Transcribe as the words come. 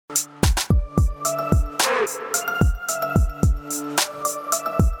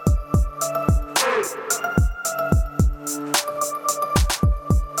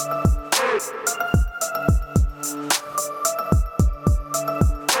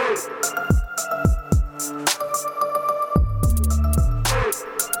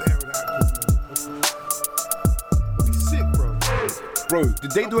Bro,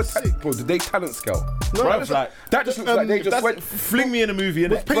 did they do did they talent scout? No, bro, that just looks like they just went fling me in a movie,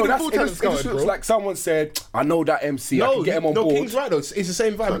 innit? Bro, it just looks like someone said, I know that MC, I can get him on board. No, King's right though. It's the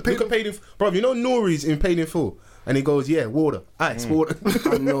same vibe. Look at Paid in Full. Bro, you know Nori's in Paid in Full? And he goes, yeah, water. Ice, water.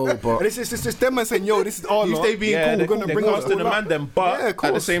 I know, but... And it's them man saying, yo, this is our You lot. stay being cool. We're going to bring us to the man then, but Yeah, of at the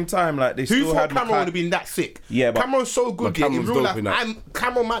course. same time, like, they Who still thought had Cameron would have been that sick? Yeah, but Cameron's so good. But Yeah, in Cameron's real dope in life,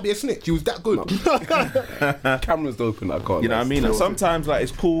 Cameron might be a snitch. He was that good. Cameron's dope in that car. You know what I mean? And sometimes, like,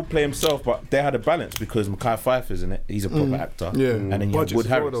 it's cool play himself, but they had a balance because Mekhi Phifer's in it. He's a proper actor. Yeah. And then you have Budgets Wood as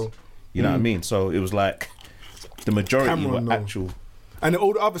well, Harris. though. You know what I mean? So it was like the majority Cameron, were though. actual. And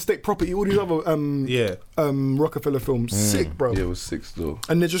all the other state property, all these other Rockefeller films, sick, bro. Yeah, it was sick still.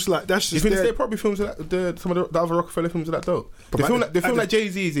 And they're just like, that's You just think their, the state property films, some of the other Rockefeller films are that dope? They feel like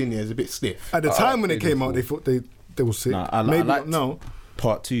Jay-Z's in there is a bit stiff. at the time when it came out, they thought they were sick. Nah, I Maybe liked not now.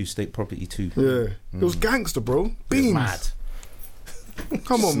 Part 2, State Property 2. Yeah. It was gangster, bro. Beans. Mad.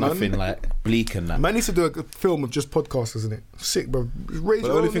 Come on, man. Nothing like bleak and that. Man needs to do a film of just podcasters, isn't it? Sick, bro. Raise But the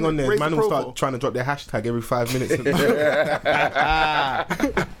your only own, thing on there, raise man the will profile. start trying to drop their hashtag every 5 minutes.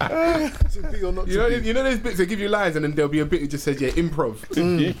 To be or not You to know, be. you know those bits they give you lines and then there'll be a bit that just says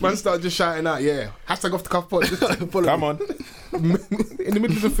improv. Man start just shouting out, hashtag off the cuff pod. Come on. In the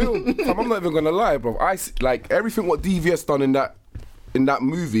middle of the film. I'm not even gonna lie, bro. Like everything what DVS done in that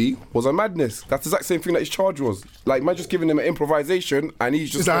movie was a madness. That's the exact same thing that his charge was. Like, man just giving him an improvisation and he's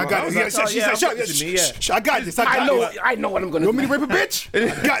just... She's like, I got this. like, She's yeah, like, shut to me, yeah. I got this. I know what I'm gonna You do. want me to rape a bitch?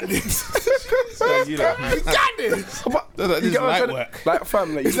 I got this. You know, I got this. this is get what I'm light saying? work. Like,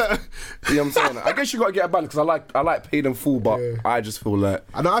 fam, like, you know what I'm saying? I guess you gotta get a band because I like Paid in Full, but I just feel like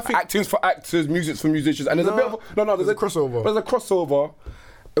I think acting's for actors, music's for musicians, and there's a bit of there's a crossover. There's a crossover.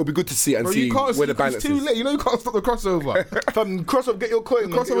 It'll be good to see it and bro, see you can't where the it's balance too is. late. You know you can't stop the crossover. Fam, crossover, get your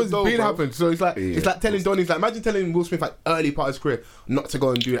coin. Crossover's been happened. So it's like telling Donnie's like, imagine telling Will Smith like early part of his career not to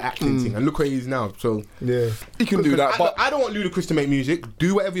go and do the acting thing, and look where he is now. So Yeah. He can do that, but I don't want Ludacris to make music.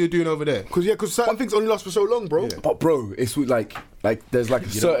 Do whatever you're doing over there. Because certain things only last for so long, bro. But bro, it's like there's like a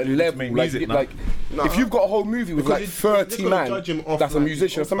certain level. make Like, music now. if you've got a whole movie with like Because 30 you're gonna judge him man, off, that's a like,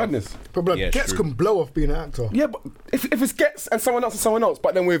 musician. That's a madness. But bro, Yeah, Gets true. can blow off being an actor. Yeah, but if it's Gets and someone else,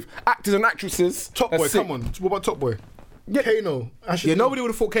 but then with actors and actresses, Top that's Boy, sick. come on. What about Top Boy? Yeah. Kano. Yeah, nobody would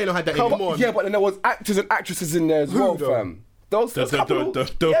have thought Kano had that. Come in him. on. Yeah, but then there was actors and actresses in there as well, though? fam. Those The rest entire of the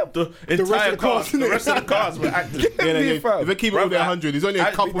cast, cast, the rest of the cast were actors. If they keep it over 100, there's only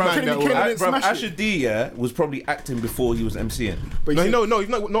a couple man that will. Asher D was probably acting before he was MCing. But No, he's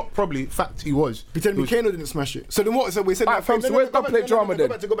not probably. Fact, he was. Be telling me Kano didn't smash it. So then what? So we said Alright, fam, so where's Dubplate Drama then?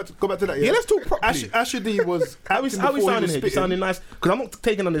 Go back to that. Yeah, let's talk properly. Asher D was. How we sounding here? Just sounding nice. Because I'm not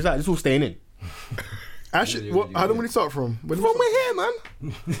taking on this out. It's all staying in. Asher, how long will he start from? When From we're here, man.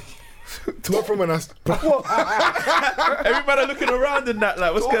 What from when I? Everybody looking around and that,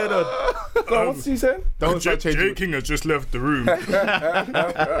 like, what's going on? What's he saying? Don't start changing. King has just left the room.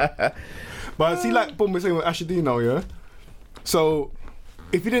 But see, like Boom was saying with Asher D now, yeah. So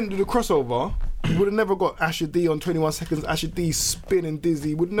if you didn't do the crossover, you would have never got Asher D on 21 Seconds. Asher D spinning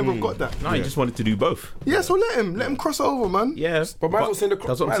dizzy. Would have never got that. No, he just wanted to do both. Yeah, so let him cross over, man. Yeah, But man's not saying the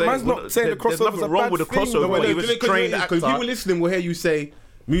that's what I'm saying. man's not saying the There's crossover's nothing a wrong bad with the thing. crossover. No, He was a trained Because actor. people listening will hear you say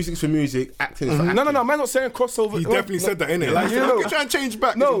music's for music, acting is for acting. No, man's not saying crossover. He definitely said that, innit? Like, you know. look, try and change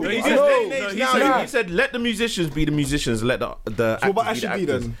back. No, Isn't He it? said, No, he said, let the musicians be the musicians, let the actors what about be the Asher D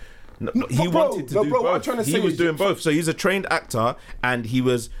actors. then? No, he bro, wanted to no, do bro, what I'm both. trying to He say was is- doing both. So he's a trained actor and he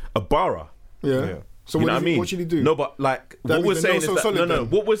was a barra. Yeah. So You what know what I did mean? What should he do? No, but like That what we're means saying they're is not so that solid then.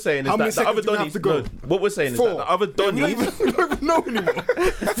 what we're saying How is many that the other seconds do we have to Donnies. go? No, what we're saying is 4. that the other We don't Donnies, even know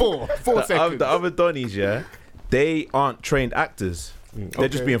anymore. 4 seconds. the other Donnies, yeah, they aren't trained actors. They're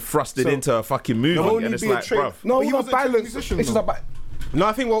just Okay. being thrusted So, into a fucking movie, only and it's being like, trained- bruv. No, But he he was wasn't a trained balance. musician, It's just though. about. No,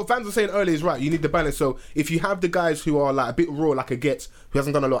 I think what Vans was saying earlier is right. You need the balance. So if you have the guys who are like a bit raw, like a Gets, who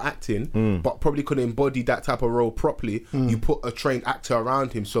hasn't done a lot of acting, but probably couldn't embody that type of role properly, you put a trained actor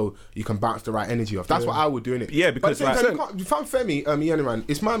around him so you can bounce the right energy off. That's what I would do in it. Yeah, because, but like- you found Femi Yeniran.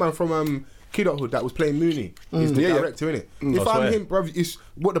 It's my man from Kid Hood that was playing Mooney. He's the director, innit? You I found swear. him, bruv. It's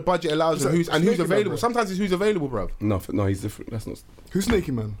what the budget allows and who's Snaky Man, available. bro. Sometimes it's who's available, bruv. No, he's different. That's not. Who's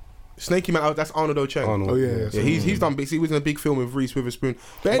Snaky Man? Snakey Man, that's Arnold O'Chang. Arnold. Oh yeah. Yeah, he's done. He was in a big film with Reese Witherspoon.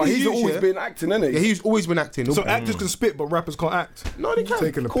 But But Eddie he's Hughes, always yeah, been acting, innit? Yeah, he's always been acting. So actors can spit, but rappers can't act. No, they can.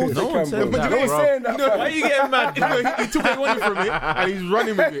 Taking a Of course piss. they No one can, said bro. that, No one's bro. saying that. No, fam. Why are you getting mad? he took it away from it and he's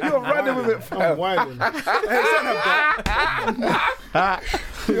running with it. You're running with it, I'm fam. wilding.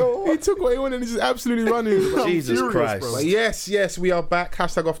 He took what he wanted and he's just absolutely running with it. Jesus furious, Christ. bro. But yes, we are back.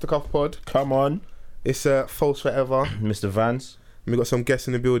 Hashtag Off the Cuff Pod. Come on, It's false forever. Mr. Vance. We got some guests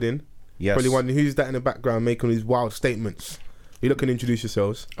in the building. Yes. Probably wondering who's that in the background making these wild statements. You look and introduce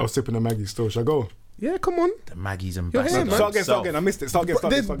yourselves. I was sipping a Maggie still. Shall I go? Yeah, come on. The Maggie's You're ambassador. here, man. Start again. I missed it. Start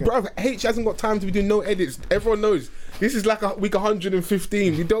again. Bro, H hasn't got time to be doing no edits. Everyone knows. This is like a week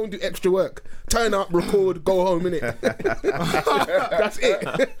 115. We don't do extra work. Turn up, record, go home, innit? That's it.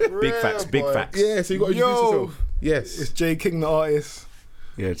 Big facts. Big facts. Yeah, so you got to introduce yourself. It's Yes. J King, the artist.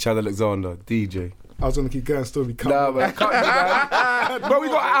 Yeah, Chad Alexander, DJ. I was gonna keep going, still be coming. Nah, man. Can't do, man. Bro, we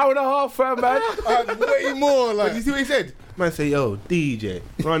got an hour and a half, fam, man. Way more. Like, you see what he said? Man say, yo, DJ.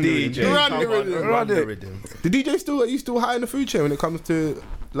 Run the DJ. rhythm. Run the Come on, rhythm. run the it. rhythm. The DJ still, are you still high in the food chain when it comes to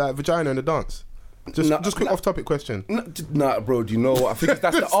like vagina and the dance? Just quick off topic question. Nah, bro, do you know what? I think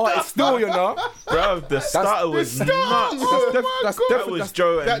that's the artist still, you know? Bro, the starter was nuts. That's That definitely. was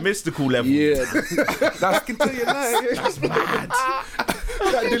Joe at mystical level. Yeah. That's, I can tell you now. That's mad.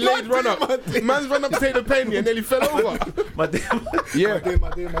 That delayed run up. Man's run up to take the penny and nearly fell over. My damn. Yeah.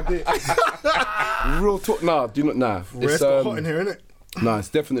 My day. Real talk. Nah, do you not? Nah. It's It's, hot in here, innit? nah, it's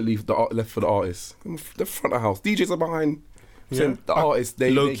definitely left for the artists. The front of house. DJs are behind. Saying the artists,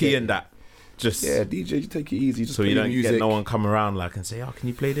 they Low they key get- and that. Just Yeah, DJ, you take it easy. Just so play you don't music. get no one come around like and say, "Oh, can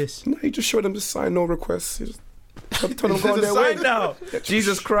you play this?" No, you just show them to sign no requests. You just tell them go on There's a their way. sign now.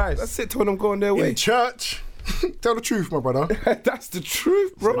 Jesus Christ. That's it. Tell them go on their way. In church. Tell the truth, my brother. That's the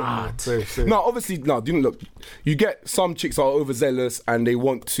truth, bro. Safe. No, obviously, no. Do you look? You get some chicks are overzealous and they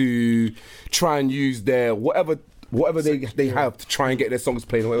want to try and use their whatever they have to try and get their songs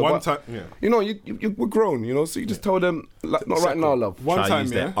played. Or whatever. One But, time, yeah. you know, you we're grown, you know, so you just tell them like, not right now, love. One Try time,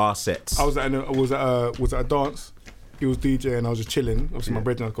 use yeah. their R-sets. I was at a dance. He was DJ and I was just chilling. Obviously, my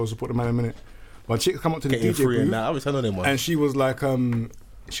brethren go support the man in a minute. My chick come up to the Getting DJ free and booth that. I was telling them one. and she was like,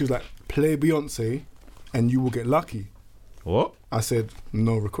 play Beyonce, and you will get lucky. What? I said,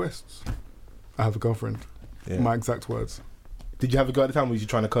 no requests. I have a girlfriend. Yeah. My exact words. Did you have a go at the time? Or was you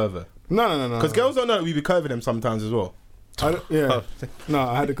trying to curve her? No. Because girls don't know that we be curving them sometimes as well. Yeah. No,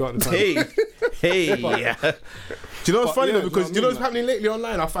 I had to go at the time. Hey, yeah. Do you know what's But funny yeah, though? Because do you you know know what's what I happening lately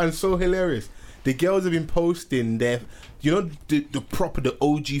online? I find so hilarious. The girls have been posting their, you know, the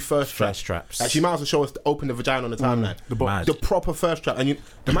OG first trap. First traps. Like, she might as well show us to open the vagina on the timeline. Mad. The proper first trap. And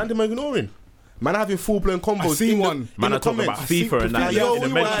the man them are ignoring. Man are having full-blown combos. I see in the- one. in Man the are talking about comments. FIFA and that. Yo, in the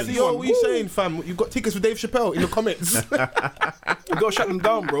what mentions. are you saying, fam? You got tickets for Dave Chappelle in the comments. You gotta shut them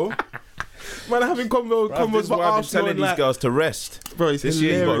down, bro. Man are having combos This with is why I've been Arsenal telling and these like, girls to rest. bro, it's This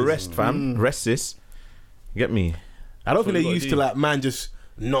year you got to hilarious. rest, fam. Rest this. You get me? I don't think what they're you used gotta to do. like man just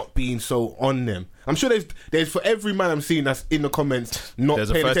not being so on them. I'm sure there's for every man I'm seeing that's in the comments not There's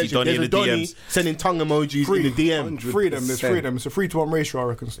a paying thirsty attention. Donny There's in a the Donny DMs. sending tongue emojis in the DM. Freedom. There's freedom. It's a 3-to-1 ratio, I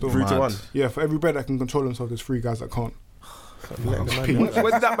reckon. Still. 3-to-1. Yeah, for every brother that can control himself, there's 3 guys that can't.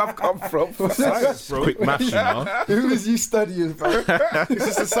 Where did that math come from? Science, bro. Quick maths, you know. Who is you studying, bro? It's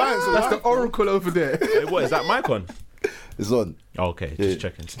just the science of That's the life, bro. oracle over there. Hey, what is that mic on? It's on. Oh, okay, just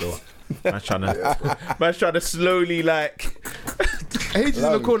checking still. Man's trying to slowly like H is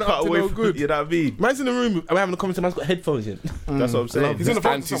in the corner cut up to away no from good. you know what I mean? Man's in the room. I'm having a conversation. Man's got headphones in. That's what I'm saying. He's on the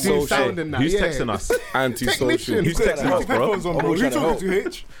phone to Anti-social. someone. Sound and that. Who's yeah. texting us? Anti-social. Technician. Who's texting us, bro? Headphones on, bro. Who you talking to,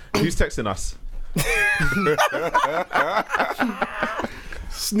 H? Who's texting us?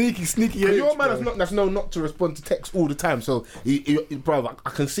 Sneaky Because H, you're a man bro. that's known not to respond to text all the time. So, bro, I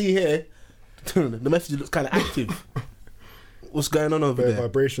can see here the message looks kind of active. What's going on over Bare there?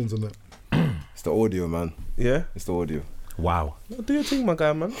 vibrations on it. It's the audio, man. Yeah? It's the audio. Wow. Do your thing, my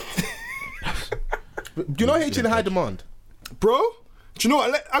guy, man. Do you know H in high demand? Bro, do you know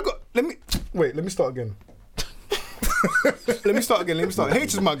what? Let me start again. Let me start.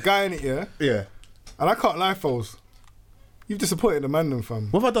 H is my guy in it, yeah? Yeah. And I can't lie, foes. You've disappointed the man, them, fam.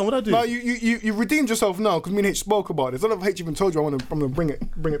 What have I done? What did I do? No, you redeemed yourself now because me and H spoke about it. I don't know if H even told you I'm gonna bring it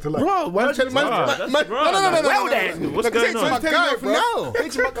to life. Bro, why don't you Bro, that's- bro, well then, what's going on? My guy, bro. Now.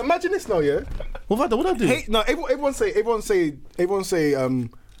 H, imagine this now, yeah. What have I done? What did I do? Hey, no, everyone say applesauce.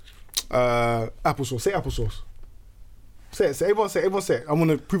 Say applesauce. Say it. Everyone say it. I'm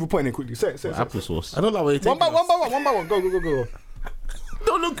gonna prove a point here quickly. Say it. Applesauce. I don't like what you're One by one. Go.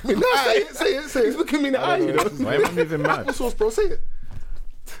 Don't look at me. No, say it. He's looking me in the eye, you know. Why am I moving mad? Applesauce, bro. Say it.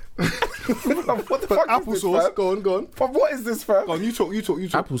 What the fuck is this, Applesauce. fam? Go on. Fam, what is this, fam? Go on, you talk.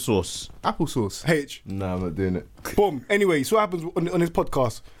 Applesauce. Applesauce. H. Nah, I'm not doing it. Boom. Anyway, so what happens on his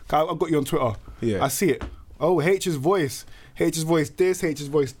podcast? I've got you on Twitter. Yeah. I see it. Oh, H's voice. H's voice this, H's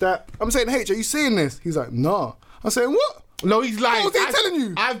voice that. I'm saying, H, are you seeing this? He's like, nah. I'm saying, what? No, he's lying. What was he telling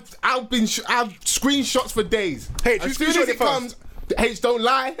you? I've screenshots for days. H, As you soon as screenshot it it first. comes, H, don't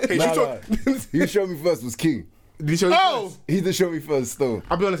lie. Nah. You showed me first was King. Did he show you first? He did show me first, though.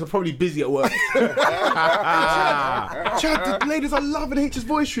 I'll be honest, I'm probably busy at work. Chad, the ladies are loving H's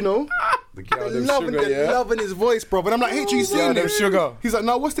voice, you know? The girl, They're them loving, sugar, they're yeah? loving his voice, bro. And I'm like, H, are you seeing them this? sugar. He's like,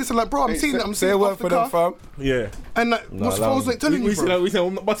 no, what's this? I'm like, bro, I'm seeing it. I'm Say seeing a it word off for the them, cuff. fam. Yeah. And like, what's allow Foles like telling you, we bro? said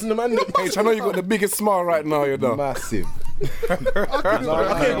I'm not busting the man. H, I know you got the biggest smile right now, you know. Massive.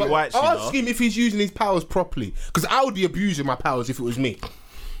 Okay, but White sheet, ask him if he's using his powers properly. Because I would be abusing my powers if it was me.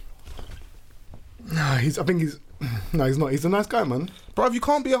 Nah, he's not. He's a nice guy, man. Bruv, you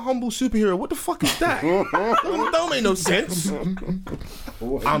can't be a humble superhero. What the fuck is that? Don't make no sense.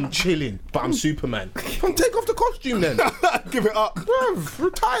 I'm chilling, but I'm Superman. Come take off the costume then. Give it up. Bruv,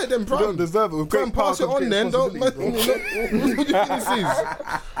 retire then, You don't bruv. deserve it. With Go great and pass it power on comes then. great Don't. What do you think this is?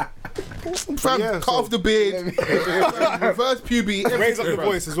 Fam, yeah, cut so- off the beard, reverse puberty, Raise up the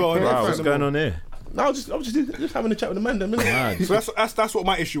everything, voice as well. Wow, innit? what's going on here? No, I'm just having a chat with the man. Then, innit? Mad. So that's what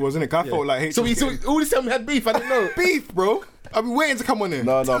my issue was, innit? 'Cause I felt like H. So was we getting- all this time we had beef. I didn't know. beef, bro. I've been waiting to come on here.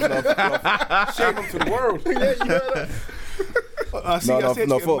 No. Shame them to the world. I see. I see H getting mad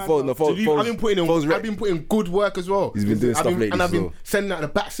now. So I've been putting in. Foles I've been putting good work as well. He's been doing stuff lately, and I've been so. sending out the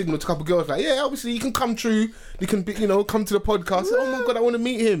back signal to a couple of girls. Like, yeah, obviously you can come through. You can, be, come to the podcast. Oh my god, I want to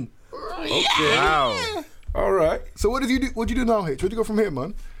meet him. Wow. All right. So what did you do? What do you do now, H? Where do you go from here,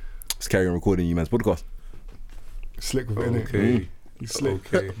 man? Let's carry on recording you, man's podcast. Slick with it, innit? Okay. He's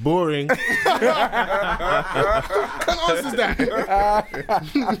slick. Okay. Boring. Can't answer that.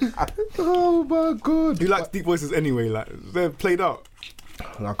 Oh my god. He likes deep voices anyway. Like they're played out.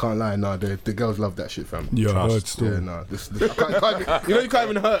 I can't lie. No, the girls love that shit, fam. Yeah, Trust. heard still. Yeah, no. I can't even, you can't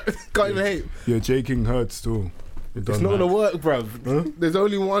even hurt. Can't even hate. Yeah, J King heard still. It's not gonna work, bruv. The's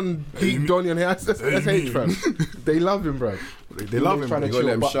only one deep Johnny on here. That's SH, fam. They love him, bruv. They love him. Trying to You chill, gotta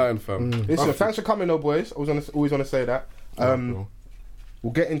let him but- shine, fam. Listen, thanks for coming, though, boys. I always want to say that. Bro.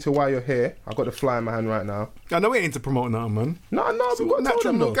 We'll get into why you're here. I got the fly in my hand right now. I know we ain't into promoting that, man. No, So we've got to tell natural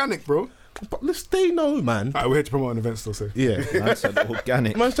them and though. organic, bro. But they know, man. Alright, we're here to promote an event still, say. Yeah. Man said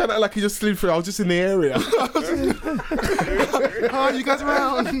organic. Man's trying to act like he just slid through. I was just in the area. Hi, you guys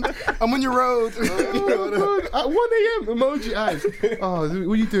around? I'm on your road. At 1 a.m. emoji eyes. Oh,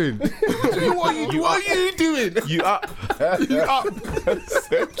 what are you doing? what are you doing? You up, You up?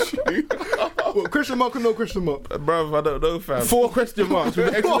 What, Christian Mark or no Christian Mark? bruv? I don't know, fam. 4 question marks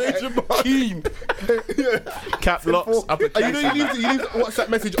with exclamation mark. Keen. Cap locks, upper And you know you leave the WhatsApp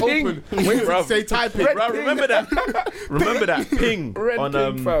message open. Wait for it to say type it. Bruv, remember that? Remember that ping Red on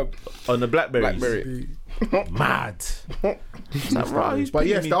ping, fam. on the Blackberries? Blackberry. Mad. But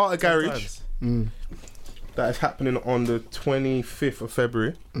yes, the Art of Garage. That is happening on the 25th of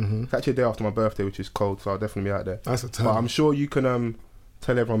February. It's actually a day after my birthday, which is cold, so I'll definitely be out there. That's a But time. I'm sure you can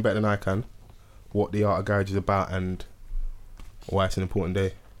tell everyone better than I can what the Art of Garage is about and why it's an important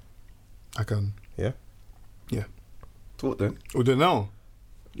day. I can. Yeah? What then? We'll do it now.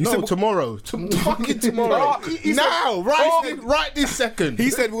 You No, said tomorrow. Fucking tomorrow. Now, right this second. he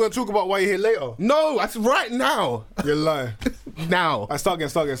said we're going to talk about why you're here later. No, that's right now. You're lying. Now. Alright, start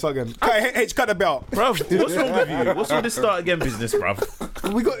again. H, cut the belt. Bruv, what's wrong with you? What's all this start again business,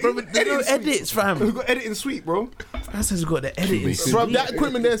 bruv? We got Bruv, there's no editing suite. edits, fam. We got editing suite, bro. That says we got the editing. Bro, that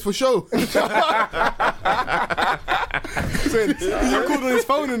equipment there's for show. Saying, he's recording on his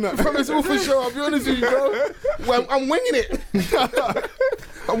phone and that. Bro, it's all for show. I'll be honest with you, bro. Well, I'm winging it.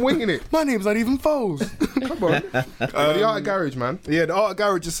 I'm winging it. My name's not even Foles. Come on. The Art of Garage, man. Yeah, the Art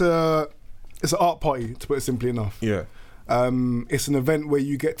Garage is it's an art party, to put it simply enough. Yeah. It's an event where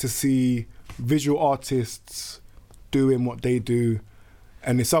you get to see visual artists doing what they do,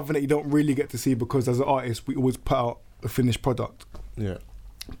 and it's something that you don't really get to see because as an artist we always put out a finished product. Yeah.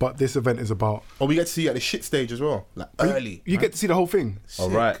 But this event is about Or we get to see you at the shit stage as well. Like early. you get to see the whole thing. All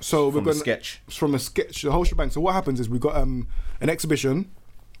right. So we're from a gonna sketch. from a sketch, the whole shebang. So what happens is we've got an exhibition.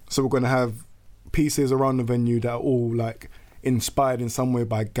 So we're going to have pieces around the venue that are all like inspired in some way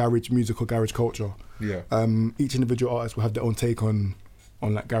by garage music or garage culture. Yeah. Each individual artist will have their own take on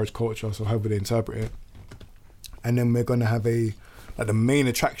like garage culture, so however they interpret it. And then we're going to have the main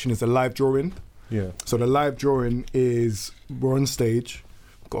attraction is the live drawing. Yeah. So the live drawing is we're on stage,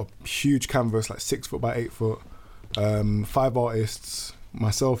 got a huge canvas like 6 foot by 8 foot, 5 artists,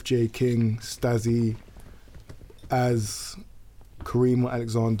 myself, Jay King, Stazzy, Az, Kareem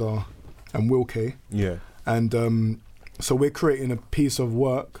Alexander, and Will K. Yeah. And so we're creating a piece of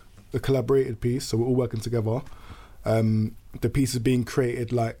work, a collaborated piece, so we're all working together. The piece is being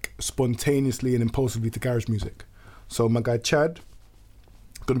created like spontaneously and impulsively to garage music. So my guy Chad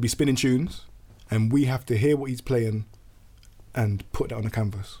going to be spinning tunes, and we have to hear what he's playing and put that on the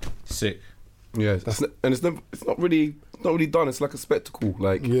canvas. Sick. Yeah, it's not really done. It's like a spectacle.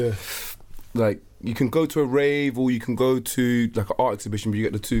 Like Yeah. like you can go to a rave or you can go to like an art exhibition, but you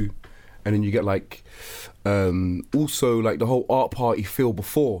get the two, and then you get like also like the whole art party feel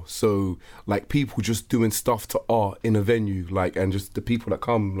before. So like people just doing stuff to art in a venue, like, and just the people that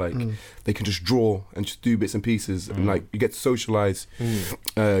come, like they can just draw and just do bits and pieces, and like you get to socialize.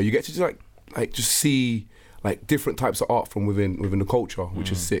 You get to just like just see like different types of art from within the culture,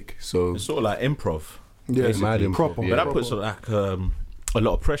 which is sick. So It's sort of like improv. Yeah, Basically. Mad improv, proper. yeah. But that puts like a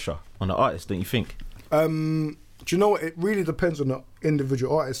lot of pressure on the artist, don't you think? Do you know what? It really depends on the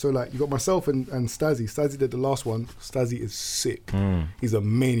individual artist. So like you got myself and Stazzy. Stazzy did the last one. Stazzy is sick. He's a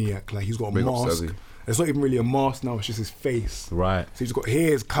maniac. Like he's got a Big up mask. Stazzy. It's not even really a mask now. It's just his face. Right. So he's got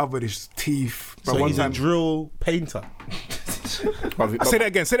hairs covered, his teeth. But So one he's time, a drill painter. say that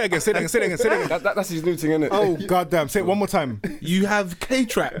again. Say that again. Say that again. Say that again. Say that again. that's his new thing, isn't it? Oh goddamn! Say it one more time. You have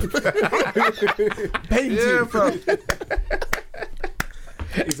K-Trap. Painting. Yeah, bro.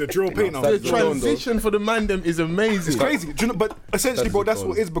 He's a drill painter. The That's transition for the mandem is amazing. It's crazy. Do you know, but essentially, That's bro, the that's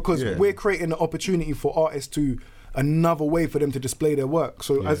what it is, because Yeah. we're creating an opportunity for artists to another way for them to display their work.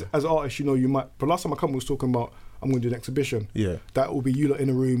 So as artists, you know, you might. But last time I come, we was talking about I'm going to do an exhibition. Yeah. That will be you lot in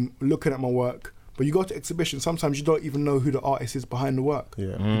a room looking at my work. But you go to exhibitions, sometimes you don't even know who the artist is behind the work.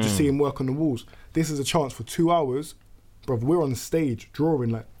 Yeah. You just see him work on the walls. This is a chance for 2 hours, bro. We're on stage drawing.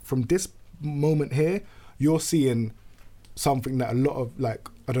 Like from this moment here, you're seeing something that a lot of, like,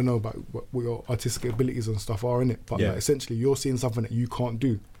 I don't know about what your artistic abilities and stuff are in it, but Yeah. like, essentially you're seeing something that you can't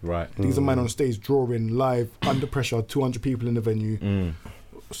do. Right. These are men on stage drawing live under pressure, 200 people in the venue,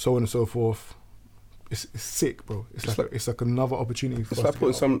 so on and so forth. It's sick, bro. It's like another opportunity for It's us like to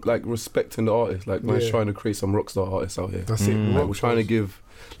putting get some like respect in the artist. Like man's Yeah. trying to create some rockstar artists out here. That's it. Like, we're Rock trying to stars. give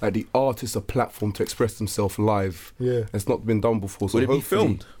like the artist a platform to express themselves live. Yeah. It's not been done before. So Would it be hopefully-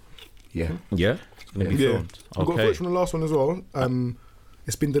 filmed? Yeah. Yeah. It's gonna be Yeah. filmed. We've got Okay. footage from the last one as well.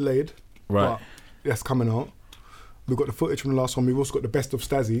 It's been delayed, Right. but that's coming out. We've got the footage from the last one. We've also got the best of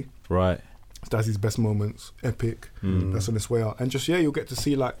Stazzy. Right. Stazzy's best moments, epic. That's on its way out, and just you'll get to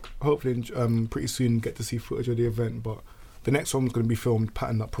see, like, hopefully pretty soon get to see footage of the event. But the next one's going to be filmed,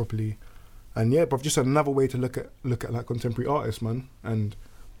 patterned up properly, and yeah, but just another way to look at like contemporary artists, man, and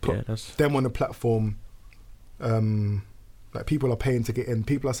put Yeah, that's them on the platform. Like people are paying to get in.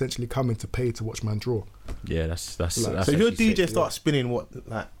 People are essentially coming to pay to watch man draw. that's Like, So if your actually DJ sick. starts spinning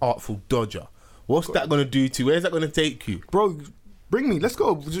like Artful Dodger, what's that gonna do to you? Where's that gonna take you? Bro, bring me. Let's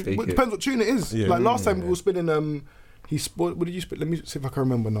go. It it. depends what tune it is. Yeah. Like last time we were spinning. What did you spin? Let me see if I can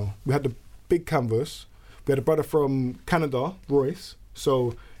remember now. We had the big canvas. We had a brother from Canada, Royce.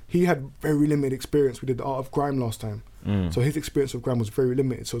 So he had very limited experience. We did the Art of Grime last time. So his experience of grime was very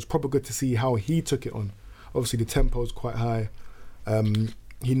limited. So it's probably good to see how he took it on. Obviously the tempo is quite high.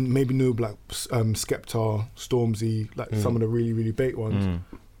 He maybe knew like Skepta, Stormzy, like some of the really, really bait ones.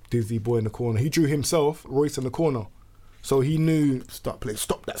 Dizzy Boy in the corner. He drew himself, Royce in the corner. So he knew Stop playing.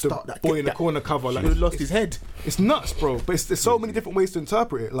 Stop that. the Stop that. boy get in the that. corner cover. He Like would have lost his head. it's nuts, bro. But there's so many different ways to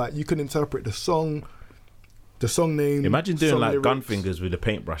interpret it. Like you can interpret the song name. Imagine doing song like lyrics. gun fingers with a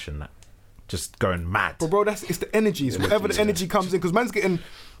paintbrush and that, just going mad. But bro, it's the energy. It's whatever the energy comes in, because man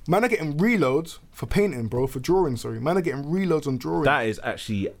are getting reloads for painting, bro, for drawing. Sorry, man are getting reloads on drawing. That is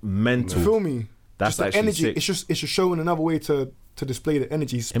actually mental. You feel me? That's just the actually energy. sick. It's just showing another way to display the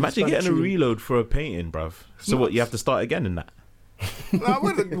energy. Imagine getting a reload for a painting, bruv. So what? nuts. You have to start again in that. Nah,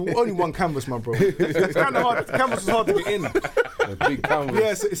 only one canvas, my bro. It's kind of hard. The canvas is hard to get in. A big canvas.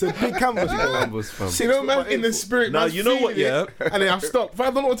 Yeah, it's a big canvas, bro. Canvas, fam. You know, man, in the spirit. Now, man's you know what, feeling it, and then I've stopped. If I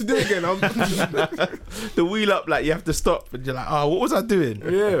don't know what to do again, The wheel up, like you have to stop, and you're like, oh, what was I doing?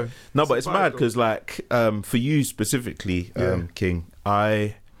 Yeah. No, but it's mad because, like, for you specifically, King,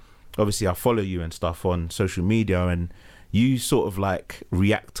 I follow you and stuff on social media, and you sort of like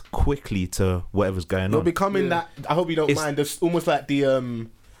react quickly to whatever's going you're on. becoming that. I hope you don't It's- mind. It's almost like the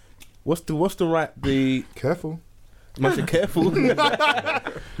what's the Careful. Man, be careful.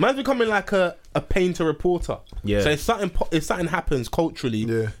 Man's becoming like a painter reporter. Yeah. So if something happens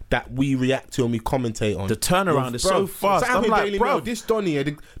culturally that we react to and we commentate on, The turnaround is so fast. I'm I'm like, Daily bro, Mail, this Donny,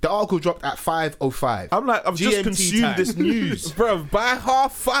 the article dropped at 5:05. I'm like, I've just GMT consumed time. this news. Bro, by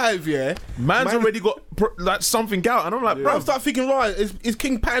 5:30, yeah, Man's Man- already got like something out, and I'm like, bro, bro, I start thinking, right, is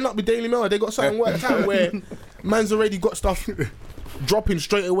King patting up with Daily Mail? They got something worked out where man's already got stuff dropping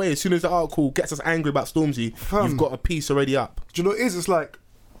straight away as soon as the article gets us angry about Stormzy. You've got a piece already up. Do you know what it is? It's like,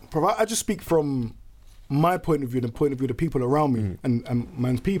 bro, I just speak from my point of view, the point of view of the people around me, and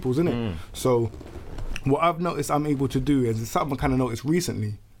man's people's, innit? So, what I've noticed I'm able to do is something I kind of noticed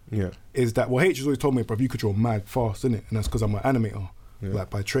recently. Yeah. Is that H has always told me, bro, you could draw mad fast, innit? And that's because I'm an animator, like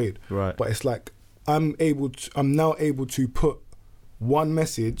by trade. Right. But it's like I'm now able to put one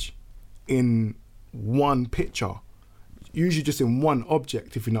message in one picture, usually just in one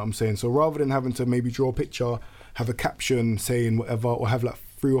object, if you know what I'm saying. So rather than having to maybe draw a picture, have a caption saying whatever, or have like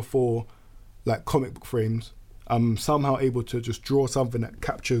 3 or 4 like comic book frames, I'm somehow able to just draw something that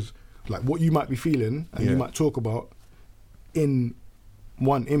captures like what you might be feeling and you might talk about in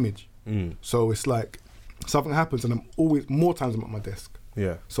one image. So it's like something happens and I'm always, more times I'm at my desk.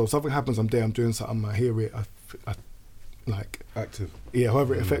 Yeah. So something happens, I'm there, I'm doing something, I hear it, I like Active. yeah,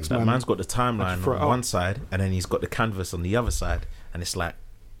 however it affects That man's got the timeline throw it on out. one side, and then he's got the canvas on the other side, and it's like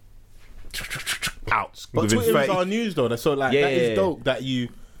out. But within Twitter is 30 our news though. So like Yeah, that is yeah. dope that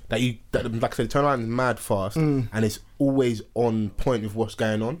like I said, turn around mad fast and it's always on point with what's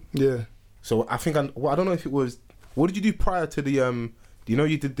going on. yeah. So I think I don't know if it was. What did you do prior to the you know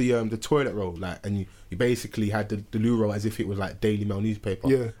you did the toilet roll, like, and you basically had the loo roll as if it was like Daily Mail newspaper.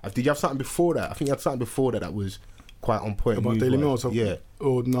 Yeah. Did you have something before that? I think you had something before that was quite on point. About Daily Mail or news-wise. something? Yeah,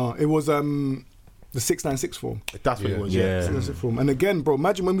 Or no, it was the 696 form. that's what it was. Yeah. Yeah. 696 form. And again, bro,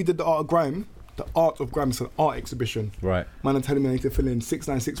 imagine when we did the Art of Grime. The Art of Grime is an art exhibition. Right. Man are telling me I need to fill in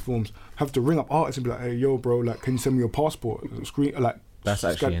 696 forms. Have to ring up artists and be like, hey, yo, bro, like, can you send me your passport? Screen, like, That's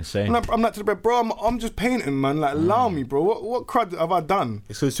actually scan- insane. I'm not to the bed, bro. I'm just painting, man. Like, allow me, bro. What crud have I done?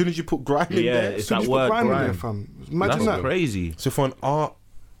 So as soon as you put grime in Yeah, there, it's So that just put word grime in there, grime. fam. Imagine That's that. crazy. so for an art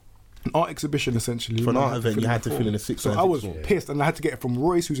Exhibition, essentially. For an Man, I art had event, you had to form. fill in a So I was 696 form. pissed, and I had to get it from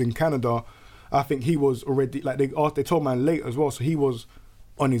Royce, who's in Canada. I think he was already, like, they told man late as well, so he was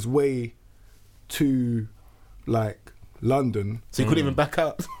on his way to, like, London. So you couldn't even back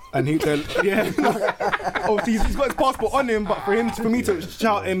out. And he then, yeah. Obviously, he's got his passport on him, but for me to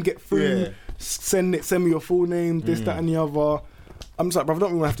shout him, get through, Yeah. send me your full name, this, that, and the other. I'm just like, bro, I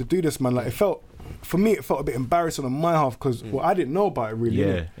don't even have to do this, man. Like, for me, it felt a bit embarrassing on my half because I didn't know about it really. Yeah,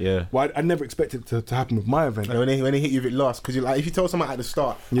 innit? yeah. Well, I never expected it to happen with my event. And when they hit you with it last, because like, if you tell someone at the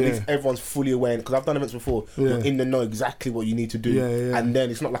start, Yeah. at least everyone's fully aware. Because I've done events before, Yeah. you're in the know exactly what you need to do, Yeah. and then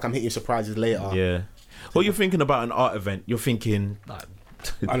it's not like I'm hitting surprises later. Yeah. Well, you're thinking about an art event. You're thinking,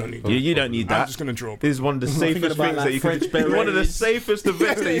 I don't need you don't need that. I'm just gonna draw. This is one of the thinking safest about, things like, that you can. French berets. One of the safest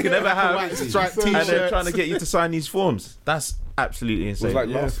events that you can ever have. White striped And they're t-shirts. trying to get you to sign these forms. That's absolutely It was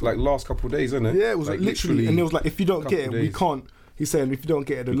insane. like last couple of days, isn't it? Yeah, it was like literally, and it was like, if you don't get it, couple we days. can't. He's saying if you don't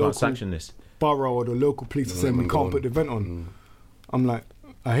get it, the you can't local sanction this. borough or the local police are saying we let them can't go put the event on. I'm like,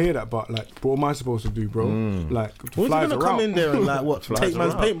 I hear that, but like, what am I supposed to do, bro? Like, the When's flies he are gonna come out. in there and like what? Flies Take are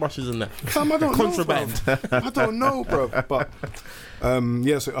man's out. paintbrushes and that. Fam, I don't Contraband. know, bro. I don't know, bro. But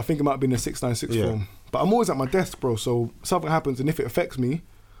yeah, so I think it might have been a 696 Yeah. form. But I'm always at my desk, bro. So something happens, and if it affects me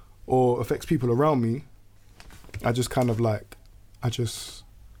or affects people around me, I just kind of like,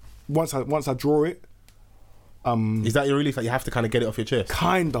 once I draw it, Is that your relief? Like you have to kind of get it off your chest.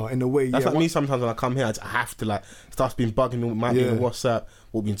 kinda in a way. That's yeah. like me sometimes when I come here, I have to like stuff's been bugging me, might be in Yeah. WhatsApp,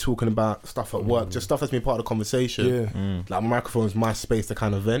 what we've been talking about, stuff at work, just stuff that's been part of the conversation. Yeah. Like microphone's my space to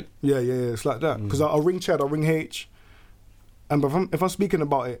kind of vent. Yeah, it's like that. Because I'll ring Chad, I'll ring H, and if I'm speaking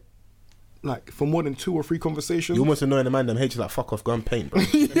about it, like for more than 2 or 3 conversations, You almost annoying the man. Them H is like fuck off, go and paint. Bro.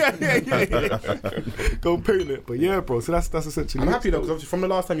 yeah. Go paint it. But yeah, bro. So that's essentially. I'm it. happy though because from the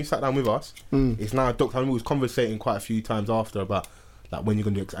last time you sat down with us, it's now Dr. I mean, we was conversating quite a few times after about like when you're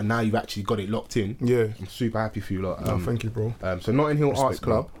gonna do it, and now you've actually got it locked in. Yeah. I'm super happy for you lot. No, thank you, bro. So Notting Hill Arts Respect,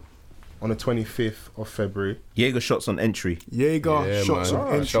 Club on the 25th of February. Jaeger shots on entry. Jaeger Yeah, shots man. on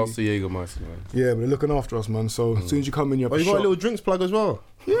entry. Shouts to Jägermeister, man. Yeah, but they're looking after us, man. So as soon as you come in, you have Oh, a you got shot. a little drinks plug as well.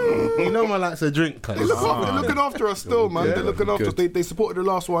 You know my likes a drink. They're looking after us still, man. Yeah, They're looking after us. good. They supported the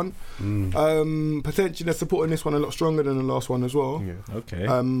last one. Potentially they're supporting this one a lot stronger than the last one as well. Yeah. Okay.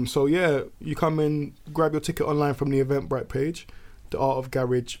 So yeah, you come in, grab your ticket online from the Eventbrite page,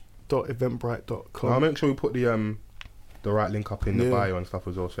 theartofgarage.eventbrite.com. I'll make sure we put the right link up in the Yeah. bio and stuff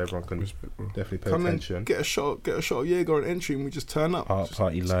as well, so everyone can Respect, bro. definitely pay Come attention. in, get a shot of Jaeger on entry, and we just turn up. Art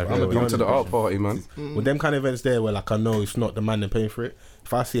party live. I'm gonna be Come honest to the with art you. party, man. With them kind of events there where like I know it's not the man that paying for it.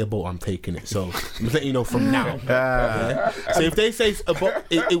 If I see a boat, I'm taking it. So I'm just letting you know from now. Yeah? So if they say it's a boat,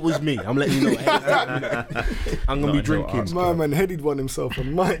 it was me. I'm letting you know. I'm gonna be drinking. My man headed one himself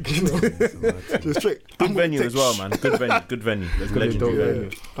on mic, you know. Just straight. Good venue as well, man. Good venue. Good venue. Legendary Yeah. venue.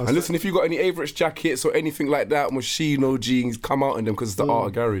 And listen, if you got any Average jackets or anything like that, Moschino, techno jeans come out in them because it's the art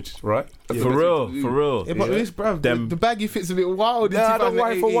of garage, right? That's For the real, best thing to for do. real. Yeah, but this, bruv, Them- the baggy fits a bit wild. Nah, in don't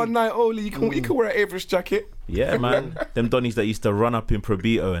worry for 2018. one night only. You can wear an Average jacket. Yeah, man. Them Donnies that used to run up in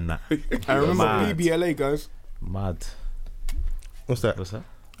Probito and that. I remember Mad. BBLA, guys. Mad. What's that? What's that?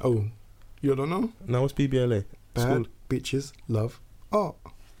 Oh, you don't know? No, what's BBLA? Bad bitches love art.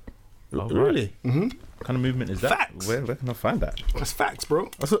 Oh, Really? Mm-hmm. What kind of movement is that? Facts. Where can I find that? That's facts, bro.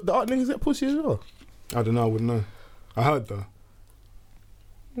 I thought the art niggas get pussy as well. I don't know. I wouldn't know. I heard though.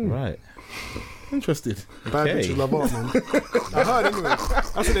 Right. Interested. Bad Okay. bitches love art, man. I heard anyway.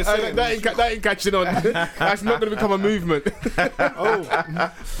 That's what they're saying. That ain't catching on. That's not going to become a movement.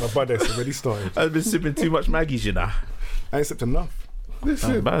 Oh, my brother's already started. I've been sipping too much Maggie's, you know. I ain't sipped enough.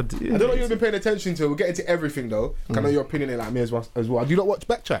 Listen, Bad. I don't know what you've been paying attention to. We'll get into everything though. I know your opinion in like me as well. Do you not watch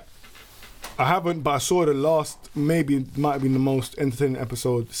Backtrack? I haven't, but I saw the last, maybe might have been the most entertaining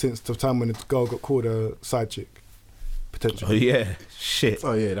episode since the time when the girl got called a side chick. Oh, Potentially. yeah. Shit.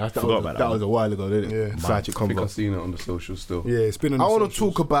 Oh yeah, that, Forgot about that was a while ago, didn't it? Yeah. Side chick I think combo. I've seen it on the social still. Yeah, it's been on I the want to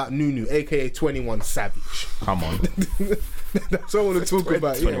socials. talk about Nunu, aka 21 Savage. Come on. That's what I want to talk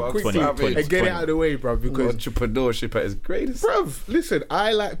about. Yeah, 20, quickly. 20, And get it out of the way, bruv. Because, Entrepreneurship at its greatest. bruv, listen,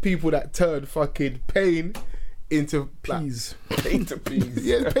 I like people that turn fucking pain into Peas. Pain to peas.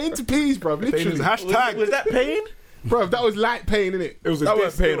 Yeah, pain to peas, bruv. Pain Literally, is hashtag. Was that pain? bruv. That was light pain, innit? It was a That diss,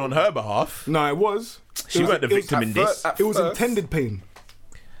 weren't pain though. on her behalf. No, it was. She It was- weren't the it was- victim in this. At It was first- intended pain.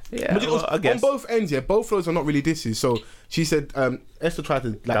 Yeah, But it was well, I guess. on both ends, yeah. Both flows are not really disses. So she said, Esther tried to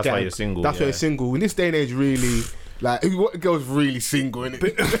like. That's get why her- you're single, That's why yeah. you're single. In this day and age, really, like, what girl's really single,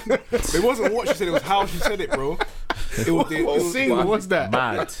 innit? It wasn't what she said, it was how she said it, bro. It was it was single, what's that?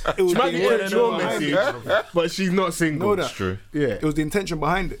 Mad. It was She might the be intention your behind message, it. but she's not single. Know that. It's true. Yeah. It was the intention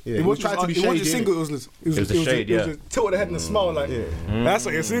behind it. Yeah, it you wasn't tried to be it wasn't shady, single. innit? It was the shade, it was yeah. just tilt the head and a smile like, that's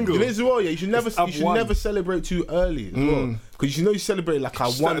like you're single. You know as well, yeah. You should never, I've you should won. never celebrate too early as well, because you know you celebrate like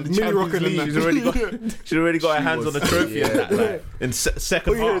I won the mini Champions rocket and League. that. She's already got. She's already got her hands on the trophy and that. Like, in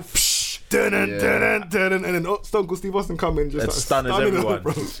second All you hear is half. psh, dun, and then Stone Cold Steve Austin come in just That like stunners stunning her, everyone.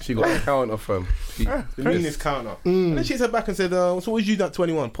 bro. She got a counter from. The meanest counter. And then she said back and said, "So what was you doing at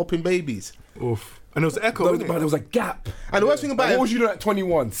 21? Popping babies." Oof. And it was echo. But there was a gap. And the worst thing about Like, it, what was you doing at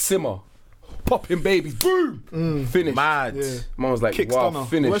 21? Simmer. Popping babies. Boom. Finished. Mad. Yeah. Man was like, Kick wow, stunner. the worst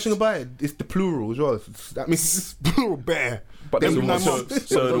finished. thing about it, it's the plural as well. That means plural bear. But Them there's nine also- months.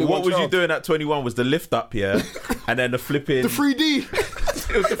 So only what one was you child. doing at 21 was the lift up, yeah, and then the flipping. The 3D.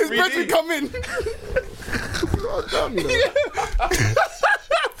 It was the His 3D. brethren come in.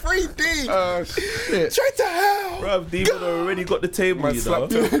 3D. Shit. Straight to hell. Bruv, Demon already got the table, Man you know.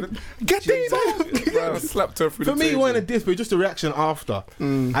 slapped her. Get these out. Bruh, slapped her through for the me, it table. wasn't a diss, but just a reaction after.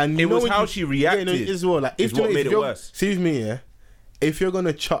 And It was when how you- she reacted Yeah, no, as well. Like, is what if made it you're- worse. Excuse me, yeah. If you're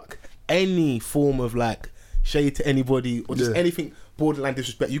gonna chuck any form of like shade to anybody or just Yeah. anything borderline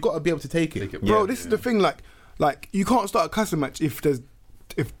disrespect, you got to be able to take it. Bro, this is the thing. Like you can't start a cussing match if there's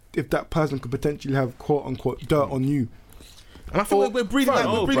if that person could potentially have quote unquote dirt on you. And I feel we're breeding. Like,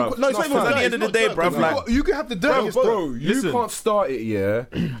 no, we're breeding bruv. no, it's not even At the dirt, end of it's the day, not bruv, dirt, like- You can have the dirtiest dirt. Bro, Listen. you can't start it, yeah,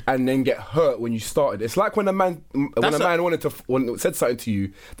 and then get hurt when you started. It's like when a man said something to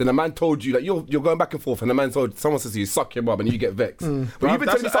you, then a man told you that you're going back and forth, and the man told someone says to you, suck your mum, and you get vexed. But Bruv, you've been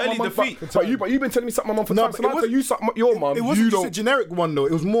that's telling me an something, early my mum, defeat. but you've been telling me something, my mum, for No, time. but So it man, was- tell you suck your mum. It wasn't you just a don't. generic one though.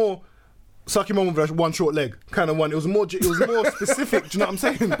 It was more suck your mum with one short leg kind of one. It was more specific. Do you know what I'm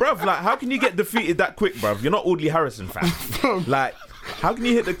saying? Bruv, like, how can you get defeated that quick, bruv? You're not Audley Harrison, fam. Like, how can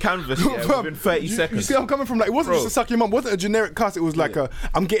you hit the canvas within 30 You seconds? see, I'm coming from like it wasn't Bro. just a suck your mum. It wasn't a generic cuss. It was like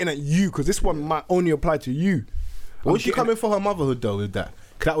I'm getting at you because this one might only apply to you. Was she coming for her motherhood though with that?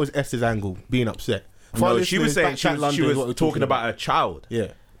 'Cause that was Esther's angle, being upset. For No, our she was listeners, saying Backchat she London was is what we're talking about her child.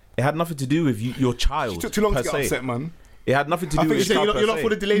 Yeah. It had nothing to do with your child. It took too long per to get se. upset, man. It had nothing to do I think with she your said, child. You're not per for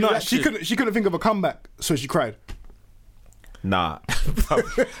the se. delayed No, reaction. she couldn't think of a comeback, so she cried. Nah.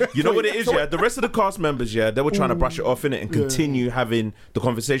 You know what it is, yeah? The rest of the cast members, yeah, they were trying to brush it off in it and continue having the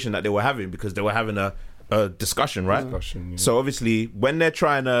conversation that they were having because they were having a discussion, right? Discussion, yeah. So obviously, when they're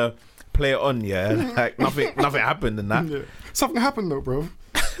trying to play it on, yeah, like nothing happened in that. Yeah. Something happened though, bro.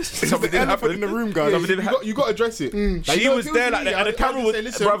 Something the didn't elephant happen in the room, guys. Something didn't happen. You got to address it. Like, She you know, was if it there me, like that, and I'd the camera was, say,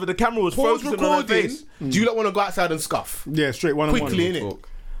 listen, brother. The camera was pause focusing on her recording. face. Do you not want to go outside and scuff? Yeah, straight one on one. Quickly, innit?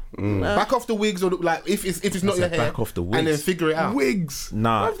 Back off the wigs, or like if it's not your hair, back off the and then wigs. figure it out. Wigs.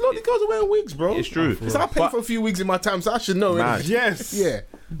 Nah, Bruv, a lot of girls are wearing wigs, bro. it's true. Because I paid But- for a few wigs in my time, so I should know. Mad. innit? Yes. Yeah.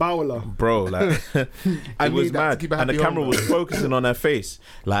 Bowler. Bro, like I it was need that to mad, keep a and the happy camera home, was man. focusing on her face,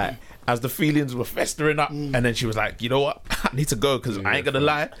 like as the feelings were festering up, and then she was like, "You know what? I need to go because I ain't gonna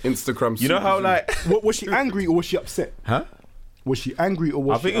lie." Instagram. You know how supervision. like, Was she angry or was she upset? huh? Was she angry or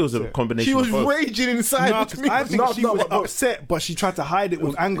was I think she it was a upset? combination. She was of both. raging inside. No, which 'cause means- I think No, she no, was but- upset, but she tried to hide it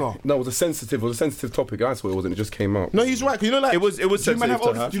with anger. No, it was a sensitive topic. That's what it was, and it just came out. No, he's right. 'Cause you know, like It was Do you, man sensitive have to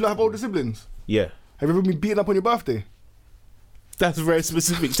older, her. do you have older siblings? Yeah. Have you ever been beaten up on your birthday? that's very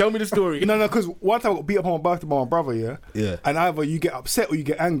specific. Tell me the story. No, because one time I got beat up on my birthday by my brother, yeah? Yeah. And either you get upset or you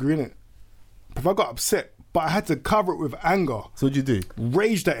get angry, innit? If I got upset, but I had to cover it with anger, So what'd you do?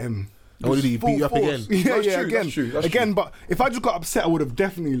 raged at him. Oh, what did he Full beat you up force. again? Yeah, That's yeah, true, again. that's true, that's again, true. but if I just got upset, I would have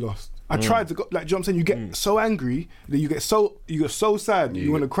definitely lost. I tried to go, like, do you know what I'm saying? You get so angry that you get so sad,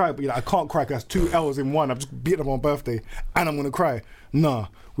 you want to cry, but you're like, I can't cry 'cause that's 2 L's in one. I've just beaten up on my birthday and I'm going to cry. Nah,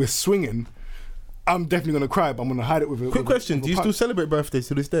 we're swinging. I'm definitely going to cry, but I'm going to hide it with a Quick question: do you still celebrate birthdays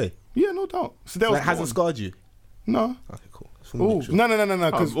to this day? Yeah, no doubt. So that was That hasn't scarred you? No. Okay, cool. Oh, no,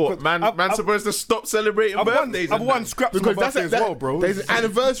 because Man supposed to stop celebrating I've birthdays. won, I've and won that. scraps on my because birthday as well, bro. There's an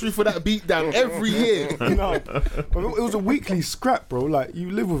anniversary for that beatdown every year. No, but it was a weekly scrap, bro. Like,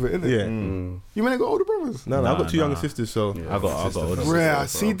 you live with it, innit? Yeah. You mean I got older brothers? No, I've got two younger sisters, so I got older. Rare. I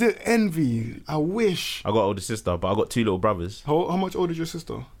see the envy. I wish. I got older sister, but I got 2 little brothers. How much older is your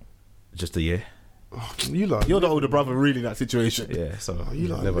sister? Just a year. You lot. you're the older brother, really, in that situation. Yeah, so You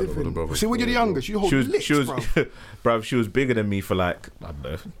lot Never had living. older brothers. See, when you're the youngest, you hold she was licks, she was bruv. bruv, she was bigger than me for like, I don't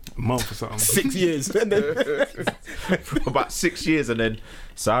know, A month or something. 6 years. And then, about 6 years, and then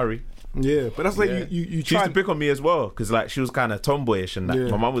sorry. Yeah, but that's like you She try. used to pick on me as well because like she was kind of tomboyish and that.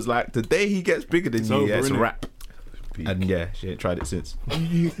 Yeah. My mum was like, the day he gets bigger than It's you, over, yeah, it's a innit? wrap. And yeah, she ain't tried it since.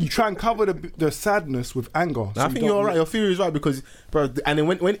 you try and cover the sadness with anger. I think you're right. Your theory is right because, bro. And then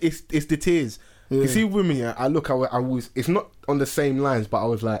when it's the tears. Yeah. You see women, yeah. I was. It's not on the same lines, but I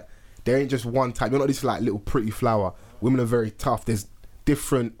was like, there ain't just one type. You're not this like little pretty flower. Women are very tough. There's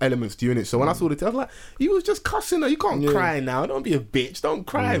different elements to it. So when I saw the tears, I was like, you was just cussing her. You can't cry now. Don't be a bitch. Don't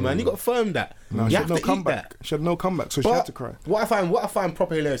cry, man. You got to firm that. No, you she have had no to eat comeback. that. She had no comeback, so she But had to cry. What I find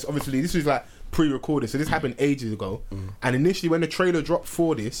proper hilarious, obviously, this was like pre-recorded, so this happened ages ago. And initially, when the trailer dropped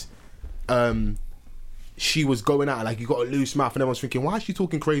for this, she was going out like, you got a loose mouth, and everyone's thinking, why is she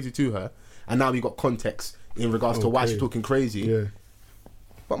talking crazy to her? And now we got context in regards to why Okay. she's talking crazy. Yeah.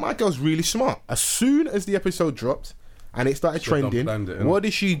 But my girl's really smart. As soon as the episode dropped and it started She done trending, planned it, innit? what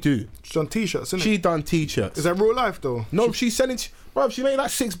did she do? She's on t-shirts, isn't She it? done t-shirts. Is that real life though? No, she's selling. Bro, she made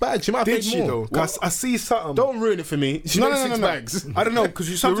like 6 bags. She might have Did made she more. though? 'Cause I see something. Don't ruin it for me. She made 6 bags. I don't know because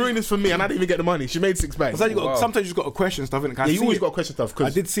you You sometimes ruined this for me, and I didn't even get the money. She made 6 bags. sometimes you got to question stuff. Innit? Yeah, you always got to question stuff. 'cause-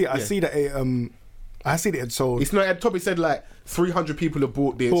 I did see. I yeah. see that it. I see that it sold. It's not at the top. It said like 300 people have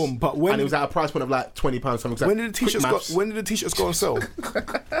bought this. Boom, but when- and it was at a price point of like £20 something. When did the t-shirts go? When did the t-shirts go on sale?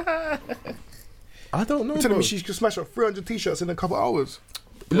 I don't know. You're telling bro. me she could smash up 300 t-shirts in a couple of hours?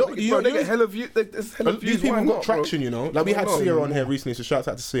 Look, you know, they get hella views. There's hella these views. people Why got not, traction, bro? you know. Like we had Why not? Sia on here recently, so shout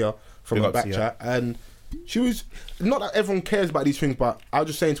out to Sia from Big our up back Sia. chat, and she was not that everyone cares about these things, but I was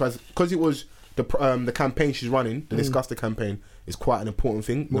just saying to us because it was the campaign she's running, the Disgusting campaign, is quite an important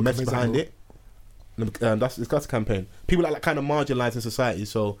thing. The What message campaign behind is it. That's the Disgusting campaign. People that like kind of marginalised in society.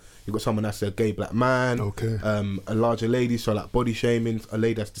 So you've got someone that's a gay black man, Okay. a larger lady, so like body shaming, a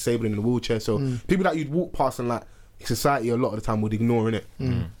lady that's disabled in a wheelchair. So people that you'd walk past and like society a lot of the time would ignore it.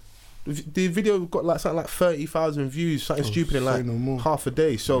 The video got like something like 30,000 views, something stupid in say like no more. half a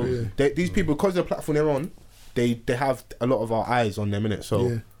day. So Yeah. these people, because of the platform they're on, they have a lot of our eyes on them, innit?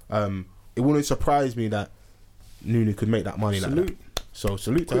 So it wouldn't surprise me that Nunu could make that money like Salute. that. So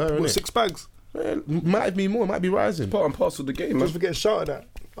salute to her, What, innit? 6 bags? Yeah, might be more, might be rising. Part and parcel of the game, man. Just for getting shouted at.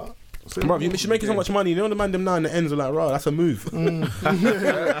 Bro, she's making so much money. You know the man them now in the ends are like, right, that's a move.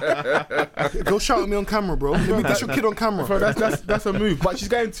 Go shout at me on camera, bro. Let me get your kid on camera. Bro, that's a move. But she's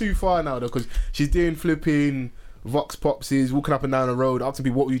going too far now though, because she's doing flipping vox popsies, walking up and down the road, asking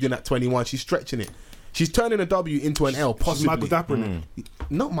people what were you doing at 21. She's stretching it. She's turning a W into an L, She's possibly. Michael Dapper in it.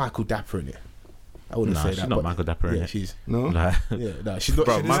 Not Michael Dapper in it. I wouldn't Nah, say she's that. not but Michael Dapper yeah, innit? she's No? Like, yeah, no, she's not.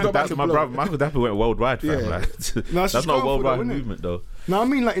 bro, she's Michael not back to Dapper, blow. Michael Dapper went worldwide, fam. Yeah. Like, No, she's that's not a going for worldwide that, innit? movement, though. No, I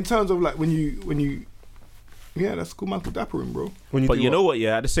mean like in terms of like when you yeah, that's cool Michael Dapper in, bro. When But do you what? know what?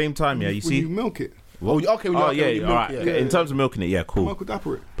 Yeah, at the same time, yeah, you when you see. milk it. Oh, okay. When you, Oh okay, yeah, when you all milk right. it, Okay, in terms of milking it, yeah, cool. Michael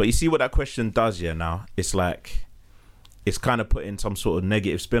Dapper it. But you see what that question does, yeah. Now it's like it's kind of putting some sort of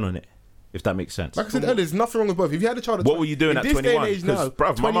negative spin on it, if that makes sense. Like I said earlier, there's nothing wrong with both. If you had a child, at What 20 were you doing in at this day and 21? age now,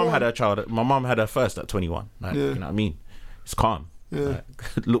 Because, bruv, my mum 21 had her child. My mum had her first at 21. Like, Yeah. you know what I mean? It's calm. Yeah.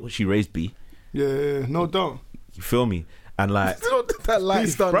 Like, look what she raised B. Yeah, no doubt. You feel me? And like, that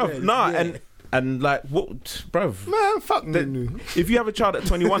light's done. bruv, there. nah, Yeah. and like, what, bruv? Man, fuck Nunu. If you have a child at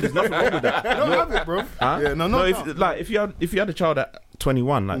 21, there's nothing wrong with that. I don't have it, bro. Huh? Yeah, no, if you had a child at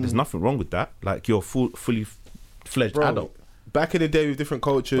 21, like, there's nothing wrong with that. Like, you're fully fledged Bro, adult. back in the day with different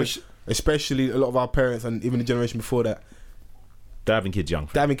cultures, especially a lot of our parents and even the generation before that, They're having kids young.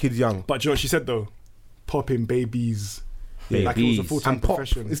 They're having kids young. But do you know what she said though? Popping babies. Like it was a Babies. full-time And pop.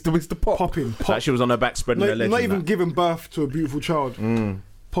 profession. It's the pop. Popping. Pop. Like she was on her back spreading her legs. Not and even that. giving birth to a beautiful child.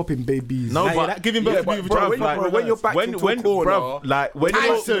 Popping babies. No, Like, but that giving birth to beautiful bro, child. when you're back into a corner, bruv, like when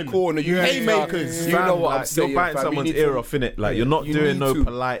Tyson. you're the corner, you Haymakers. You know what I'm like, saying? you're biting fam. You someone's need ear to- off, innit? Like you're not You doing need no to.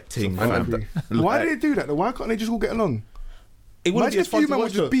 polite thing. And fam. Why do they do that though? Why can't they just all get along? It wouldn't be Imagine as if fun you to man were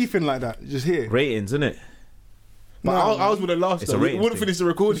watch. just beefing like that, just here. Ratings, innit? But ours would have lost. It's Though. a We ratings wouldn't thing. finish the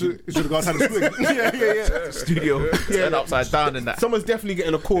recording. It should have gone had a swing. yeah. Studio turned upside down and that. Someone's definitely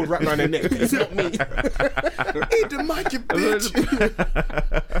getting a cord wrapped around their neck. It's not me. Eat the mic, you bitch.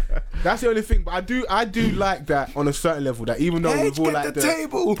 That's the only thing. But I do like that on a certain level. That even though we've all like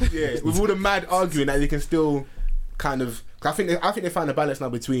table. yeah, with all the mad arguing, that they can still kind of. I think they find a balance now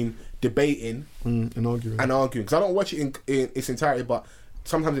between debating And arguing. and arguing. Because I don't watch it in its entirety, but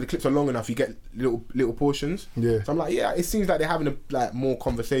sometimes if the clips are long enough, you get little portions. Yeah. So I'm like, yeah, it seems like they're having more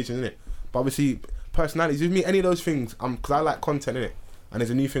conversation in it. But obviously, personalities with me, any of those things, because I like content in it. And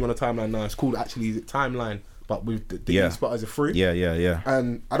there's a new thing on the timeline now. It's called actually Timeline, but with the e-spotters are free. Yeah.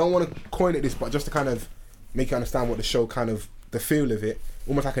 And I don't want to coin it this, but just to kind of make you understand what the show kind of the feel of it,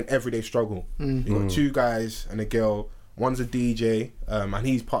 almost like an everyday struggle. You've got two guys and a girl. One's a DJ, and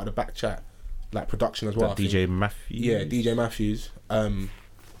he's part of the back chat, like production as well. I think. DJ Matthews. Yeah, DJ Matthews.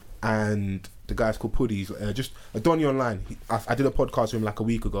 And the guy's called Puddies. Just Donny Online. I did a podcast with him like a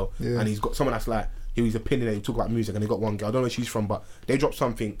week ago, Yeah. and he's got someone that's like he's opinionated. He talk about music, and they got one girl. I don't know where she's from, but they dropped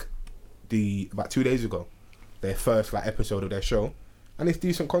something about 2 days ago, their first like episode of their show, and it's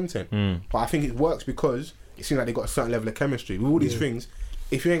decent content. But I think it works because it seems like they got a certain level of chemistry with all these things.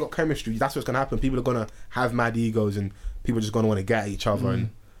 If you ain't got chemistry, that's what's gonna happen. People are gonna have mad egos, and people are just gonna want to get at each other. And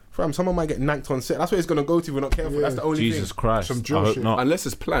fam, someone might get nanked on set. That's where it's gonna go to if we're not careful. Yeah. That's the only Jesus thing. Christ. Some I drill hope shit. not. Unless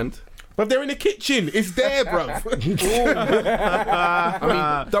it's planned. But they're in the kitchen. It's there, bruv. I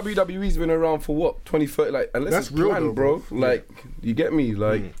mean, WWE's been around for what, 20, 30, like, unless That's it's real planned, though, bro. Like, you get me?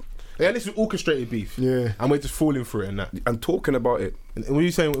 Like, Yeah, this is orchestrated beef. Yeah. And we're just falling for it and that. and talking about it. And what are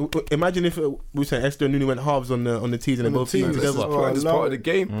you saying? Imagine if we were saying Esther and Nunu went halves on the tees and they On the both teamed tees. This is together. Oh, I planned, it's love part of it. the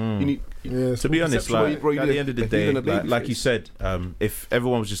game. You need, Yeah. To be honest, conceptual, like bro, you at the live- end of the like, day, even a like you babyface. said, if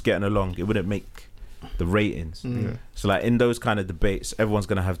everyone was just getting along, it wouldn't make the ratings. So like in those kind of debates, everyone's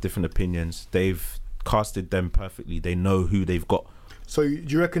gonna have different opinions. They've casted them perfectly. They know who they've got. So do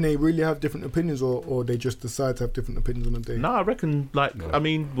you reckon they really have different opinions, or they just decide to have different opinions on the day? No, I reckon I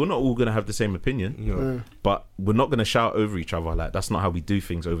mean, we're not all gonna have the same opinion, Yeah. but we're not gonna shout over each other. Like that's not how we do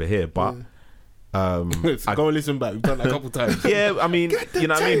things over here. But Go and listen back. We've done that a couple times. yeah, I mean, you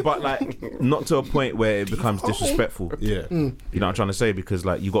know what I mean, but like not to a point where it becomes disrespectful. Yeah. You know what I'm trying to say? Because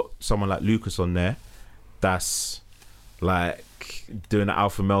like you got someone like Lucas on there, that's like doing the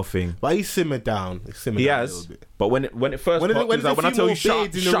alpha male thing. But he simmered down. He simmered He down a has, little bit. but when it first When popped, there's he was like, a when I few tell more you shut,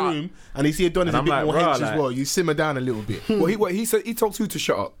 babes in the shut. room and you see Adonis And a I'm bit like, more rah, hench as like- well, you simmer down a little bit. Well, he said he told you to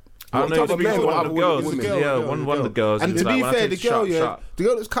shut up. I don't know, What type it's of men, one what of the other girls. women? Yeah, one of the girls. And he was to like, be when I fair, tell the you to girl, shut, yeah, shut. the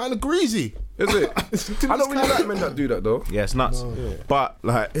girl looks kind of greasy. Is it? I don't really like men that do that though. Yeah, it's nuts. But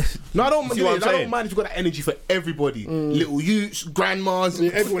like, No, I don't. See what I'm I don't saying? mind if you've got that energy for everybody. Little youths, grandmas,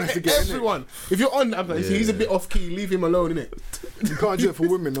 everyone has to get in it. everyone. If you're on, I'm like, he's a bit off key. Leave him alone, innit? You can't do it for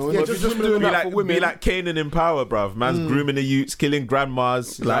women, though. Yeah, innit? just doing women that be for like, women. be like Kanan in Power, bruv. Man's grooming the youths, killing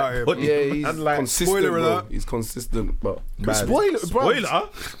grandmas. Like, yeah, Yeah, he's and like, consistent, spoiler bro. alert. He's consistent, but Spoiler, bro. spoiler,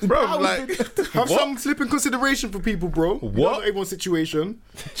 bro. Like, Have some flipping consideration for people, bro. You don't know everyone's situation.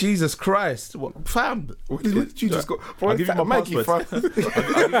 Jesus Christ, what, fam? what did you just got? I'll give you my Maggie, password.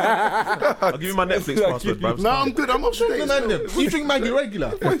 I'll give you my Netflix password, bruv. No, I'm good. I'm up to date. Man, you drink Maggie regular?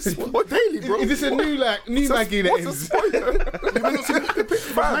 What daily, bro? Is this a new Maggie that is?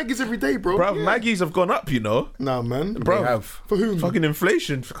 Maggie's every day, bro. Bruv, Maggies have gone up, you know. Nah, man. Bro, have. For whom? fucking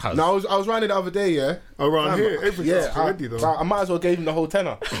inflation. No, I was running the other day, yeah. Around here, everything's Yeah, already, though. I might as well gave him the whole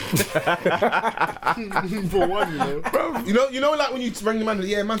tenner. For one, you know. You know, like when you ring the man,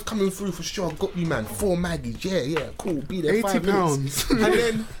 yeah, man's coming through for sure. I've got you, man. 4 Maggies, yeah, cool. Be there 80 5 minutes. pounds. And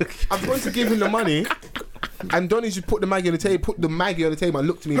then I'm going to give him the money, and Donny just put the Maggie on the table, and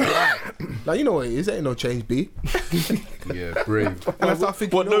looked at me like, you know what it is? There ain't no change, B. Yeah, brave. And I start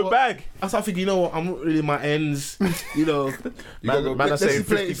thinking, What, you know no bag? I start thinking, you know what? I'm not really my ends, you know. Man, man are let's saying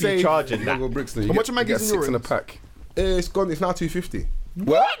play it 50p safe. charging You that. gotta go Brixton. How much are Maggie's in 6 in a euros? pack. It's gone. It's now 250.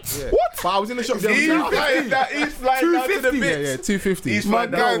 What? Yeah. But I was in the shop the other day. He's flying down to the Yeah, bits. yeah, 250. He's My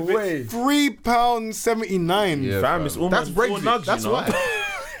flying guy, down to the bits. £3.79. Yeah, Fam, it's almost That's Brexit. 4 nugs, That's you know? why.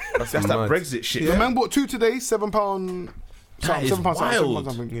 That's that mad. Brexit shit. The man bought 2 today, £7. That is £7 wild.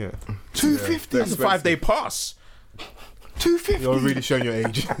 something. Yeah. 250. That's a 5-day pass. 250. You're really showing your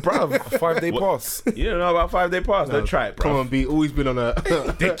age. Bruv. 5-day pass. You don't know about 5-day pass. Don't try it, Come bro. on, B. Always been on a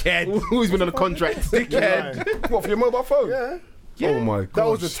Dickhead. always been on a contract. Dickhead. What, for your mobile phone? Yeah. Oh my god. That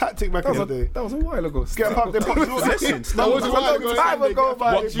was the tactic back in the day. That was a while ago. Get a 5-day pass. Listen, That was a while ago. time ago,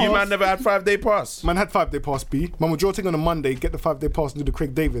 man. what, you man never had 5-day pass? Man had 5-day pass, B. Man would draw thing on a Monday, get the 5-day pass and do the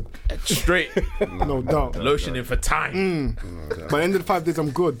Craig David. Straight. No doubt. Lotioning for time. By the end of the 5 days, I'm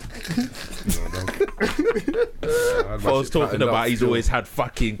good. I was talking about he's always had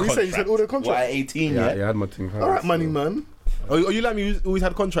fucking You contracts. said all the contracts? What, at 18, Yeah, yeah? yeah, I had my thing. All right, money, man. Oh, you like me? You always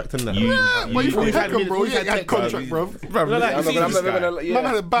had contract and that. You- But you always had had him, bro. always You had had tech, contract, bro. No, like, you see this guy. Man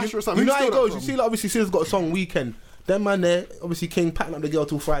had a bash or something. You know Who how it stole goes. that You from? see, like, obviously, Sis got a song Weekend. Them man there, obviously, King patting up the girl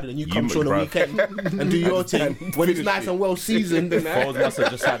till Friday, and you come through on the bruv. weekend and do your thing when it's nice and well seasoned. And that.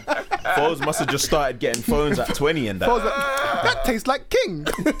 Foles must have just started getting phones at 20 and that. I was like, that tastes like King.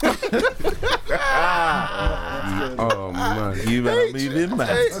 Oh man. You better move in, man.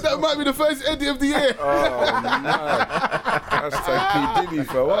 Hey, that might be the first Eddie of the year. Oh man. Hashtag P Diddy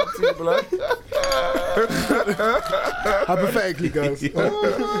for what? Blood. Hypothetically, guys. You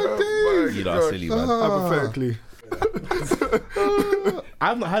lot are silly, man. Hypothetically.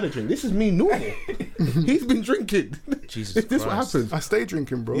 I've not had a drink. This is me normal. He's been drinking. Jesus This what Christ. happens. I stay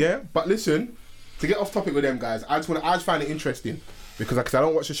drinking, bro. Yeah, but listen, to get off topic with them guys, I just find it interesting because like, 'cause I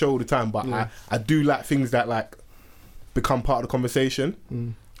don't watch the show all the time, but I do like things that like become part of the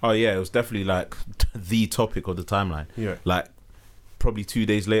conversation. Oh, yeah, it was definitely like the topic of the timeline. Yeah. Like, probably 2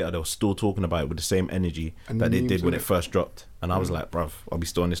 days later, they were still talking about it with the same energy And that they memes did when with it it. first dropped. And I was like, bruv, I'll be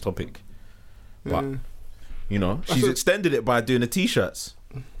still on this topic. But, Yeah. you know, she's extended it by doing the t-shirts.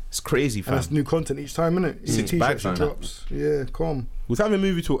 It's crazy, And fam. that's new content each time, innit? Each 6 t-shirt bags she and that. drops. Yeah, calm. We was having a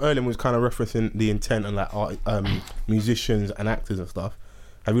movie talk earlier and was kind of referencing the intent and like art, musicians and actors and stuff.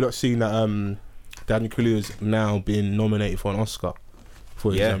 Have you not seen that Daniel Kaluuya's now been nominated for an Oscar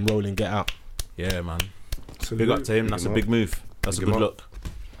for his Yeah. role in Get Out? Yeah, man. Salute. Big up to him. That's a big move. That's a Big good him up. look.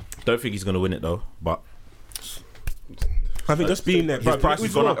 Don't think he's going to win it, though. But I think just being there, his price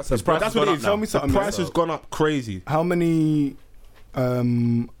has gone up. His price has That's what gone it up is. now. Tell me The something. price has gone up crazy. How many?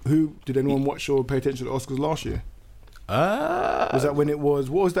 Who did anyone watch or pay attention to the Oscars last year? Was that when it was?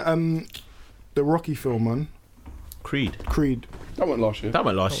 What was that? The Rocky film, man. Creed. Creed. That went last year. That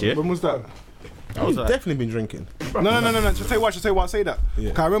went last year. When was that? That was He's definitely been drinking. No. Just say why. Just say why I say that.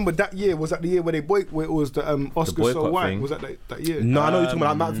 Yeah. 'Cause I remember that year was that the year where where it was the Oscars so boycott white. thing. Was that year? No, I know you're talking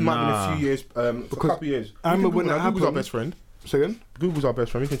about. That might nah. have been a few years, a Because couple of years. I remember when that Google's our happened. best friend. So again, Google's our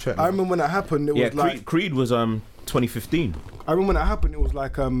best friend. We can check. I remember when that happened. It Yeah, was like Creed was 2015. I remember when that happened. It was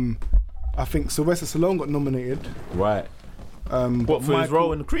like I think Sylvester Stallone got nominated. Right. But What, for his Michael-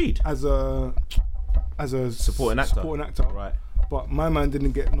 role in Creed? as a Supporting actor. Supporting actor. Right. But my man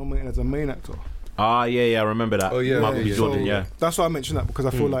didn't get nominated as a main actor. Ah, yeah, I remember that. Oh, yeah, Michael yeah, B. yeah. Jordan, So yeah. That's why I mentioned that because I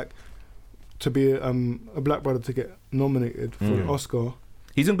feel like to be a black brother to get nominated for an Oscar,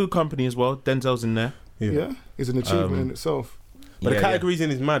 He's in good company as well. Denzel's in there. yeah, is an achievement in itself. But Yeah, the categories in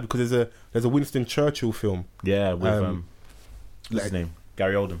is mad because there's a Winston Churchill film, Yeah, with what's his like- name?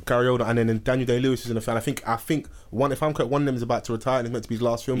 Gary Oldman. Gary Oldman, and then Daniel Day-Lewis is in the film. I think one, if I'm correct, one of them is about to retire and it's meant to be his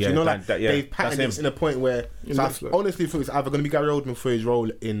last film. Yeah, so you know, like that- yeah, they've that's patterned it him. in a point where. In So I Netflix. honestly think it's either going to be Gary Oldman for his role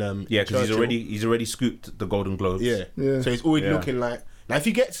in Yeah, because Churchill. he's already scooped the Golden Globes. Yeah. Yeah. So he's already Yeah. looking like now if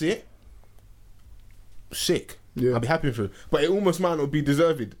he gets it, sick. Yeah. I'll be happy for him. But it almost might not be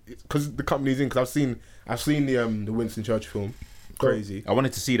deserved because the company's in. Because I've seen the Winston Churchill film, crazy. I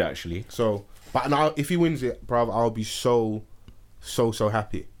wanted to see that actually. So, but now if he wins it, bruv, I'll be so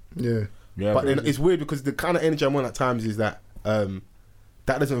happy. Yeah, Yeah, But then it's weird because the kind of energy I'm on at times is that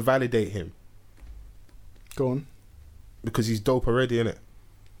that doesn't validate him go on. because he's dope already, innit?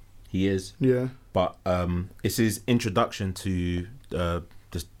 he is. Yeah, But it's his introduction to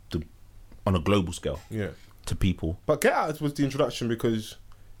just on a global scale Yeah. to people. But Get Out was the introduction because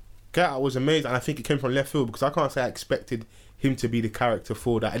Get Out was amazing, and I think it came from left field because I can't say I expected him to be the character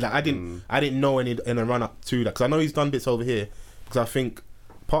for that. Like I didn't know any in a run up to that because I know he's done bits over here because I think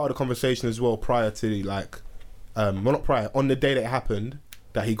part of the conversation as well prior to like well not prior on the day that it happened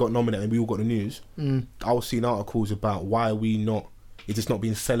that he got nominated and we all got the news. I was seeing articles about why are we not. It's just not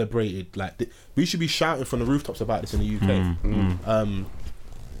being celebrated. Like we should be shouting from the rooftops about this in the UK.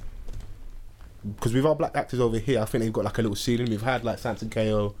 Because with our black actors over here, I think they've got like a little ceiling. We've had like Samson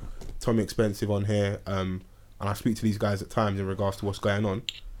KO, Tommy Expensive on here, and I speak to these guys at times in regards to what's going on.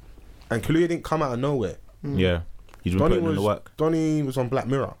 And Kaluuya didn't come out of nowhere. Yeah, he's been putting in the work. Donnie was on Black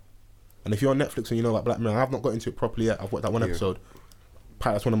Mirror, and if you're on Netflix and you know about Black Mirror, I've not got into it properly yet. I've watched that one episode.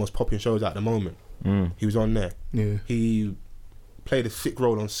 Apparently that's one of the most popular shows at the moment. He was on there. yeah. He played a sick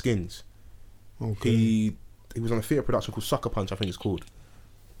role on Skins. Okay. He he was on a theatre production called Sucker Punch, I think it's called.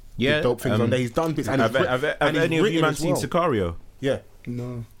 Yeah, Did dope things on there. He's done bits. And Have any of you man seen Sicario? Yeah.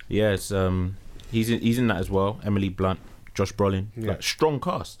 No. Yes, he's in that as well. Emily Blunt, Josh Brolin, like strong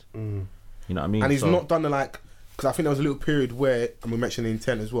cast. You know what I mean? And he's not done the like, because I think there was a little period where, and we mentioned the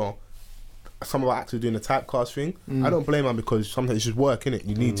intent as well, some of our actors doing the typecast thing. I don't blame him because sometimes it's just work, innit?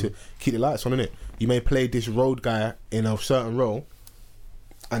 You need to keep the lights on, innit? You may play this road guy in a certain role,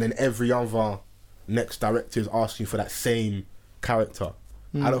 and then every other next director is asking for that same character.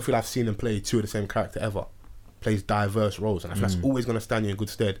 I don't feel I've seen him play two of the same character ever. Plays diverse roles, and I feel that's always going to stand you in good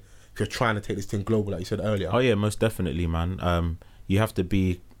stead if you're trying to take this thing global, like you said earlier. Oh yeah, most definitely, man. You have to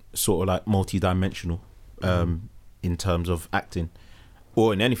be sort of like multi-dimensional in terms of acting,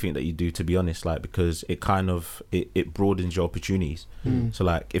 or in anything that you do, to be honest, like, because it kind of it broadens your opportunities. So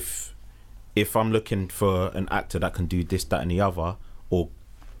like if I'm looking for an actor that can do this, that and the other, or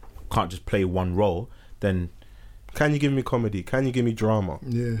can't just play one role, then can you give me comedy? Can you give me drama?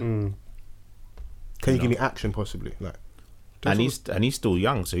 Yeah. Can you give me action possibly? Like, and he's still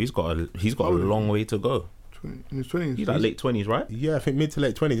young, so he's got a long way to go. In his 20s. He's like late 20s, right? yeah, I think mid to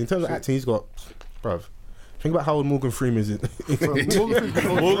late 20s. In terms of acting, he's got, bruv. Think about how old Morgan Freeman is.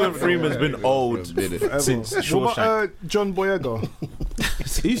 Morgan Freeman's been old since What Shawshank. about John Boyega?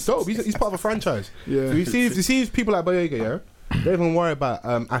 He's dope. He's part of a franchise. Yeah. So you see people like Boyega, yeah? Don't even worry about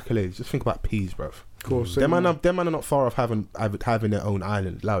accolades. Just think about peas, bruv. Of course. Them man are not far off having their own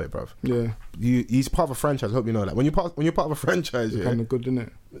island. Allow it, bruv. Yeah. He's part of a franchise. I hope you know that. When you're part of a franchise, yeah, Kind of good, isn't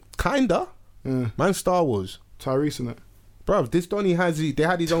it? kinda. Yeah. Man, Star Wars, Tyrese in it. bruv. This Donny they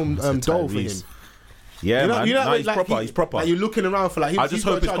had his own doll for him. Tyrese. Yeah, man. No, he's proper. He's proper. Like you're looking around for like. I just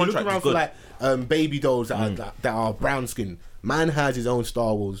hope his you're looking contract around is for good. like baby dolls that are brown skin. Man has his own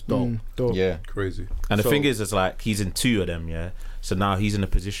Star Wars doll. Dope. Yeah. Crazy. And the So- thing is like he's in two of them, yeah. So now he's in a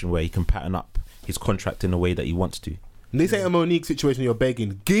position where he can pattern up his contract in the way that he wants to. This ain't a Monique situation. You're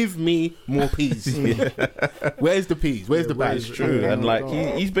begging. Give me more peas. Where's the peas? Where's the bag? where's- True. And like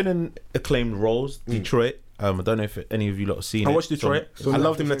he's been in acclaimed roles. Detroit. I don't know if any of you lot have seen I it. watched Detroit. I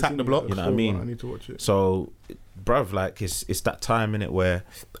loved him in Attack the Block. You know what I mean? I need to watch it. So, bruv, like it's that time in it where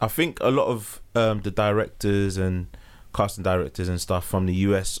I think a lot of the directors and casting directors and stuff from the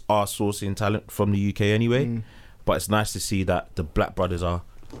US are sourcing talent from the UK anyway. But it's nice to see that the Black brothers are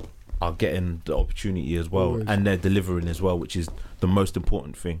getting the opportunity as well, Always. and they're delivering as well, which is the most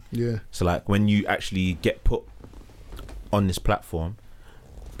important thing. Yeah. So like when you actually get put on this platform,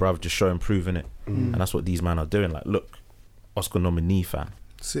 bruv, just show and prove in it, and that's what these men are doing. Like, look, Oscar nominee, fam.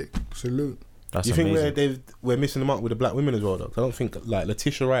 Sick. Salute. That's You think amazing. we're missing them out with the black women as well, though? 'Cause I don't think like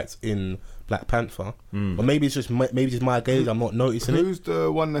Letitia Wright's in Black Panther, or maybe it's just my gauge. I'm not noticing it. Who's the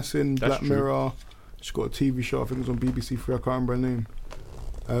one that's in That's Black true. Mirror? She got a TV show. I think it was on BBC Three. I can't remember her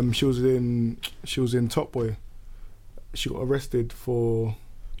name. She was in Top Boy. She got arrested for.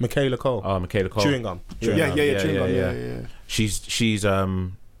 Michaela Cole, Oh, Michaela Cole. chewing gum. Chewing Yeah, gum. chewing gum. Yeah.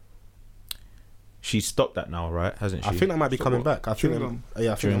 She's stopped that now, right? Hasn't she? I think that might be So coming what? back. I Chewing think gum?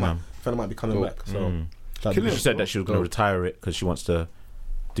 yeah, I think Chewing that gum. might be coming back. So that'd Killing be- She said that she was going to retire it because she wants to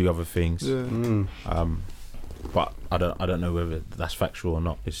do other things. Yeah. But I don't know whether that's factual or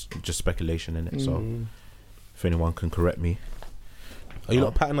not. It's just speculation in it. So if anyone can correct me. Are you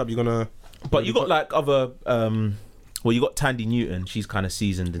not patting up? You're gonna. But you got like other. Well, you got Tandy Newton. She's kind of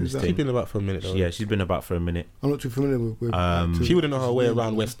seasoned in this Who's that? She's thing. been about for a minute though. Yeah, she's been about for a minute. I'm not too familiar with actors. She wouldn't know her way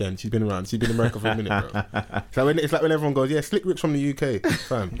around West End. She's been around. She's been in America for a minute, bro. It's like when everyone goes, "Yeah, Slick Rick's from the UK."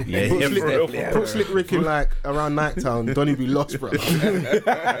 Fam. Yeah, put, yeah, Slick, for real. put Slick Rick in like around Nighttown. Don't even be lost, bro.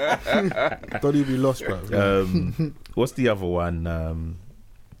 Don't even be lost, bro. What's the other one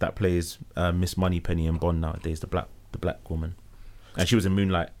that plays Miss Moneypenny in Bond nowadays? The black woman, and she was in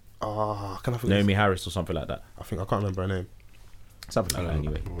Moonlight. Can I forget? Naomi Harris or something like that. I can't remember her name. Something like that.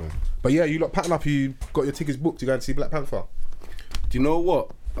 Anyway. But yeah, you lot patting up. You got your tickets booked to go and see Black Panther. Do you know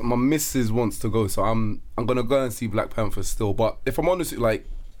what? My missus wants to go, so I'm gonna go and see Black Panther still. But if I'm honest, like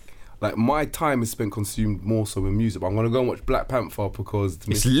my time is spent consumed more so with music. But I'm gonna go and watch Black Panther because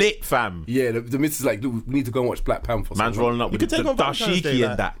It's lit, fam. yeah, the missus is like, look, we need to go and watch Black Panther. So Man's I'm like, rolling up with could the take on Valentine's Day, dashiki like-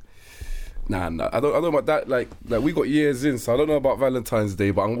 and that. Nah, I don't know about that. Like we got years in, so I don't know about Valentine's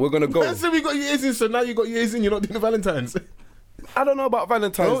Day, but we're gonna go. I said we got years in, so now you got years in. You're not doing the Valentine's. I don't know about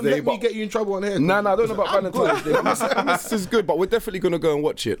Valentine's Don't Day, let but me get you in trouble on here. Nah, I don't know about I'm Valentine's good. Day. This is good, but we're definitely gonna go and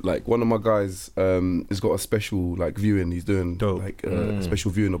watch it. Like one of my guys has got a special like viewing. He's doing Dope. like a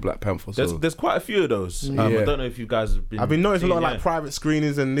special viewing of Black Panther. So There's quite a few of those. I Yeah. don't know if you guys have been. I've been noticing a lot of seeing, like private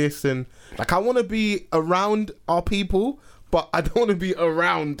screenings and this and like I want to be around our people, but I don't want to be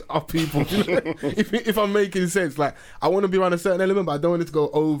around our people. You know? if I'm making sense, like I want to be around a certain element, but I don't want it to go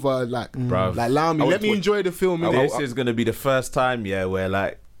over. Like, Bruv. like allow me, let me enjoy the film. innit? This is gonna be the first time, where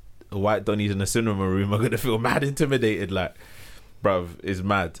like white Donnies in the cinema room are gonna feel mad intimidated. Like, bruv, it's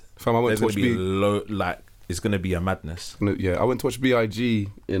mad. Fam, I went There's to gonna watch be it's gonna be a madness. Yeah, I went to watch BIG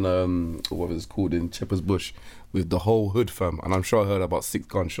in what was it called in Shepherd's Bush with the whole hood, fam, and I'm sure I heard about 6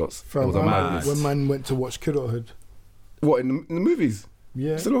 gunshots. It was a madness. When man went to watch Kidulthood. What in the movies?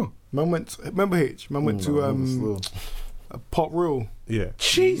 Yeah. Still Man went. Remember H? Man went to a Pot Real. Yeah,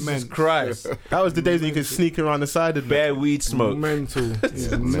 Jesus Men- Christ. that was the days when you could sneak around the side of Bare weed smoke. Mental.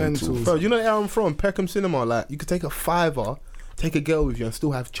 Yeah, mental. Bro, you know where I'm from? Peckham Cinema. Like, you could take a £5, take a girl with you, and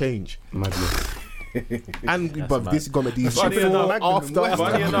still have change. Madness. And but mad. this is gonna be Funny before, enough, after.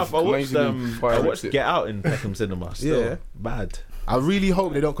 Funny enough, I watched Amazing Get Out in Peckham Cinema. Still. Yeah. Bad. I really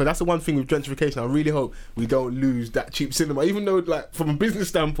hope they don't, because that's the one thing with gentrification. I really hope we don't lose that cheap cinema, even though, like, from a business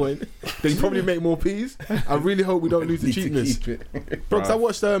standpoint, they probably make more peas. I really hope we don't lose the Need to cheapness. keep it. Bro, 'cause I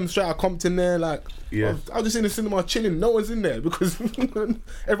watched Straight Outta Compton there, like, Yeah. I was just in the cinema chilling. No one's in there because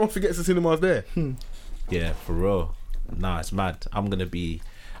everyone forgets the cinema's there. Yeah, for real. Nah, it's mad. I've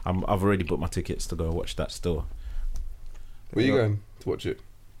already booked my tickets to go watch that still. Where you going to watch it?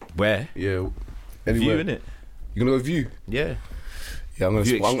 Where? Yeah, View, anywhere. innit? You gonna go View? Yeah. Yeah, I'm gonna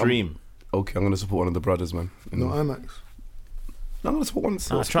View support. Extreme. I'm gonna support one of the brothers, man. No IMAX. No, I'm gonna support one. I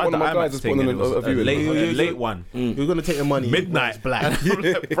support tried one the of my guys. IMAX Just thing putting and it on was a a viewing. late one. You're gonna take your money. Midnight. It's black.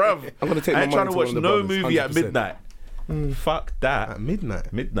 Bruv, I'm gonna take I my ain't money trying to to watch one of the no brothers, movie at 100%. midnight. Fuck that. At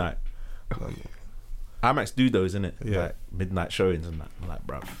midnight. Midnight. IMAX do those, innit? Yeah. Like midnight showings and that. I'm like,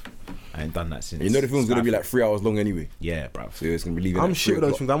 bruv, I ain't done that since. You know the film's gonna be like 3 hours long anyway, Yeah, bruv. so it's gonna be leaving. I'm at shit 3 with those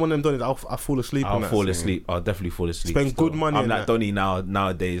o'clock. things. I'm one of them done I'll fall asleep. I'll on that. fall asleep. I'll definitely fall asleep. Spend still. good money I'm on like that. Donnie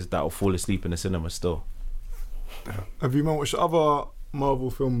nowadays that'll fall asleep in the cinema still. Have you watched other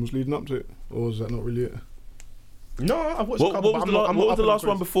Marvel films leading up to it, or is that not really it? No, I've watched a What couple. was but the, I'm what not was the up last on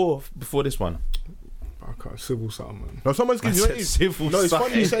one before this one? I can't. Civil something, man. No, someone's giving you. I Know what it said is? civil No, it's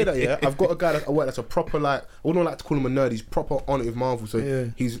funny you say side. that. Yeah, I've got a guy that's a proper, like, I wouldn't like to call him a nerd. He's proper on it with Marvel. So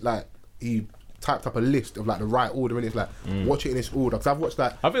Yeah. he's like, he typed up a list of like the right order, and it's like watch it in this order. Because I've watched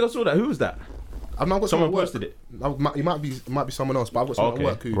that. I think I saw that. Who was that? I've now got Someone someone at posted work. it. It might be someone else, but I've got someone Okay, at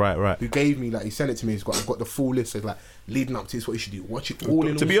work who right. who gave me, like, he sent it to me. I've got the full list. So it's like leading up to this, what you should do. Watch it all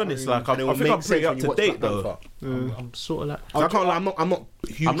in. To be honest, like I and it will think make I'm pretty sense up when you to watch date Black though. Panther. I'm sort of like. I can't lie, I'm not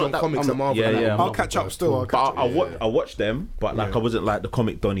huge I'm not on that- comics and Marvel. Yeah, and that. yeah, I'm I'll not catch up still. I watched them, but like I wasn't like the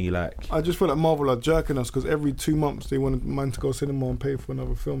comic Donnie. Like I just feel like Marvel are jerking us because every 2 months they want man to go cinema and pay for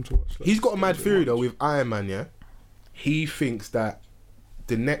another film to watch. Like, He's got a mad theory though with Iron Man. Yeah, he thinks that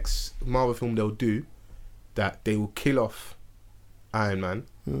the next Marvel film they'll do, that they will kill off Iron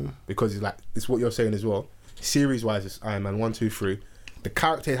Man because it's what you're saying as well. Series wise, it's Iron Man 1, 2, 3. The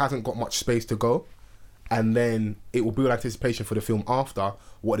character hasn't got much space to go, and then it will build anticipation for the film after.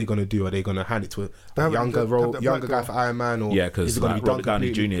 What are they gonna do? Are they gonna hand it to They a haven't- younger have role, that younger black guy guy. for Iron Man, or yeah, is because it gonna like be done Robert Downey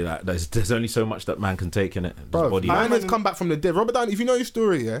completely? Jr. Like there's only so much that man can take in it. His Bro, body. Iron Man- Man's come back from the dead. Robert Downey, if you know his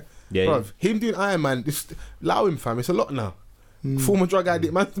story, yeah, Yeah, bro, yeah. him doing Iron Man, just allow him, fam. It's a lot now. Former drug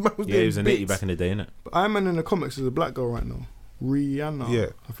addict, man was Yeah, he doing was an 80 bits. back in the day, innit? But Iron Man in the comics is a black girl right now, Rihanna. Yeah,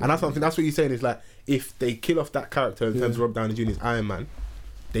 I think. and that's something. That's what he's saying is like, if they kill off that character in terms of Rob Downey Jr.'s Iron Man,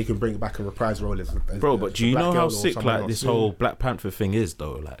 they can bring it back and reprise role as Bro, as but a do you black know girl how or sick someone like else. this whole Black Panther thing is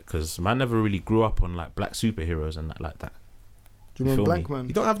though? Like, because man never really grew up on like black superheroes and that like that. Do you remember feel me? Blank Man?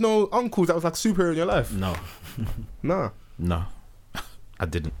 You don't have no uncles that was like superhero in your life. No, Nah. no, I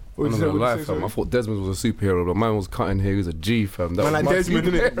didn't. What I'm did not you say? gonna lie, What did you fam. say, I thought Desmond was a superhero, but man was cutting here. He was a G, fam. That Man, was like my Desmond,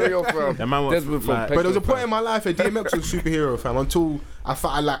 innit? superhero, fam. That man was Desmond from like, But there was a Peckham, point fam. in my life where DMX was a superhero, fam. Until I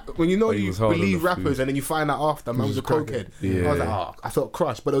felt like when you know Oh, he you was hard on believe the rappers food. and then you find out after man was a cokehead. Yeah. I was like, oh, I felt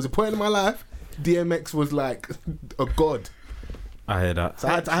crushed. But there was a point in my life, DMX was like a god. I hear that. So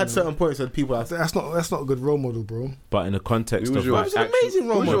I had certain points where people are. That's not a good role model, bro. But in the context Who was of yours? like It was an amazing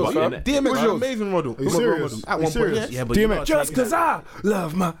role Who's model. yours, fam. fam? DMX was an yours? amazing model. Are you Role serious? model. At Are you one point, serious? yeah. yeah, but you DMX, lot are Just taking cause I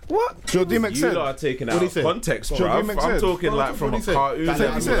love my what? Do you know what DMX You said? lot are taking What out he of said? context, What bro. DMX I'm said? talking What like he from a said? cartoon That's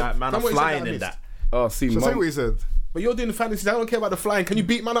level, what he said. like man, That's I'm what he said flying that I in that. Oh, see, So say man. what he said. But you're doing the fantasies. I don't care about the flying. Can you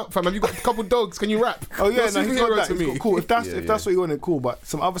beat man up, fam? Have you got a couple dogs? Can you rap? Oh yeah, You're a no, he's superhero got that. to He's me. got cool. If that's Yeah, if that's what he wanted, cool. But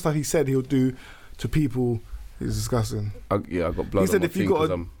some other stuff he said he'll do to people is disgusting. I got blood. He said on my if you thing got 'cause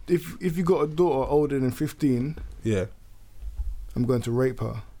a, I'm- if you got a daughter older than 15, Yeah. I'm going to rape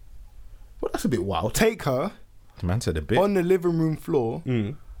her. Well, that's a bit wild. Take her Man said a bit. on the living room floor,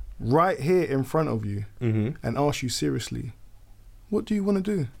 Mm. right here in front of you, Mm-hmm. and ask you seriously, what do you want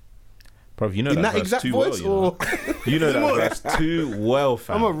to do? Bro, you know In that verse exact too voice, well, you know that verse too well,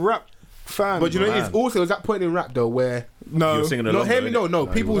 fam. I'm a rap fan. But you know, Man. it's also there's that point in rap though where No. You were singing No, along. hear me. though, No,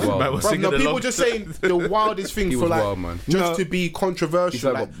 innit? people. was wild. Bruv, Singing no, people along. just saying the wildest thing He for was like wild, man. just No. to be He controversial.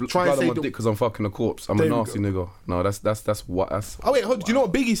 said, Like "What, try blood and on say my the. dick because I'm fucking a corpse. I'm There a you nasty nigga." No, that's what. That's. Oh wait, hold. Do you know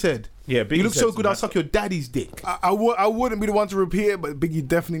what Biggie said? Yeah, Biggie You look said so some good, I'll mad- suck your daddy's dick. I wouldn't be the one to repeat it, but Biggie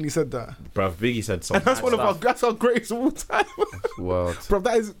definitely said that. Bruv, Biggie said something. And that's one of our. That's our greatest of all time. Wild. Bro,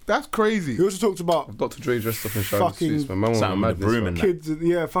 that's crazy. He also talked about Dr. Dre dressed up in Shining Fucking suits, man. Man was Something with madness, the broom man. and that. kids,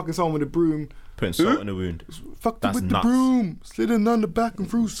 yeah, fucking someone with a broom. Putting salt in the wound. Fucked That's with nuts. the broom, slid on the back and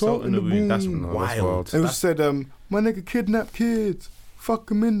threw salt in the wound. That's No, that's wild. wild. And it said, my nigga kidnapped kids, fuck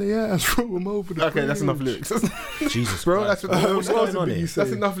them in the ass, throw them over the Okay, that's enough bridge. lyrics. Jesus, Bro, Christ. that's What what's else going did on Biggie here. say?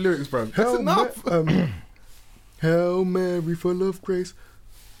 That's enough lyrics, bro. That's enough. Hail Mary, full of grace.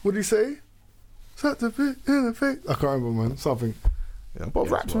 What did he say? Such a bit in the face. I can't remember, man. Something. Yeah, but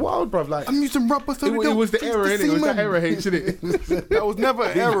rap's wild, bro. Like I'm using rubber so it was the era, innit? It was that era, isn't it? That was never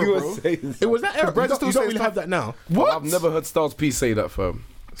an era, bro. It was that era. Brother You don't, still you don't says really stuff- have that now. I've never heard Styles P say that, fam.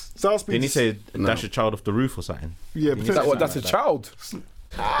 Styles P. Didn't he say No. dash a child off the roof or something? Yeah, Didn't he That, potentially. what, that's a child.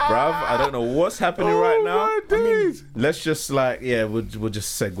 Bruv, I don't know what's happening right now. my days. Let's just we'll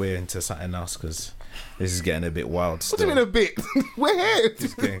just segue into something else because this is getting a bit wild. What do you mean a bit? We're here.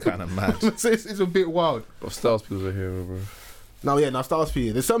 It's getting kind of mad. It's a bit wild. But Styles P was a hero, bro. No, yeah, now Styles P.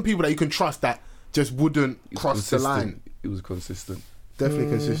 There's some people that you can trust that just wouldn't He was cross the line. consistent. He was consistent. Definitely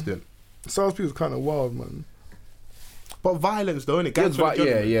consistent. Styles P was kind of wild, man. But violence, though, innit? Yeah, Gangs for the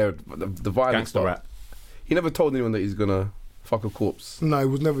yeah, Judgment. yeah. The violence. Gangster part. rap. He never told anyone that he's gonna fuck a corpse. No, he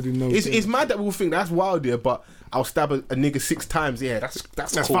was never doing no. It's mad that we'll think that's wild, yeah, but I'll stab a nigga 6 times. Yeah, that's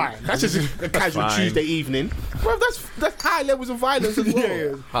That's cool. fine. That's just a casual fine. Tuesday evening. Bro, that's high levels of violence as well.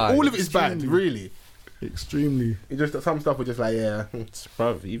 Yeah, High. All of it is bad, Extremely. really. extremely. It just some stuff was just like, yeah.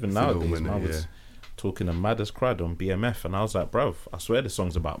 Bruv, even It's a nowadays, little man, I minute, was yeah. talking to Mad as Crud on BMF, and I was like, bruv, I swear the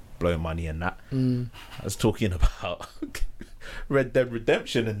song's about blowing money and that. I was talking about Red Dead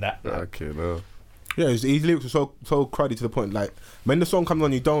Redemption and that. Okay, no. Yeah, his lyrics were so cruddy to the point. Like when the song comes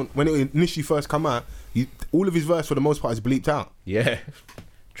on, when it initially first come out, all of his verse for the most part is bleeped out. Yeah.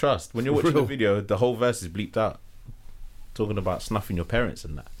 Trust. When you're watching the Real. video, the whole verse is bleeped out. Talking about snuffing your parents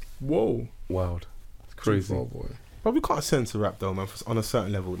and that. Whoa, Wild. It's crazy. Oh boy. But we can't censor rap though, man, on a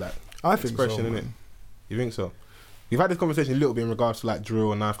certain level. Like I think expression, so, innit? man. You think so? We've had this conversation a little bit in regards to like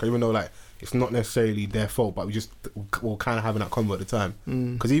drill and knife, even though like it's not necessarily their fault, but we're kind of having that convo at the time.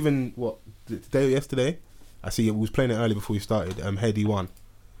 Because even today or yesterday, I see we was playing it early before we started. Heady One.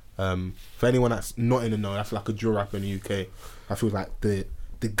 For anyone that's not in the know, that's like a drill rapper in the UK. I feel like the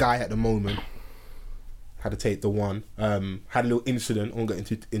guy at the moment had to take the one. Had a little incident. I won't get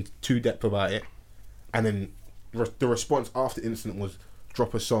into too depth about it, and then the response after the incident was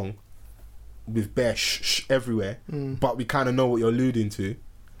drop a song with bare shh everywhere, but we kind of know what you're alluding to.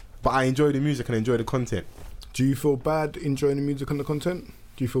 But I enjoy the music and enjoy the content. Do you feel bad enjoying the music and the content?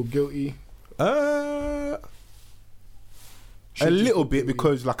 Do you feel guilty? A Should you little feel bit, guilty?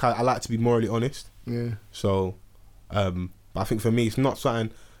 because like I like to be morally honest. Yeah. So, but I think for me it's not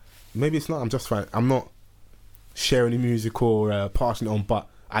something. Maybe it's not. I'm just fine. I'm not sharing the music or passing it on. But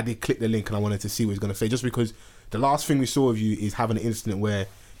I did click the link and I wanted to see what he's gonna say. Just because the last thing we saw of you is having an incident where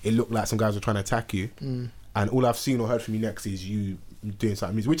it looked like some guys were trying to attack you, and all I've seen or heard from you next is you doing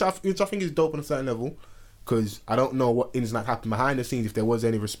something music, which I think is dope on a certain level. Because I don't know what ins and outs happened behind the scenes, if there was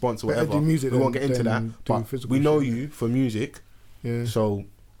any response or Better whatever. do music We won't get than- into than that. doing But physical we know shit. you for music. Yeah. So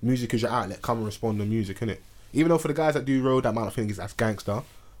music is your outlet. Come and respond to music, innit? Even though for the guys that do road, that might not think that's gangster,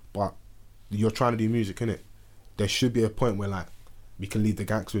 but you're trying to do music, innit? There should be a point where like we can leave the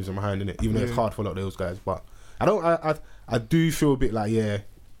gangsterism behind, innit? Even though it's Yeah. hard for a lot of those guys. But I do feel a bit like, yeah,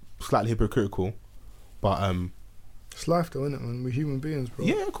 slightly hypocritical. But It's life though, isn't it, man? We're human beings, bro.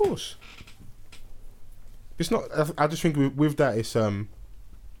 yeah, of course. It's not. I just think with that, it's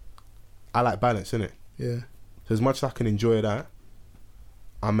I like balance, innit? Yeah. So as much as I can enjoy that,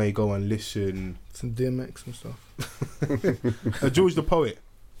 I may go and listen. Some DMX and stuff. George the Poet.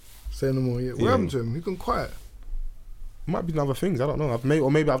 Say no more. Yeah. What Yeah. happened to him? He gone quiet. Might be other things. I don't know.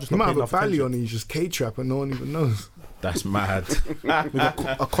 Maybe I've just He not might paid have a enough valley attention. on. He's just K-trap and no one even knows. That's mad. With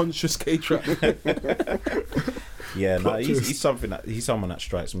a conscious K-trap. Yeah, no, Plot twist. he's someone that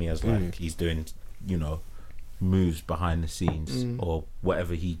strikes me as like he's doing, moves behind the scenes or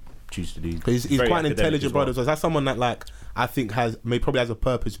whatever he chooses to do. He's Very quite an academic intelligent as well. brother. So that's someone that like I think probably has a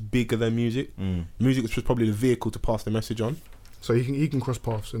purpose bigger than music. Music is just probably the vehicle to pass the message on. So he can cross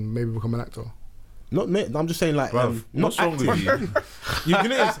paths and maybe become an actor. I'm just saying like Bruv, not what's wrong with acting. you?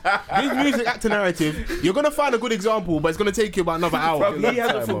 This music actor narrative, you're gonna find a good example, but it's gonna take you about another hour. He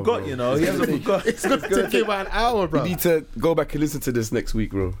hasn't Time, forgot, bro. you know. He hasn't forgot. It's gonna take you about an hour, bro. You need to go back and listen to this next week,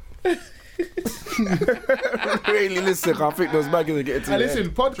 bro. Really listen, I think those baggers are getting to Hey, the listen,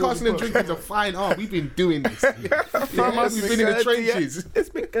 end. podcasting and drinking is a fine art. We've been doing this. Yeah, we've been in the trenches. It's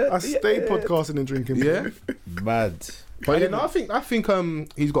been good. I stay podcasting and drinking. Yeah. Mad. But yeah, no, I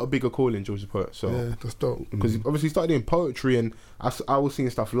think he's got a bigger calling, George the Poet. So Yeah, that's dope. because he obviously started doing poetry, and I was seeing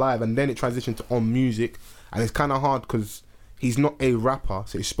stuff live, and then it transitioned to on music, and it's kind of hard because he's not a rapper,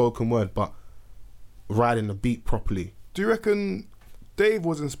 so it's spoken word, but riding the beat properly. Do you reckon Dave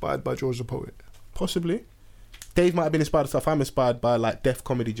was inspired by George the Poet? Possibly. Dave might have been inspired by stuff. I'm inspired by like Def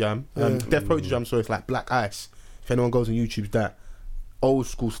Comedy Jam, Def Poetry Jam. So it's like Black Ice. If anyone goes on YouTube, that old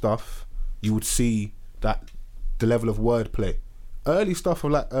school stuff, you would see that the level of wordplay. Early stuff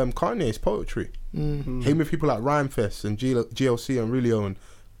of like Kanye's poetry. Mm-hmm. Him with people like Rhymefest and GLC and Rulio and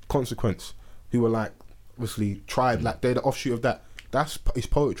Consequence, who were like obviously tried, like they're the offshoot of that. That's his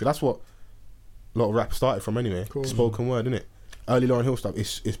poetry. That's what a lot of rap started from anyway. Cool. Spoken word, innit? Early Lauryn Hill stuff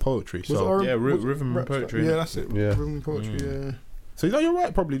is poetry. Was So it Yeah, was rhythm and rap poetry. stuff? Yeah, that's it. Yeah. Rhythm and poetry. Yeah. So you know you're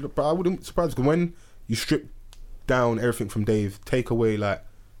right probably, but I wouldn't surprise because when you strip down everything from Dave, take away like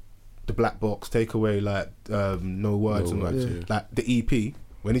the black box, take away like no words and like the EP,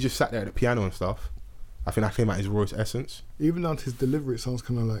 when he just sat there at the piano and stuff, I think that came out his rawest essence. Even down to his delivery, it sounds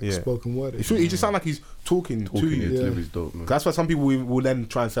kind of like spoken word. He just sounds like he's talking to you. His delivery's dope, man. That's why some people will then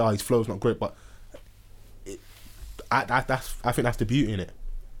try and say, "Oh, his flow's not great," but I think that's the beauty in it.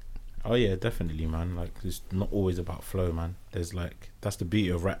 Oh yeah, definitely, man. Like it's not always about flow, man. There's like that's the beauty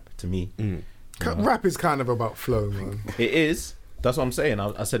of rap to me. Rap is kind of about flow, man. It is. That's what I'm saying.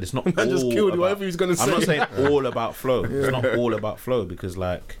 I said it's not all I just killed about, whatever he was gonna say. I'm not saying all about flow. It's not all about flow because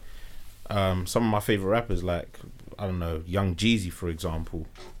like some of my favorite rappers, like I don't know, Young Jeezy for example,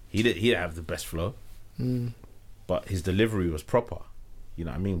 he didn't have the best flow, but his delivery was proper. You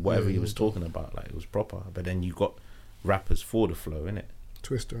know what I mean? Whatever he was talking about, like it was proper. But then you got rappers for the flow, innit?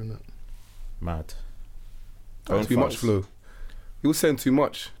 Twister and that. Mad. Too Thugs. much flow. He was saying too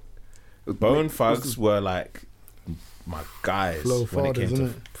much. Bone Thugs were like my guys Flow when it came fathers, to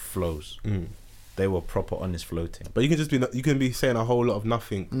innit? flows. They were proper on this floating. But you can be saying a whole lot of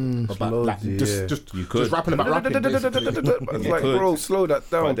nothing about Loads, like, yeah. just You could. just rapping about rapping. Basically. It's like, could. bro, slow that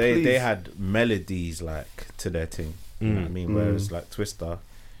down, But they please. had melodies like to their thing. You know what I mean? Whereas like Twister,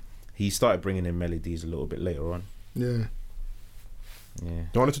 he started bringing in melodies a little bit later on. Yeah. Yeah.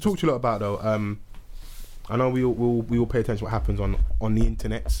 I wanted to talk to you a lot about though. I know we all pay attention to what happens on the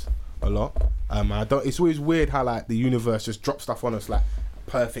internet a lot. It's always weird how like the universe just drops stuff on us like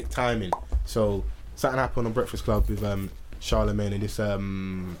perfect timing. So something happened on Breakfast Club with Charlemagne and this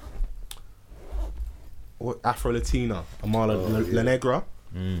Afro Latina Amala La Negra,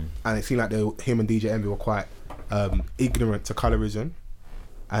 and it seemed like him and DJ Envy were quite ignorant to colorism,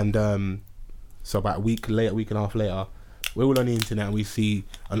 and so about a week and a half later, we're all on the internet and we see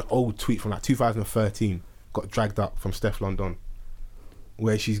an old tweet from like 2013 got dragged up from Steph London,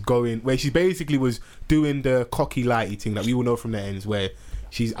 where she basically was doing the cocky lighty thing that we all know from the ends, where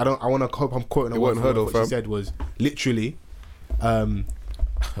I'm quoting her word for word. What she said was literally,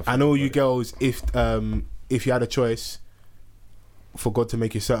 I know you girls, if you had a choice for God to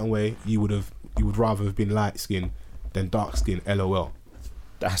make you a certain way, you would rather have been light skinned than dark skinned, LOL.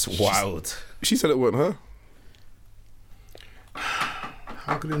 That's wild. She said it weren't her.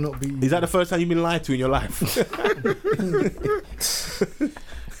 How could it not be? Is that the first time you've been lied to in your life?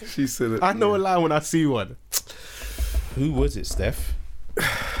 She said it. I know a lie when I see one. Who was it, Steph? Do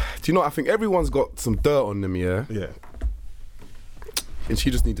you know, I think everyone's got some dirt on them, yeah? Yeah. And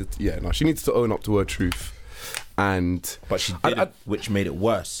she just needed she needs to own up to her truth. And But she didn't, which made it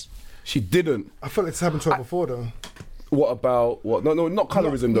worse. she didn't. I felt like this happened to her before, though. What about what? No, not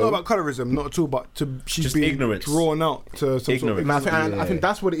colorism Not though. about colorism, not at all, but she's Just being ignorance. drawn out to some Ignorance. No, sort of I think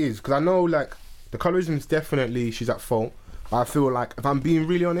that's what it is, because I know like the colorism is definitely she's at fault. But I feel like if I'm being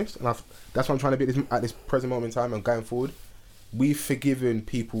really honest, and that's what I'm trying to be at this present moment in time and going forward, we've forgiven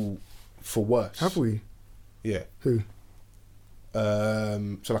people for worse. Have we? Yeah. Who?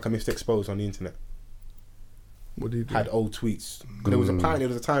 So like I missed exposed on the internet. What do you do? Had old tweets. There was a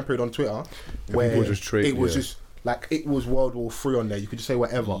time period on Twitter where people just trade, it was yeah. just like it was World War III on there. You could just say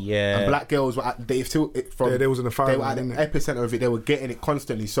whatever. Yeah. And black girls were at, they still from They was in the fire. they were at the epicenter of it. They were getting it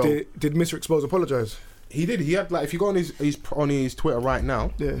constantly. So Did Mr. Expose apologise? he did. He had like if you go on his Twitter right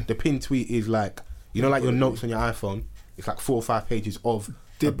now, Yeah. the pinned tweet is like like your notes on your iPhone. It's like 4 or 5 pages of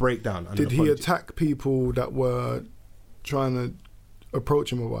a breakdown. And Did an he apology. attack people that were trying to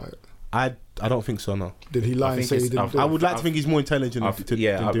approach him about it? I don't think so. No. Did he lie and think say he it's- didn't do I it? would like to think he's more intelligent than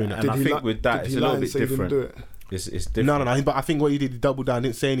doing and that. I think with that Did it's he a lie little and bit say he didn't different. do it? It's different. No. But I think what he did, he doubled down,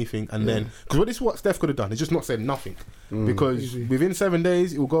 didn't say anything, and then because this is what Steph could have done. He's just not said nothing because within 7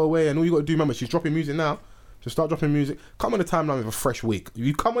 days it will go away, and all you got to do, remember, she's dropping music now. Just start dropping music. Come on the timeline with a fresh week.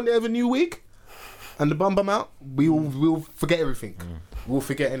 You come on there with a new week, and the bum out, we'll forget everything. We'll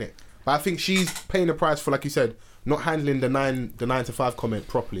forget in it. But I think she's paying the price for, like you said, not handling the 9 to 5 comment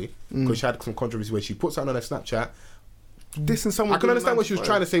properly because she had some controversy where she put something on her Snapchat. I can understand what she was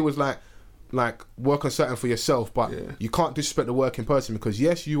trying to say was like work on certain for yourself, but you can't disrespect the working person because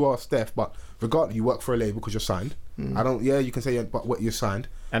yes, you are Steph, but regardless, you work for a label because you're signed. You can say but what you're signed.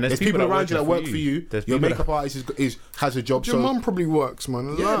 And there's people around you that work for you. Your makeup artist has a job. Your mum probably works,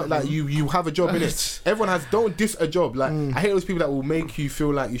 man. Yeah, you have a job in it. Everyone has. Don't diss a job. Like I hate those people that will make you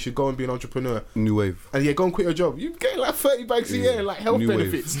feel like you should go and be an entrepreneur. New wave. And go and quit your job. You get like 30 bags a year, like health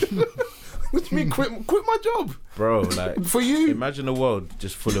benefits. What do you mean quit my job, bro? Like for you, imagine a world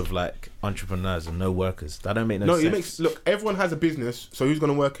just full of like entrepreneurs and no workers. That don't make no sense. Look, everyone has a business, so who's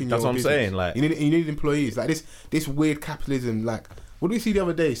gonna work in your business? That's what I'm saying. Like you need employees. Like this weird capitalism. Like what did we see the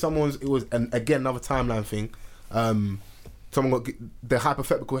other day? Again another timeline thing. Someone got the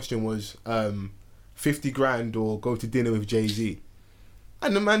hypothetical question was 50 grand or go to dinner with Jay-Z.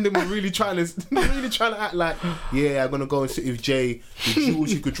 And the man them were really trying to act like, yeah, I'm gonna go and sit with Jay. The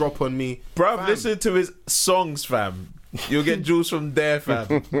jewels you could drop on me, bruv. Listen to his songs, fam. You'll get jewels from there,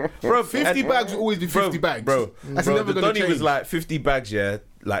 fam. Bro, 50 bags will always be 50 bags, bro. That's never gonna change. Donnie was like 50 bags, yeah,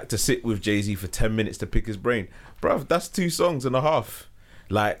 like to sit with Jay-Z for 10 minutes to pick his brain, bruv. That's 2 songs and a half.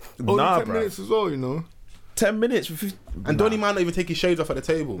 Like, only 10 bro. minutes as well, you know. 10 minutes for 50. And Donnie might not even take his shades off at the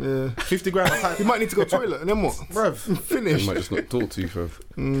table. Yeah. 50 grand. He might need to go to the toilet and then what? Bruv. Finish. He might just not talk to you,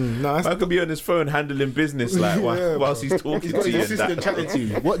 fam. I could be on his phone handling business like whilst he's talking he's got to his you. assistant chatting to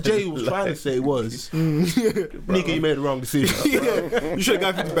you. What Jay was trying to say was, nigga, you made the wrong decision. You should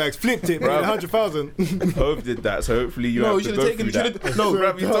have got 50 bags, flipped it, 100,000. Hope did that, so hopefully you have to go through that. No,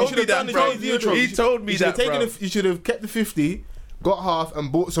 bruv, he told me that, bro. He told me that, bro. You should have kept the 50, got half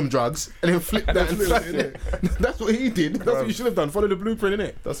and bought some drugs and then flipped that and slashed it. That's what he did. That's what you should have done. Follow the blueprint,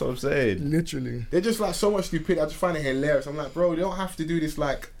 innit? That's what I'm saying. Literally. They're just like so much stupidity. I just find it hilarious. I'm like, bro, you don't have to do this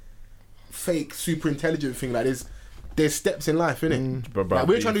like fake super intelligent thing. Like there's steps in life, innit? Bro, like,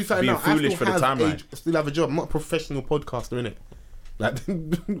 we're trying to do something now. Foolish for the timeline. I still have a job. I'm not a professional podcaster, innit? Like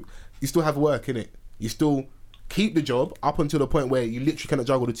you still have work, innit? You still keep the job up until the point where you literally cannot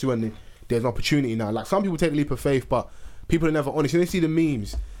juggle the two and there's an opportunity now. Like some people take the leap of faith, but people are never honest. When they see the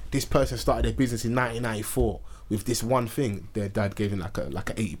memes, this person started their business in 1994 with this one thing. Their dad gave him like an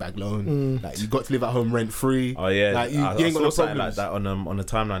 80-bag loan. Like you got to live at home rent free. Oh yeah, like you saw ain't got no something problems. like that on the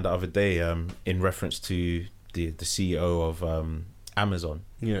timeline the other day. In reference to the CEO of Amazon.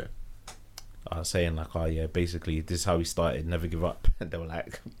 Yeah. Saying like, oh yeah, basically this is how he started. Never give up. And they were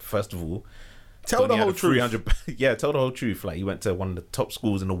like, first of all, tell the whole truth. Tell the whole truth. Like he went to one of the top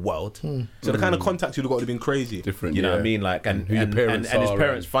schools in the world. So the kind of contacts you'd have got would have been crazy. Different, you know what I mean? Like and who your parents and his are,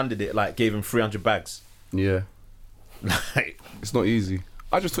 parents funded it. Like gave him 300 bags. Yeah. Like It's not easy.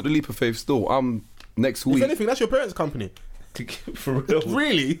 I just took the leap of faith still. Next If week. anything, that's your parents' company. for real.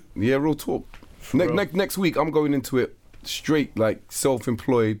 Really? Yeah, real talk. Next week, I'm going into it straight, like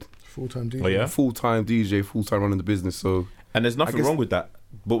self-employed, Full-time DJ. Oh yeah. full-time DJ, full-time running the business. So, And there's nothing guess- wrong with that.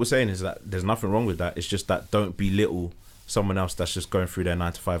 What we're saying is that there's nothing wrong with that. It's just that don't belittle someone else that's just going through their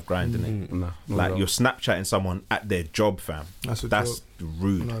 9 to 5 grind, innit? nah, Like you're Snapchatting someone at their job, fam. That's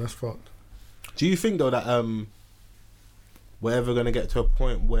rude. No, that's fucked. Do you think though that we're ever gonna get to a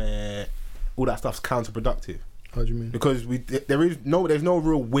point where all that stuff's counterproductive? How do you mean? Because there's no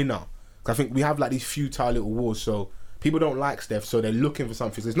real winner. I think we have like these futile little wars. So people don't like Steph, so they're looking for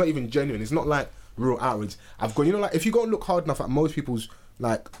something. So it's not even genuine. It's not like real outrage. Like if you go and look hard enough at most people's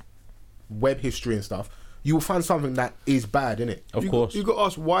like web history and stuff, you will find something that is bad, innit? Of course. You got to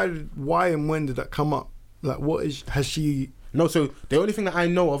ask why and when did that come up? Like has she? No, so the only thing that I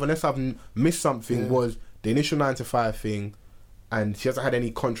know of, unless I've missed something, was the initial 9 to 5 thing, and she hasn't had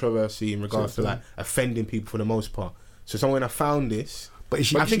any controversy in regards to like offending people for the most part. So someone I found this. But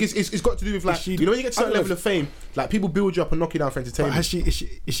I think it's got to do with like, you know, when you get to a certain level of fame, like people build you up and knock you down for entertainment. But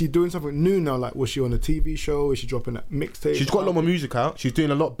is she doing something new now? Like was she on a TV show? Is she dropping that mixtape? She's got a lot more music out. She's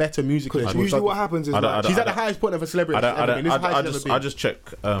doing a lot better music. Because usually what happens is she's at the highest point of a celebrity. I just check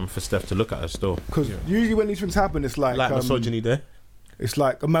for Steph to look at her still. Because usually when these things happen, it's like misogyny there. It's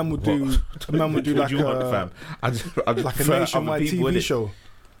like a man would do like a nationwide TV show.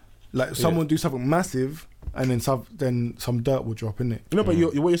 Like someone do something massive, and then some dirt will drop in it. No, but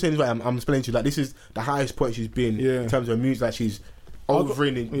what you're saying is right. I'm explaining to you like this is the highest point she's been in terms of music. Like she's over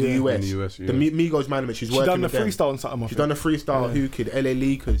in the US. In the US, yeah. The Migos management, she's She working done the with them. freestyle and something. I She's think. done a freestyle Who Kid, LA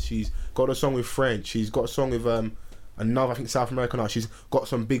Leakers. She's got a song with French. She's got a song with another, I think, South American artist. She's got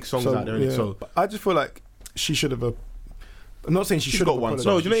some big songs out there. yeah. So But I just feel like she should have. I'm not saying she should got have one apologized.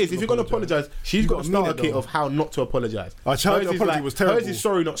 song. no, do you know what it is? If you're gonna apologize, she's You got gotta to start mean a it, kit though. of how not to apologize. Her Hers apology is was terrible. Hers is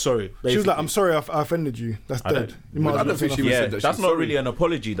sorry, not sorry. She was basically. like, "I'm sorry, I offended you. That's I dead." don't- You might I as don't well think say she nothing. said Yeah, that that's she's not sorry. really an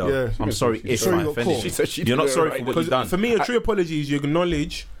apology though. Yeah. I'm sorry if sorry I you got offended caught. you. She said she You're not did it sorry right. for what you've done. For me, a true apology is you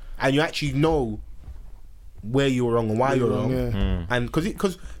acknowledge and you actually know where you were wrong and why you're wrong. Yeah. And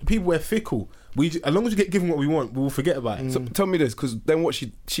because people were fickle, as long as we get given what we want, we'll forget about it. So tell me this, because then what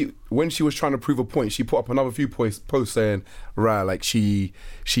she when she was trying to prove a point, she put up another few posts saying, right, like she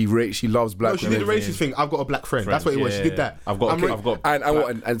loves black No, she women. did the racist thing. I've got a black friend. That's what it was. She did that. I've got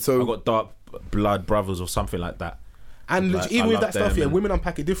and so I've got dark blood brothers or something like that. And Like, even I with love that stuff, them yeah, and- women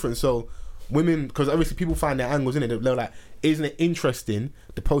unpack it different. So women, because obviously people find their angles in it. They're like, isn't it interesting?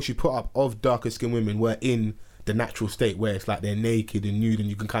 The posts you put up of darker skinned women were in the natural state where it's like they're naked and nude, and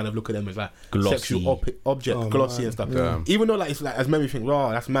you can kind of look at them as like Glossy. sexual object, Oh, glossy man. and stuff. Yeah. Even though like it's like as men we think,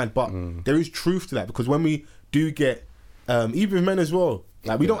 "Raw, that's mad," but there is truth to that because when we do get, even with men as well,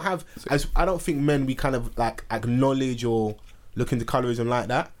 like we don't have as I don't think men we kind of like acknowledge or look into colorism like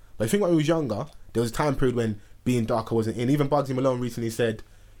that. But I think when we was younger, there was a time period when being darker wasn't in. Even Bugsy Malone recently said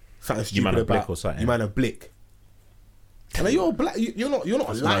something stupid man a blick about or something. you man a blick. And like, you're black. You're not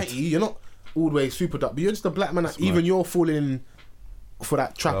a lighty. You're not all the way super dark. But you're just a black man. That even you're falling in for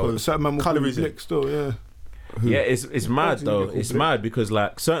that trap of Certain man will call you colorism. blick still, yeah. Yeah, it's mad Bugsy though. Nickel It's Blick. mad because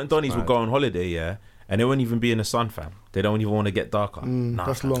like certain Donnies will go on holiday, yeah, and they won't even be in the sun, fam. They don't even want to get darker. Nah,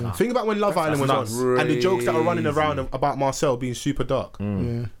 that's nah, long. nah. Think about when Love Island was nuts. on and the jokes that are running around about Marcel being super dark. Yeah.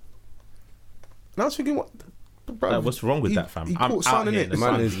 And I was thinking, what? Bro, Like, what's wrong with that, fam? He I'm caught sun out in here it. in the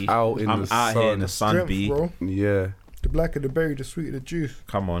Man sun, is B. out in I'm the out here in the sun. sun, Strength, B. bro. Yeah. The blacker the berry, the sweeter the juice.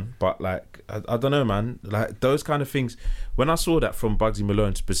 Come on, but like I don't know, man. Like those kind of things. When I saw that from Bugsy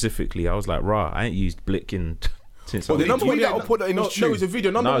Malone specifically, I was like, rah, I ain't used blick in since I Well, was the Number one, tweet that or put that in no, his no, tune? it's a video.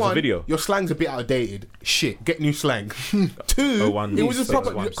 Number No, it's a one, video. your slang's a bit outdated. Shit, get new slang. Two, one it was just six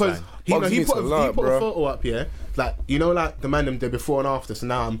proper one because slang. he Bugsy needs put to learn, a bro. photo up here, like like the man them there before and after. So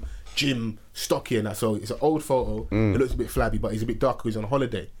now I'm gym stocky and that. So it's an old photo. It looks a bit flabby, but he's a bit darker. He's on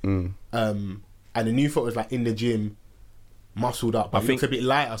holiday. And the new photo is like in the gym. Muscled up, but I he think- looks a bit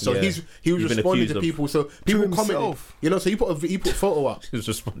lighter. So yeah. he was He's been responding accused to of- people. So people commented, himself. So he put a photo up. He was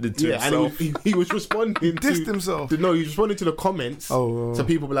responding to Yeah, himself. and he was responding to Dissed himself. No, he was responding to the comments. Oh. So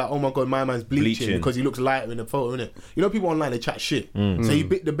people were like, "Oh my god, my man's bleaching, Bleaching. because he looks lighter in the photo, innit?" You know, people online they chat shit. So he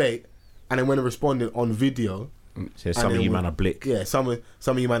bit the bait, and then when he responded on video, Says some and of then you when- man are blick. yeah, some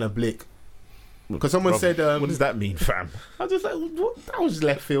of you man are blick. Because someone said, what does that mean, fam? I was just like, what? That was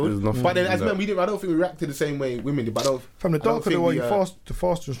left field. There's nothing But then, in as that. men, I don't think we reacted the same way women did. But I don't. From the I don't darker think the we, you the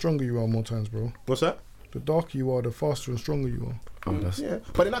faster and stronger you are more times, bro. What's that? The darker you are, the faster and stronger you are. Oh, that's, Yeah,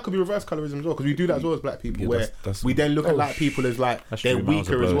 but then that could be reverse colorism as well, because we do that as well as black people, Yeah, where that's- we then look at Oh, black people as like That's they're true, Miles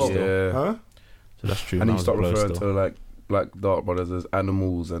weaker of as blows well. still. yeah. Huh? So that's true. And you Miles start of blows referring still. to like dark brothers as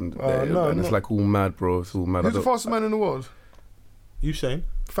animals and No, and it's no. like all mad, bro. It's all mad. Who's the fastest man in the world? You saying?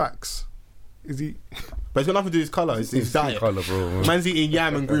 Facts. Is he? But it's got nothing to do with his colour. It's his diet. Colour, bro. Man's eating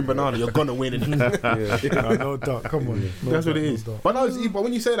yam and green banana. You're gonna win. innit? No doubt. Come on. No That's what doubt, it no is. doubt. But no, but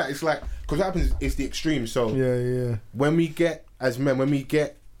when you say that, it's like because what happens is the extreme. So Yeah. when we get as men, when we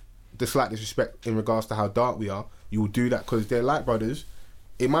get the slight disrespect in regards to how dark we are, you will do that because they're like brothers.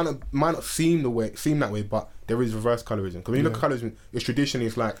 It might not seem that way, but there is reverse colorism. Because when you look at colorism, it's traditionally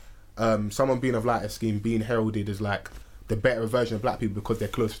it's like someone being of lighter skin being heralded as like the better version of black people because they're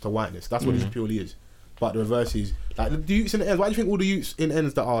closer to whiteness. That's what this purely is. But the reverse is like the youths in the ends. Why do you think all the youths in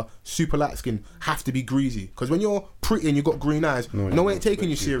ends that are super light skinned have to be greasy? Because when you're pretty and you've got green eyes, no one ain't taking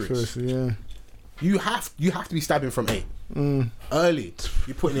you serious. Seriously, yeah. You have to be stabbing from 8 early.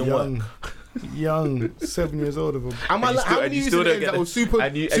 You're putting in work. Young, 7 years old of a. How many youths in the ends that were super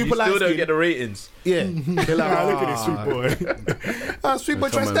and you super still light don't skinned? get the ratings. Yeah, they're like, Ah, look at this sweet boy. Sweet boy,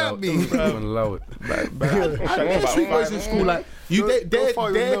 try to stab me. Come and allow it. and sweet boys in school, like you, Don't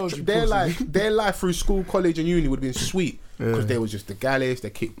fire your nails, you their pussy. like their life through school, college, and uni would have been sweet because they was just the galleys, they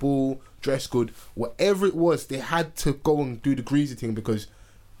kicked ball, dress good, whatever it was. They had to go and do the greasy thing because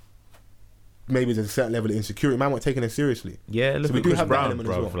maybe there's a certain level of insecurity. Man weren't taking it seriously. Yeah, look So we at do Chris have that Brown, element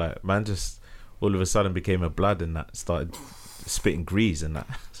as bro. well. Like man, just all of a sudden became a blood and that started spitting grease and that.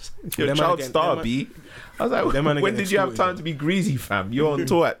 You're a Them man child again- star, them B. I was like, them man when again did you have exploited, time to be greasy, fam? You're on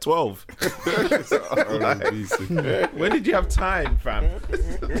tour at 12. When did you have time, fam?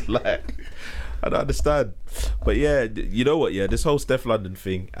 Like, I don't understand. But yeah, you know what? Yeah, this whole Steph London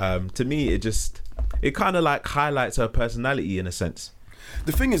thing. To me, it kind of like highlights her personality in a sense.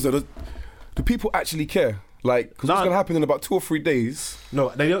 the thing is though, do people actually care? Like, because what's gonna happen in about 2 or 3 days? No,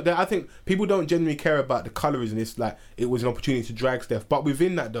 they don't. I think people don't genuinely care about the colours, and it's like it was an opportunity to drag Steph. But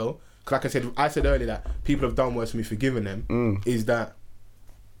within that though, 'cause like I said earlier that people have done worse than me for giving them. Is that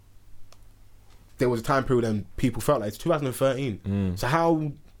there was a time period when people felt like it's 2013. So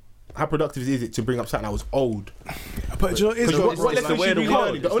how productive is it to bring up something that was old? But you know, it's What It's the lesson way she of the really world.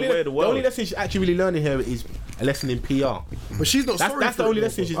 learning? It's the way of the The world. only lesson she's actually really learning here is a lesson in PR. But she's not sorry. That's for the only it,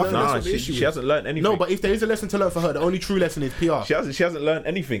 lesson though. she's I think learned. that's Nah, what the issue she is. hasn't learned anything. No, but if there is a lesson to learn for her, the only true lesson is PR. she hasn't learned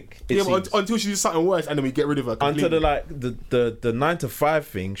anything. It Yeah, but seems. until she does something worse, and then we get rid of her completely. Until the 9 to 5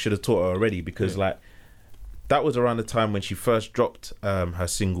 thing should have taught her already, because like that was around the time when she first dropped her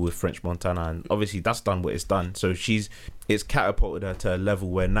single with French Montana, and obviously that's done what it's done. So it's catapulted her to a level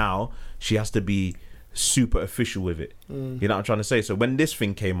where now she has to be super official with it. You know what I'm trying to say? So when this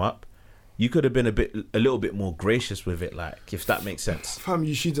thing came up, you could have been a little bit more gracious with it, like, if that makes sense. Fam,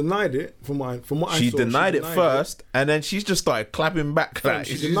 she denied it from what I She saw. denied it first, and then she's just started clapping back. Fam, Like,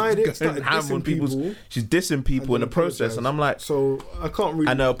 she she's denied it, going started ham dissing on people's. people, She's dissing people in the then process, apologised. and I'm like, So I can't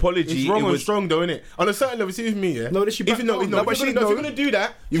really. and her apology. It's wrong it and was strong though, innit? On a certain level, see with me, yeah. No, then she if backed you know, down. no, No, but but if you're gonna do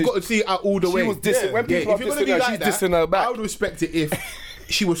that, you've got to see it out all the She way. was dissing- when people if are you're gonna dissing do her, like she's that, dissing her back. I would respect it if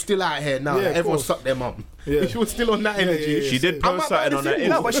she was still out here now. Yeah, Like, of everyone course. sucked their mum. Yeah. If she was still on that Yeah, energy, yeah, yeah. She did I post might something buy on the her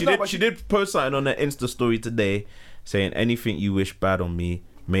single. Insta. No, but She did post something on her Insta story today, saying anything you wish bad on me,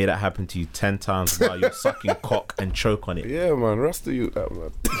 may that happen to you 10 times while you're sucking cock and choke on it. Yeah, man, Rasta you that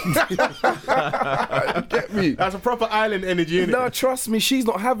man. Get me? That's a proper island energy, innit? No, trust me, she's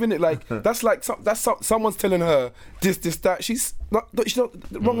not having it. Like that's like someone's telling her this, that. She's not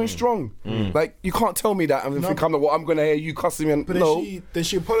wrong and strong. Like you can't tell me that and think I'm gonna hear you cussing me. And But then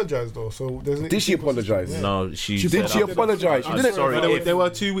she apologized though. So there's did she apologize? No, she Did said, she apologize? She I'm didn't. sorry. But there were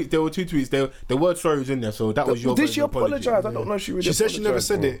two tweets. The word sorry was in there, so that was your. Did she version of apology. apologize? I don't know if she really. She said she never apologised,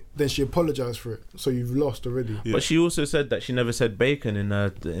 said bro. it. Then she apologized for it. So you've lost already. But she also said that she never said bacon in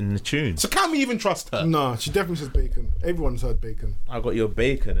the tune. So can we even trust her? Nah, she definitely says bacon. Everyone's heard bacon. I got your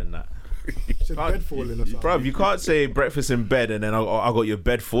bacon and that. She said bed falling or something. Bruv, you can't say breakfast in bed and then I got your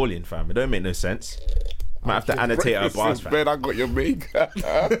bed falling, fam. It don't make no sense. Might have to annotate her bars, fam. Bed, I got your bacon.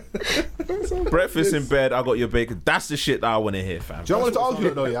 Breakfast in bed, I got your bacon. That's the shit that I want to hear, fam. Do you know what I wanted to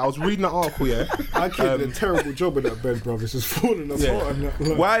argue though? Yeah, I was reading that article. Yeah, I did a terrible job in that bed, bruv. It's just falling apart. And that,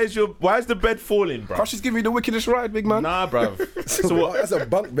 like, Why is the bed falling, bruv? Cause she's giving you the wickedest ride, big man. Nah, bruv. So what? That's a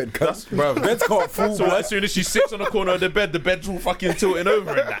bunk bed, cuz. Bruv. Beds can't fall. So as soon as she sits on the corner of the bed's all fucking tilting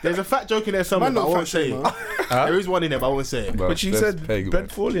over and that. there's a fat joke in there somewhere, Man, but I not won't fat say shame, it. There is one in there, but I won't say it. But she That's said peg, bed man.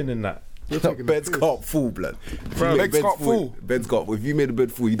 falling in that. Beds can't fall, blood. Bro, Beds can't fall. Beds can't. If you made a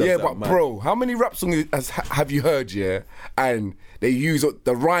bed fall, you done Yeah, something but mad. bro, how many rap songs have you heard? Yeah, and they use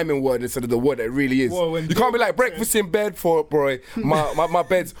the rhyming word instead of the word that it really is. Well, when you can't be like breakfast in bed for boy. My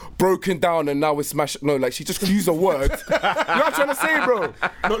bed's broken down and now it's smashed. No, like she just used a word. You know what I'm trying to say, bro?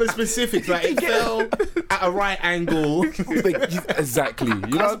 Not the specifics. Like it fell at a right angle. Exactly. You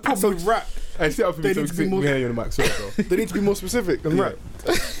that's know, the problem with rap. Hey, sit up for They me. need to be more- Yeah, you're the max. Sorry, bro. They need to be more specific than rap.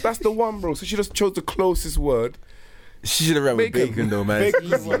 that's the one, bro. So she just chose the closest word. She should have ran with Bacon. bacon, though, man. It's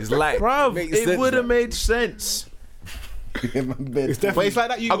easy. It's light. Bruv, Makes it sense, would have man. made sense. In my bed. It's But definitely. it's like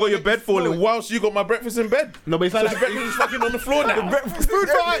that. You I got your bed falling whilst you got my breakfast in bed. No, but it's like The breakfast is fucking on the floor now. food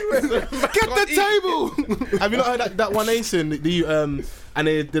fight. Get the table. Have you not heard that one Asen? And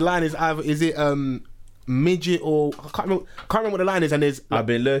the line is it midget or I can't remember what the line is, and there's I've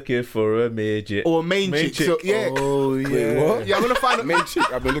been looking for a midget. or main chick. So yeah, Oh yeah. what? yeah, I'm gonna find Main chick.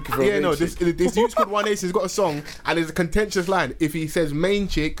 I've been looking for. Yeah, a no, main this chick. dude's called One Ace. He's got a song, and there's a contentious line. If he says main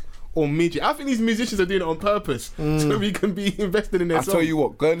chick or midget, I think these musicians are doing it on purpose so we can be invested in their I song. tell you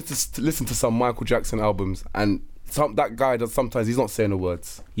what, going to listen to some Michael Jackson albums and. That guy does sometimes he's not saying the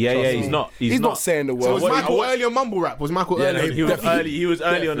words. Yeah, Trust yeah, me. he's not. He's not saying the So words. was what- Michael what- early on mumble rap? Was Michael Yeah, early? no, he was early. He was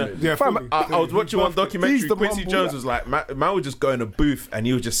early on it. Yeah, Fam, fully. I was watching one documentary. He's the Quincy mumble Jones rap. was like, man would just go in a booth and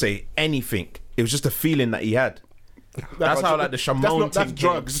he would just say anything. It was just a feeling that he had. That's how like the Shimon That's thing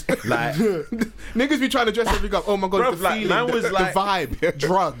drugs. came. Like, Niggas be trying to dress everything up. Oh my god, Bruv, the like, feeling, man was the like- vibe,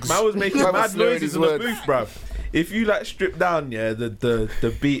 drugs. man was making Man was mad slurring noises his in the words. booth, bruv. If you like strip down, yeah,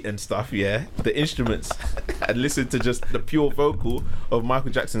 the beat and stuff, yeah, the instruments, and listen to just the pure vocal of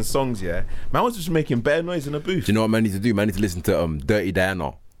Michael Jackson's songs, yeah, man was just making better noise in the booth. Do you know what man needs to do? Man needs to listen to Dirty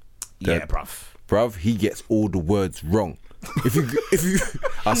Diana. Yeah, bruv. Bruv, he gets all the words wrong. If you,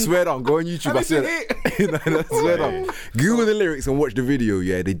 I swear down, go on YouTube. I swear, I swear down. Google the lyrics and watch the video.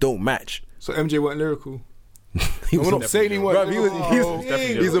 Yeah, they don't match. So MJ weren't lyrical. I'm not saying he was.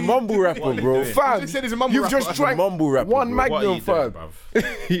 Bruv, he's a mumble rapper, bro. Fam, You just said he's a mumble you've rapper. just drank Mumble rapper, one bro. What are you Magnum, doing, fam.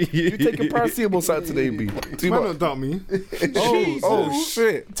 bruv? You take a paracetamol Saturday, B. Too Man, much. don't doubt me. Oh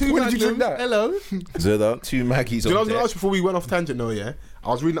shit. When did you drink that? Hello. Zeda. 2 Maggies Do you know what I on was going to deck. ask before we went off tangent though, yeah? I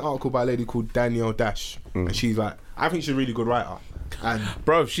was reading an article by a lady called Danielle Dash. And she's like, I think she's a really good writer. And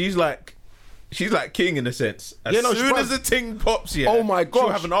Bro, she's like King in a sense. As Yeah, no, soon she- as the ting pops, yeah. Oh my she'll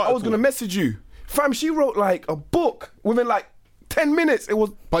gosh. have an I was article. gonna message you. Fam, she wrote like a book within like 10 minutes. It was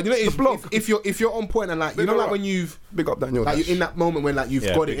but you know, the blog. if you're on point and like, you Big know, like up. when you've, Big up Daniel. like Dash. you're in that moment when like you've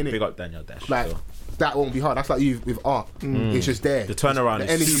Yeah, got big, it in big it. up Daniel Dash. Like, so. that won't be hard. That's like you with art. It's just there. The turnaround the is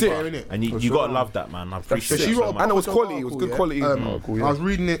energy's super. there, innit? And you gotta love that, man. I appreciate So it she so wrote a much. And it was proper quality, it was article, good quality article, yeah. I was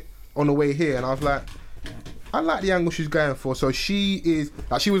reading it on the way here, and I was like, I like the angle she's going for. So she is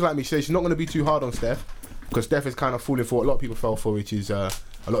like, she was like me. She said she's not going to be too hard on Steph, because Steph is kind of falling for what a lot of people fell for, which is a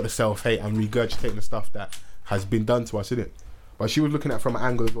lot of the self-hate and regurgitating the stuff that has been done to us, isn't it? But she was looking at it from an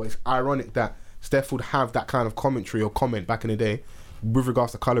angle as well. It's ironic that Steph would have that kind of commentary or comment back in the day with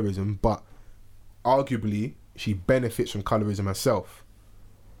regards to colorism, but arguably she benefits from colorism herself,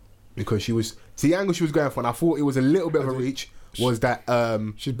 because she was the angle she was going for, and I thought it was a little bit of a reach, was that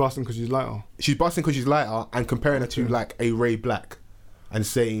She's busting because she's lighter. she's busting because she's lighter and comparing her to like a Ray Black and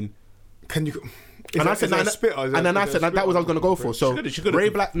saying, Can you? and I said, that nah, spitter? and then I said that was what I was going to go for. So She could've- Ray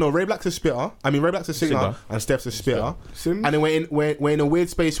Black's a spitter. I mean, Ray Black's a singer, Singer. and Steph's a spitter. Sims? And then we're in a weird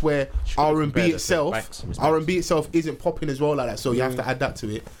space where R&B compared her to itself, Banks, Miss R&B itself isn't popping as well like that. So you have to add that to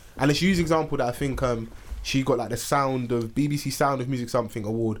it. And let's use example that I think she got like the BBC Sound of Music something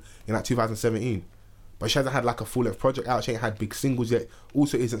award in like 2017. But she hasn't had like a full length project out. She ain't had big singles yet.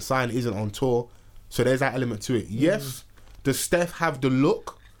 Also isn't signed, isn't on tour. So there's that element to it. Yes, does Steph have the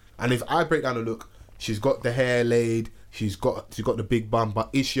look? And if I break down the look, she's got the hair laid, she's got the big bum, but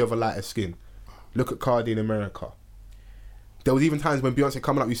is she of a lighter skin? Look at Cardi in America. There was even times when Beyonce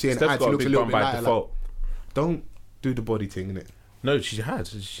coming up, you see an Steph's ad, she got a looks a big little bum bit by lighter. Like, default. don't do the body thing, innit? No, she had.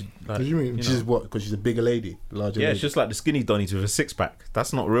 She, like, What do you mean? know. She's what? Because she's a bigger lady, larger Yeah, lady. it's just like the skinny Donnies with a 6-pack.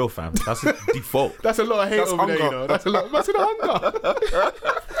 That's not real, fam. That's a default. That's a lot of hate That's over there, you hunger. know. That's a lot. That's a hunger.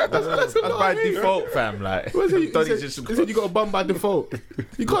 That's That's by default, fam. Like, What is it? Donnie's He just. said you got a bum by default.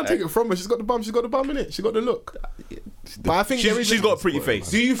 You can't take it from her. She's got the bum in it. She's got the look. But I think there is She's got a pretty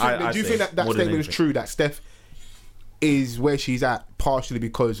face. Do you think? I Do you say think that more than statement is anything. true? That Steph is where she's at partially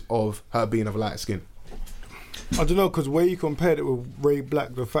because of her being of lighter skin. I don't know, because where you compared it with Ray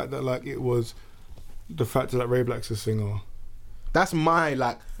Black, the fact that like it was the fact that Ray Black's a singer. That's my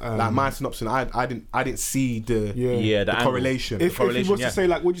like my synopsis. I didn't see the Yeah, the the angle. correlation. If he correlation, was yeah. to say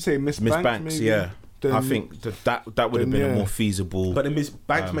like, what'd you say, Miss Banks, maybe? yeah. Then, I think that would have then, been yeah. a more feasible. But then Miss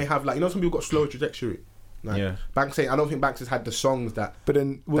Banks may have like, you know, some people got slower trajectory. Like, Yeah. Banks saying I don't think Banks has had the songs that But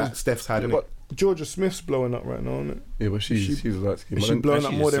then that Steph's had. innit? but Georgia Smith's blowing up right now, isn't it? Yeah, but she's light skin. Is she blowing and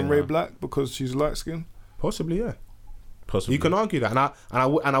up she's more a than Ray singer. Black because she's light skinned? Possibly, yeah. Possibly. You can argue that, and I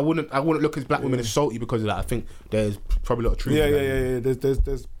wouldn't look at black women as salty because of that. I think there's probably a lot of truth. Yeah. in that.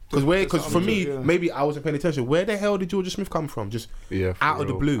 There's Because for me, yeah. maybe I wasn't paying attention. Where the hell did Georgia Smith come from? Just Yeah, for out of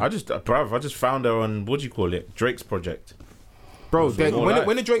the real. blue, I just found her on what do you call it? Drake's project. bro. more like-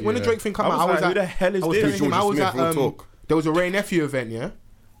 When the Drake thing came I out, was I was like, who at the hell is I was this? telling him, I was Georgia at Smith, real talk. there was a Ray Nephew event, yeah.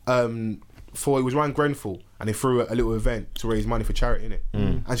 For it was around Grenfell, and they threw a little event to raise money for charity,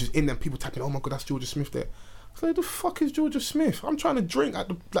 innit? And she's in there, people tapping, oh my god, that's Georgia Smith there. I was like, the fuck is Georgia Smith? I'm trying to drink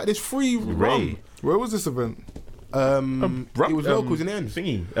at like this free rum. Ray. Where was this event? It was locals in the end.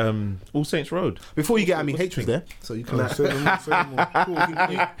 Thingy, All Saints Road. Before you get at me, H was there, so you can. Say no more, say no more.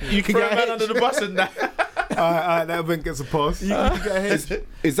 Cool. You can Throw get a man H. under the bus and that. Alright, that event gets a pass. You can get H.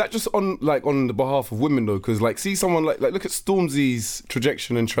 Is that just on the behalf of women though? Because like, see someone like look at Stormzy's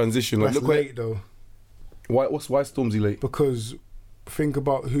trajectory and transition. Like, That's look late though, why Stormzy late? because think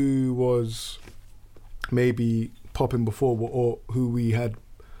about who was maybe popping before, or who we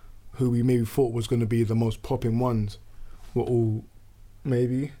maybe thought was going to be the most popping ones, were all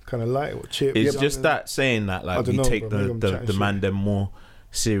maybe kind of light or chip. It's Yeah, just but- that saying that I like don't we know, take bro, maybe I'm the chatting man shit. them more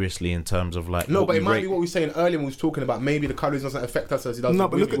seriously in terms of like No, what but we it might rate. be what we were saying earlier when we was talking about maybe the colours doesn't affect us as it does No,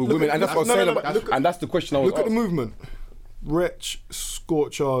 with but look women. at- Women, and that's what I'm no, saying no, about, look at- and that's the question I was Look at the asking. movement. Wretch,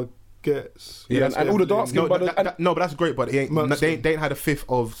 Scorcher, Gets. Yeah, and all the dark skin No, brothers. no, but that's great. But it ain't, Man, they ain't had a fifth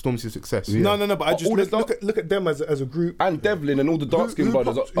of Stormzy's success. Yeah. No, but I just All the look at them as a group. And Devlin and all the dark skin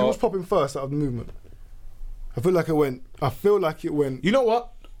brothers. Who was popping first out of the movement? I feel like it went. You know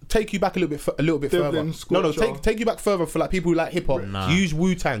what? take you back a little bit further. Devlin, No, Scorcher. take you back further for like people who like hip hop. Nah. Use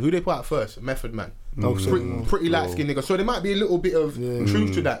Wu-Tang. Who they put out first? Method Man. Pretty light skinned nigga. So there might be a little bit of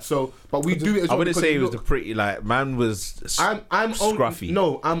truth to that. So, but we do it as well. I wouldn't because say it we was the look- pretty like man was. I'm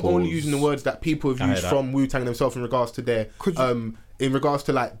scruffy. I'm only using the words that people have I heard used that. from Wu-Tang themselves in regards to their in regards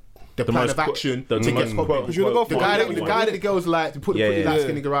to like the plan most of action the to most get quote- popping. Because you wanna go The for guy it. that the girls like to put the Yeah, pretty yeah. light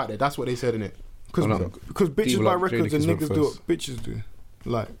skinned nigga out there. That's what they said in it. Because bitches People buy like records and Jadakiss went niggas do first. what bitches do.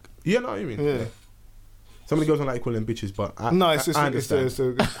 Like, Yeah, no, you mean yeah. Some of the girls don't like calling them bitches, but No, it's I just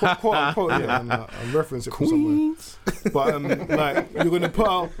understand. quote unquote, yeah, I'm reference it from somewhere. But like you're gonna put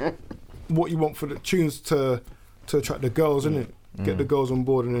out what you want for the tunes to attract the girls, innit? Get the girls on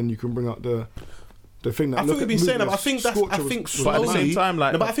board, and then you can bring out the thing that. I think we've been saying that. But I think slowly. But at the same time,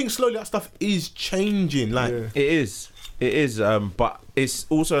 like- no, but I think slowly that stuff is changing. Like, Yeah. It is, but it's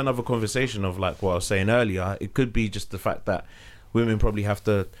also another conversation of like what I was saying earlier. It could be just the fact that women probably have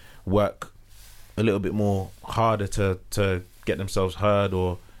to work a little bit more harder to get themselves heard,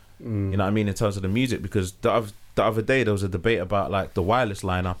 or you know what I mean, in terms of the music. Because the other day there was a debate about like the Wireless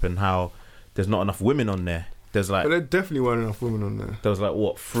lineup and how there's not enough women on there. There's like But there definitely weren't enough women on there. there was like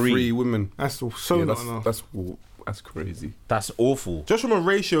what Three women. That's so Yeah, not enough. that's crazy. That's awful. just from a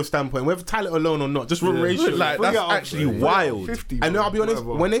ratio standpoint, whether talent alone or not, just from a ratio. Like, Bring that's it up, actually bring it up wild. 50, I know. I'll be honest.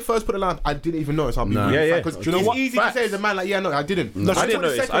 whatever. When they first put the line, I didn't even notice. I'll be Nah. really Yeah, yeah. because Do you know it's what? easy Facts. to say as a man, like, yeah, no, I didn't. No, I I didn't took the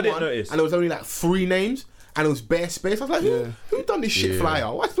notice. second I didn't one, notice. and there was only like 3 names, and it was bare space. I was like, who done this shit Yeah.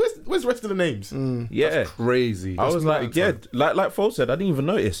 flyer? Where's the rest of the names? Yeah, Crazy. I was like, yeah, like Fo said, I didn't even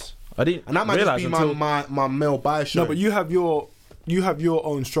notice. I didn't And that might just realize be until my male bias. No, but you have your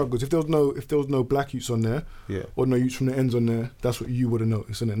own struggles. If there was no black youths on there, Yeah. or no youths from the ends on there, that's what you would have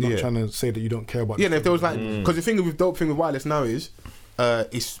noticed, and not Yeah. trying to say that you don't care about. Yeah, the and if there was like, Mm. because the thing with dope thing with Wireless now is,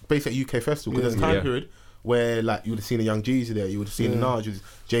 it's based at UK Festival. Because there's a time Yeah. period where like you would have seen a Young Jeezy there, you would have seen Nas,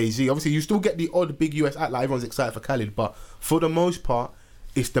 Jay-Z. Obviously, you still get the odd big US act, like everyone's excited for Khalid, but for the most part,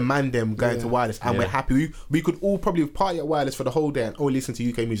 it's the man them going to Wireless, and we're happy. We could all probably party at Wireless for the whole day and only listen to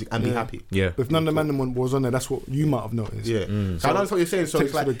UK music and be happy. yeah. If none of the man them was on there, that's what you might have noticed. Yeah, so I know that's what you're saying. So takes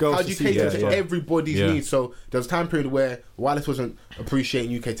it's like, for the girls how to do you see cater that, to yeah. everybody's Yeah. needs? So there was a time period where Wireless wasn't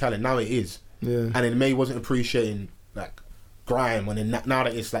appreciating UK talent. Now it is. Yeah. And then May wasn't appreciating like grime, and then now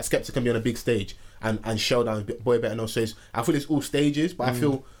that it's like Skepta can be on a big stage and Showdown, Boy Better Know. So I feel it's all stages, but I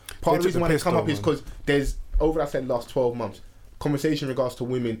feel part of the They took reason the why they piss come though, up is man. because there's over that said last 12 months conversation in regards to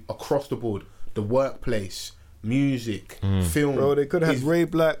women across the board, the workplace, music, film. Bro, they could have is- had Ray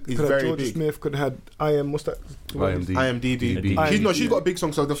Black, is could have very Georgia big. Smith, could have had what's that? IMDb. IMDb. She's got a big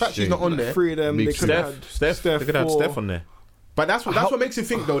song, so the fact she's not on there. 3 of them. Big They could have had Steph. They could have 4. Steph on there. But that's what makes you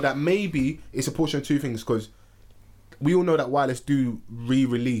think though that maybe it's a portion of two things, because we all know that Wireless do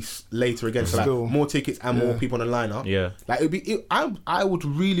re-release later again, so Still. like more tickets and more Yeah. people on the lineup. Yeah. Like I would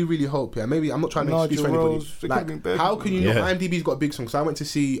really hope. Yeah, maybe I'm not trying to make excuse for Nigel anybody. Rose, it Like, could've been better. how can you Yeah. not? IMDb's got a big song. So I went to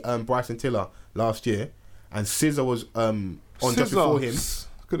see Bryson Tiller last year, and SZA was on just before him.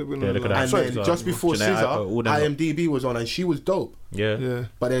 Could have been. Yeah, they on could that. have And had then SZA, just before Jhené Aiko, all SZA, them lot. IMDb was on, and she was dope. Yeah. Yeah.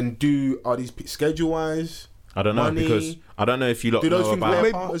 But then, are these schedule wise? I don't know Money. because I don't know if you lot Do those know things about. play a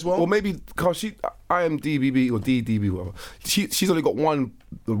Maybe, part as well? Or maybe because she IMDb or DDB, whatever. She's only got one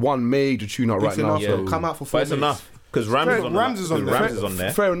major tune out right It's now. enough, So though. Come out for 4 But it's minutes. enough because Rams is on Rams is on there. Rams is on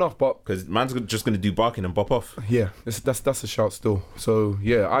there Fair enough, but because man's just gonna do barking and bop off. yeah, that's a shout still. So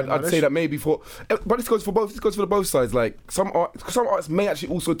yeah, I'd say that maybe but this goes for both. This goes for both sides. Like some artists may actually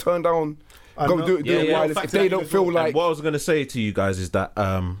also turn down. I Go know. do it Yeah, Wireless fact if they that don't as feel well. like. And what I was gonna say to you guys is that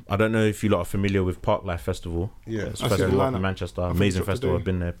I don't know if you lot are familiar with Parklife Festival. Yeah. It's a I see the festival up in lineup. Manchester. I think Amazing it's up festival. today. I've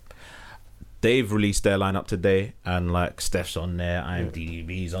been there. They've released their lineup today, and like Steph's on there,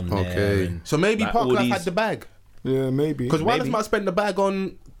 IMDb's on there. Okay. And, So maybe like, all Parklife these- had the bag. Yeah, maybe. Because Wireless Maybe. might spend the bag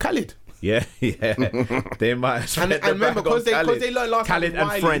on Khalid. Yeah, they might. And spend the remember, bag on because they learned last time Khalid with and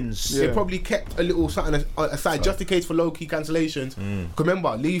Wiley, friends. they Yeah. probably kept a little something aside just in case for low key cancellations. Because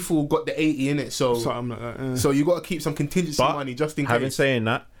remember, Lethal got the 80 in it, so Something like that. Yeah. so you got to keep some contingency But money just in having case. saying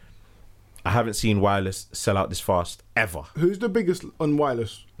that, I haven't seen Wireless sell out this fast ever. Who's the biggest on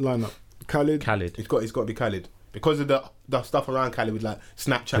Wireless lineup? Khalid. Khalid. It's got to be Khalid because of the stuff around Khalid with like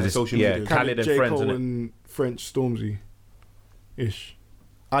Snapchat and it's- social yeah, media. Khalid and J. friends, Cole innit? and French Stormzy. Ish.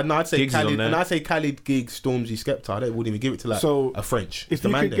 I'd say Giggs is on Khalid, there. and I'd say Khalid, Giggs, Stormzy, Skepta. I wouldn't even give it to like So, a French. If the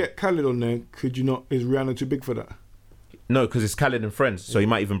you man could there. get Khalid on there, could you not? Is Rihanna too big for that? No, because it's Khalid and friends, so he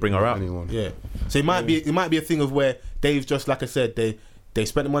might even bring her out. anyone. Yeah. So it might be a thing of where Dave's just like I said, they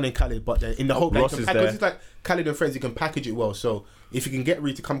spent the money in Khalid, but they're in the hope that Ross because is there. it's like Khalid and friends, you can package it well. So if you can get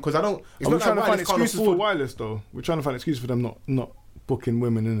Ree to come, because I don't. It's Are we not trying to like find Wireless can't excuses for afford. Wireless though? We're trying to find excuses for them not booking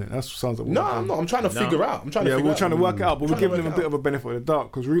women, innit? That sounds like No, I'm not. I'm trying to figure out. I'm trying to Yeah, figure we're out. trying to work it out, but we're Trying to giving them a work bit it of a benefit of the doubt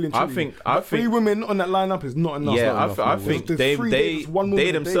because really, and I truly, think- but 3 women on that lineup is not enough. Yeah, not enough, I no. think There's they 3 they days, 1 woman they a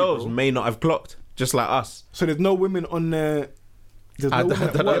day, themselves bro. may not have clocked, just like us. So there's no women on their. There's I no don't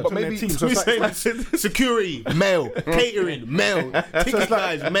women that know, work but on their maybe team. So it's like, Security, male. Catering, male. Ticket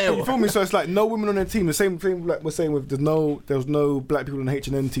guys, you male. feel me? So it's like no women on their team. The same thing like we're saying with there was no black people on the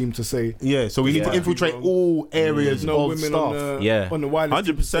H&N team to say. Yeah, so we need to Yeah. infiltrate all areas There's no of women staff. on the Yeah, on the wireless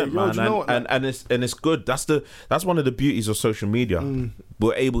team to say, 100%, "Yo, man, do you know what, like, and it's good. That's one of the beauties of social media.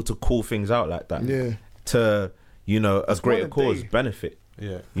 We're able to call things out like that. Yeah. To a greater one a cause day. benefit.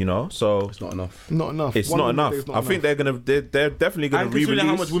 Yeah. So It's not enough. Not enough. it's One not woman a enough. day is not I think enough. they're definitely gonna And considering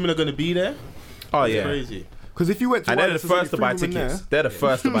re-release. how much women are going to be there, Oh it's yeah, crazy. Because if you went to and they're the wireless, there's only first to 3 buy women tickets. there, They're the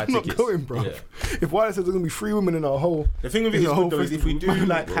first to buy I'm not tickets. going, bro. Yeah. If wireless says there's gonna be 3 women in our whole, The thing with it in is, the whole good though, is if we do festival,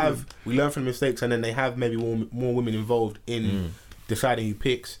 like have, we learn from mistakes, and then they have maybe more women involved in deciding who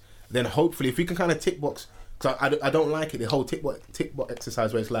picks, then hopefully if we can kind of tick box, because I don't like it, the whole tick box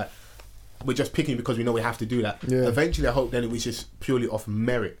exercise where it's like we're just picking because we know we have to do that. Yeah. Eventually I hope then it was just purely off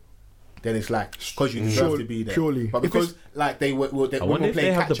merit. Then it's like because you deserve to be there. Purely. But If because like they were I wonder women if they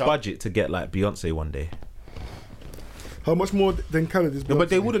playing have the catch up. budget to get like Beyonce one day. how much more than Khaled is? No, but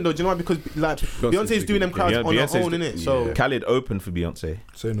they Beyonce? wouldn't though. Do you know why? Because like Beyonce's doing them crowds on her own, innit? So Khaled opened for Beyonce.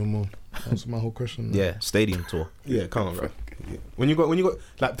 Say no more. That's my whole question. Yeah, stadium tour. yeah, come on, bro. Yeah. When you got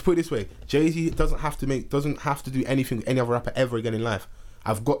like to put it this way, Jay-Z doesn't have to do anything with any other rapper ever again in life.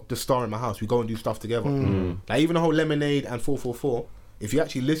 I've got the star in my house. We go and do stuff together. Like even the whole Lemonade and 444. If you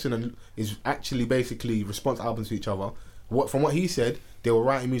actually listen and is actually basically response albums to each other. From what he said, they were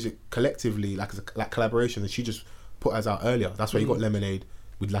writing music collectively, like collaboration, and she just put us out earlier. That's why you got Lemonade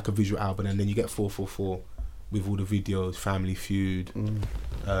with like a visual album, and then you get 444 with all the videos, Family Feud,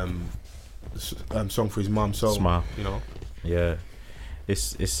 song for his mum. So Smile. you know, Yeah,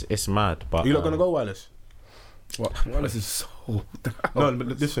 it's mad. But you're not gonna go wireless. What? Wireless is so No, but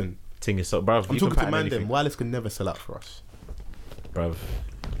listen, Thing is so, bruv. I'm you talking can to pattern Mandem. anything, Wireless can never sell out for us. bruv.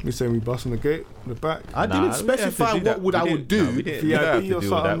 We saying we busting the gate, the back. I Nah, didn't we didn't have to specify do that. what I We would didn't- do. no, we didn't have to VIP or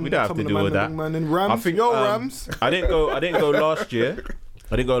do all that. something. We don't have to some of do the all man, that. big man in Rams. I think Rams. I didn't go last year.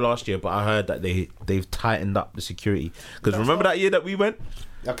 I didn't go last year, but I heard that they've tightened up the security. Because remember that year that we went?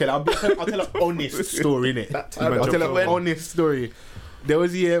 Okay, I'll tell an honest story, innit? I'll tell an honest story. There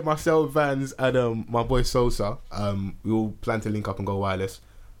was a year myself, Vans, and my boy Sosa. We all planned to link up and go wireless.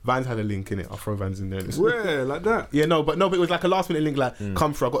 Vans had a link in it. I'll throw Vans in there. Rare like that. Yeah, no, but it was like a last minute link. Like,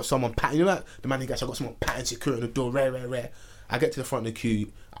 come through. I got someone patting. You know, like the man guys. I got someone patting, securing the door. Rare. I get to the front of the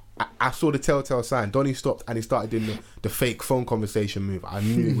queue. I saw the telltale sign. Donnie stopped and he started doing the fake phone conversation move. I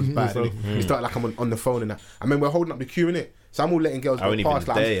knew it was bad. He started like I'm on the phone and that. I mean, we're holding up the queue in it. So I'm all letting girls I go wasn't past.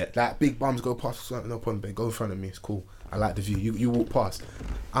 even there yet. Like big bums go past. So, no problem, babe. Go in front of me. It's cool. I like the view. You walk past.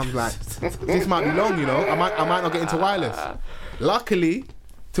 I'm like, this might be long. You know, I might not get into wireless. Luckily,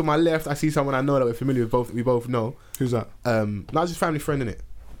 to my left, I see someone I know that we're familiar with. We both know. Who's that? Not just family friend in it.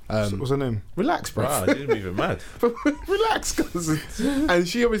 What's her name? Relax, bro. Bruh, I didn't even mad. Relax, cousin. And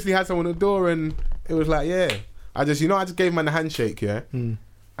she obviously had someone at the door, and it was like, yeah. I just gave man the handshake, yeah, and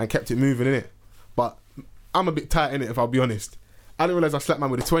kept it moving, innit? But I'm a bit tight in it, if I'll be honest. I didn't realise I slapped man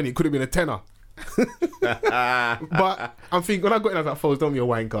with a 20. It could have been a tenner. But I'm thinking, when I got in, I was like, Foles, don't be a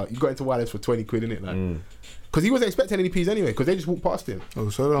wanker. You got into wireless for 20 quid, innit? Like, because he wasn't expecting any P's anyway, because they just walked past him. Oh,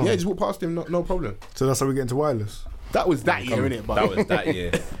 so long. Yeah, just walked past him, no problem. So that's how we get into wireless. That was that year, innit? But That was that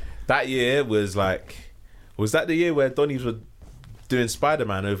year. That year was like, was that the year where Donnies were doing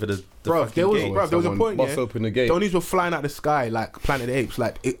Spider-Man over the Bro, fucking there was gate? a point, Bust yeah. open the gate. Donnies were flying out the sky like Planet of the Apes,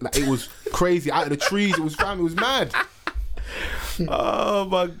 like it was crazy out of the trees. It was mad. Oh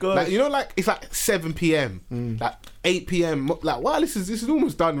my god! Like, you know, like it's like 7 p.m, like 8 p.m. Like, wow, this is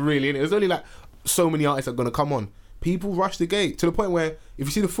almost done, really. And there's only like so many artists that are gonna come on. People rush the gate to the point where if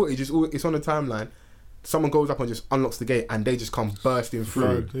you see the footage, it's on the timeline. Someone goes up and just unlocks the gate, and they just come bursting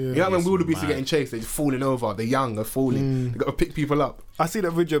through. Yeah. You know, when It's wildebeest are mad. getting chased, they're just falling over. The young are falling. They got to pick people up. I see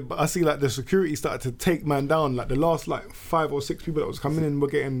that video, but I see like the security started to take man down. Like the last like 5 or 6 people that was coming in were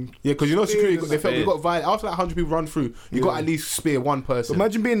getting. Yeah, because you know security. They felt we Speared. got violent. After like 100 people run through, you got to at least spear one person.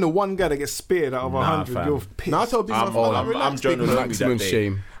 Imagine being the one guy that gets speared out of Nah, 100. fam. You're pissed. Now I told big man, I'm relax, Jonah big man. Lomi Maximum that day.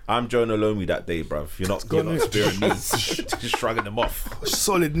 shame. I'm Jonah Lomi that day, bruv. You're not spearing me. Just shrugging them off.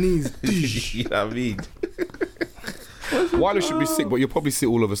 Solid knees. You know what I mean? Wireless should be sick, but you'll probably see it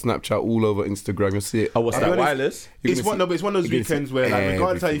all over Snapchat, all over Instagram. You'll see it. Oh, what's I'll that? be honest, Wireless? You're It's gonna one, it's one of those you're gonna see weekends where, like,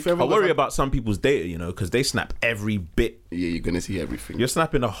 regardless how you feel, I worry about some people's data, you know, because they snap every bit. Yeah, you're gonna see everything. You're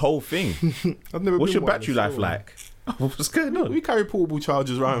snapping the whole thing. I've never What's been your battery life wireless, like? What's going on? we carry portable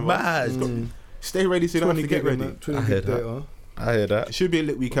chargers around. Mad. Stay ready so you don't have to get ready. 20 I gig heard that. data. I hear that. It should be a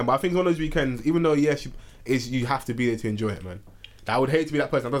lit weekend, but I think it's one of those weekends, even though yes, you have to be there to enjoy it, man. I would hate to be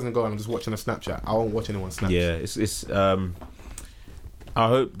that person that doesn't go and I'm just watching a Snapchat. I won't watch anyone Snapchat. Yeah, it's. I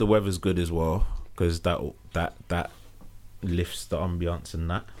hope the weather's good as well, because that lifts the ambiance and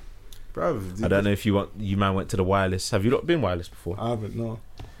that. Bro, I don't know if you went to the Wireless. Have you not been Wireless before? I haven't, no.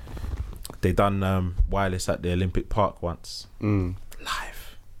 They done Wireless at the Olympic Park once.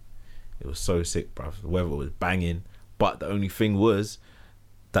 Live. It was so sick, bruv. The weather was banging, but the only thing was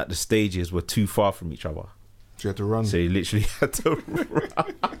that the stages were too far from each other. So you had to run. So you literally had to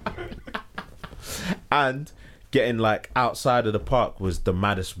run. And getting like outside of the park was the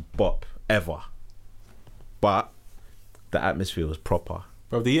maddest bop ever. But the atmosphere was proper.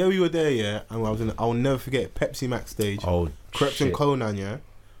 Bro, the year we were there, yeah, and I'll never forget Pepsi Max stage. Oh, Krept shit. and Conan, yeah.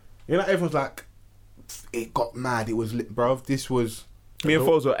 You know, like, everyone's like, it got mad. It was lit, bro. This was. Me and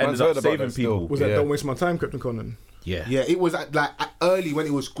Foles ended Man's up heard about saving that still. people. Was that Yeah. Don't Waste My Time, Captain Conan? Yeah. Yeah, it was early when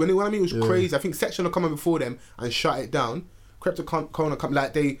it was. When I mean, it was Yeah. crazy. I think Section had come in before them and shut it down. Krept and Conan come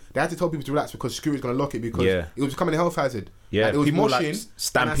like they had to tell people to relax because security's gonna lock it because Yeah. it was becoming a health hazard. Yeah, like, it was people were, like, moshing.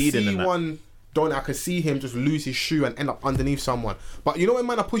 stampeding And I and see that. one. I could see him just lose his shoe and end up underneath someone. But you know when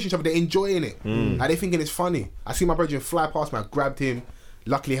man are pushing each other, they're enjoying it. Like they thinking it's funny. I see my brother fly past me. I grabbed him.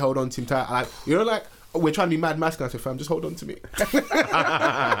 Luckily held on to him tight. Like you know, like we're trying to be mad masculine. I said, "Fam, just hold on to me."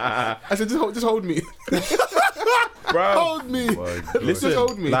 I said, "Just hold me, Bro, hold me." listen, Just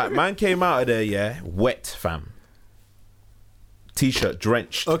hold me. like man came out of there, yeah, wet, fam. T-shirt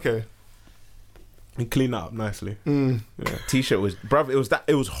drenched. Okay. And clean that up nicely. T-shirt was, bruv. It was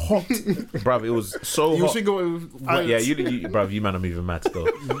hot, bruv. It was so You was hot. thinking, But yeah, you, bruv. You man are moving mad still.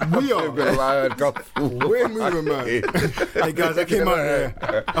 We are. We're moving, man. Hey, guys, I came out here.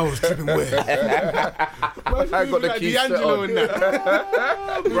 I was dripping wet. I got the keys D'Angelo on. in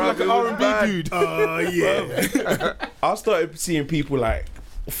that. Like an R&B dude. Oh, yeah. I started seeing people like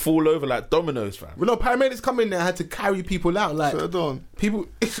fall over like dominoes, fam. Well, no, paramedics come in there, had to carry people out. Like So done. people,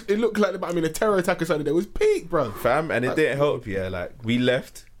 it looked like a terror attack or something. It was peak, bro. Fam, and it didn't help. Yeah, like we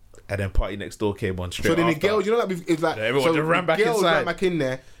left, and then Party Next Door came on straight. So then the after. girls, you know, like it's like Everyone just ran back girls inside. ran back in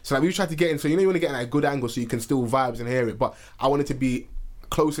there. So like we tried to get in. So you know you want to get in at a good angle so you can still vibes and hear it. But I wanted to be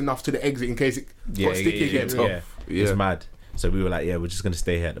close enough to the exit in case it got sticky again. Yeah, Yeah. it's mad. So we were like, yeah, we're just gonna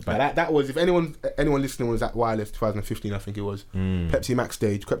stay here at the back. But that was, if anyone listening was at Wireless 2015, I think it was Pepsi Max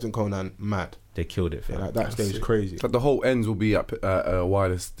stage, Krept and Conan, mad. They killed it, fam. Yeah, like, that stage is crazy. Like the whole ends will be at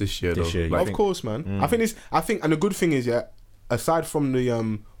Wireless this year. This though. year, Like, Of course, man. I think, and the good thing is, yeah, aside from the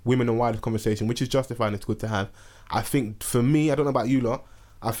women and wireless conversation, which is justified and it's good to have, I think for me, I don't know about you lot,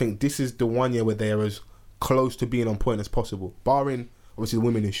 I think this is the one year where they're as close to being on point as possible, barring obviously the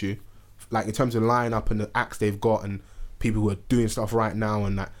women issue, like in terms of lineup and the acts they've got and people who are doing stuff right now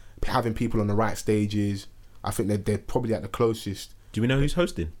and like having people on the right stages. I think they're probably at the closest. Do we know who's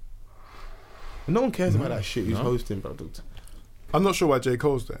hosting? No one cares about that shit. Who's hosting, bro? I'm not sure why J.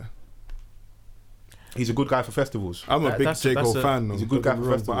 Cole's there. He's a good guy for festivals. I'm a big That's- J. Cole that's fan, though. he's a good Don't guy get me for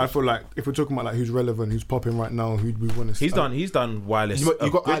wrong, festivals. But I feel like if we're talking about like who's relevant, who's popping right now, who we want to see. He's done Wireless You a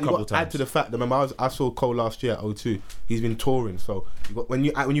got good to couple add times. to the fact that remember I saw Cole last year at O2. He's been touring, so you got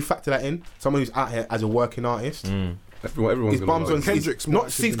when you factor that in, someone who's out here as a working artist, everyone's his gonna bums like on it. Kendrick's seats, more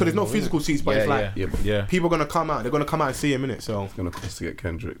not seats because it's not active than physical seats, but yeah, it's like Yeah, but yeah. people are gonna come out. They're gonna come out and see him in it. So it's gonna cost to get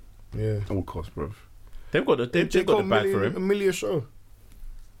Kendrick. Yeah. It will cost, bro. They've got the bag for A him. million show,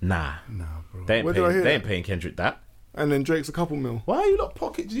 Nah, Nah, bro. they ain't Where did I paying. hear They that? ain't paying Kendrick that. and then Drake's a couple mil. why are you lot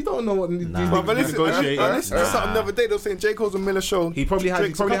pockets? You don't know what these But niggas listen, negotiate. I listened to something the other day. They were saying J. Cole's a Miller show. He probably has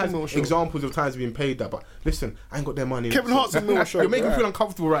Drake's a couple mil show. examples of times being paid that. But listen, I ain't got their money. Kevin Hart's a Miller show. You're making me feel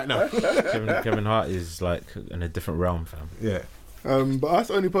uncomfortable right now. Kevin Hart is like in a different realm, fam. Yeah. But that's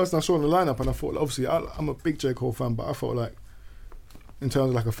the only person I saw in the lineup, and I thought, like, obviously, I'm a big J. Cole fan, but I felt like, in terms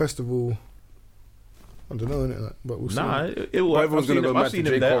of like a festival, I don't know, innit? Like, but we'll see. Nah, it will. But everyone's gonna go mad I've to seen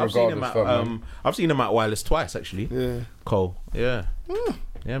J. him there. Cole I've seen him regardless, at. fam, man. I've seen him at Wireless twice actually. Yeah. Cole. Yeah.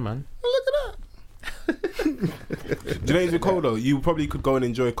 Yeah, man. Look at that. Do you know with Cole though? You probably could go and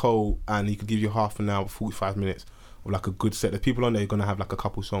enjoy Cole, and he could give you half an hour, 45 minutes of like a good set. There's people on there who are gonna have like a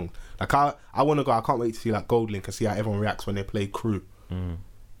couple songs. Like I want to go. I can't wait to see like Goldlink and see how everyone reacts when they play Crew,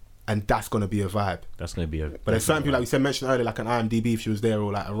 and that's gonna be a vibe. That's gonna be a. But there's certain people like we said mentioned earlier, like an IMDb if she was there,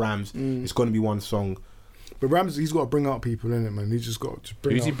 or like a Rams. It's gonna be one song. But Rams, he's got to bring out people in it, man. He's just got to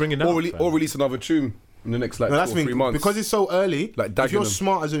bring Who's he out. bringing out? Or release another tune in the next like No, 2 that's or the 3 thing, months. because it's so early. Like if you're Dagenham.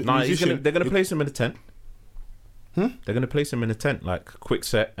 smart as a Nah, musician, they're gonna place him in a tent. They're gonna place him in a tent, like quick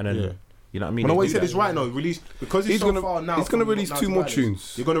set, and then You know what I mean? But what They he do said that. is right now. Release because he's so far now. He's gonna from release Now 2 to more Riders,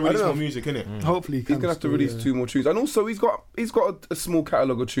 tunes. You're gonna I release don't more know. music, innit? Hopefully, He's gonna have to release 2 more tunes, and also he's got a small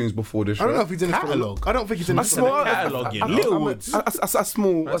catalogue of tunes before this. I don't know right? if he's in this Catalogue? I don't think he's in A this. small catalogue, you Littlewood's. A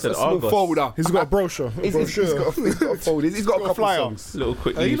small said folder. He's got a brochure. He's got a folder. He's got a couple flyer. songs. Little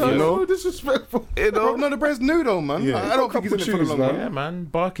quick You leaflet. know, disrespectful. you Bro, know. no, the brand's new though, man. Yeah. I don't think he's in it for the Tunes, long man. run. Yeah, man,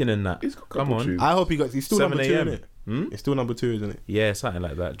 barking and that. He's got a Come couple on. tunes. I hope he's still 7 number 2, a.m. innit? Hmm? It's still number 2, isn't it? Yeah, something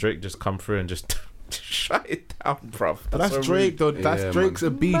like that. Drake just come through and just shut it down, bruv. But that's so Drake, though. That's Yeah, Drake's a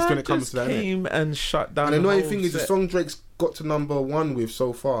beast when Man it comes just to that. innit? came and shut down. And the annoying whole thing is the set. song Drake's got to number 1 with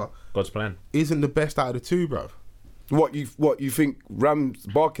so far God's plan. isn't the best out of the 2, bruv. What you think? Ram's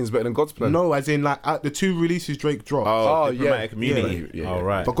Barking's better than God's Plan? No, as in like out the 2 releases Drake dropped. Oh, Diplomatic yeah. Community. Yeah. All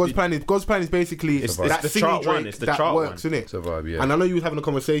right. But God's plan is basically It's that the singing chart Drake one, it's the that chart works, one. innit? It's a vibe, yeah. And I know you was having a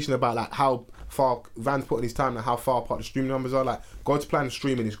conversation about like how far Van's putting his time, like how far apart the streaming numbers are. Like God's plan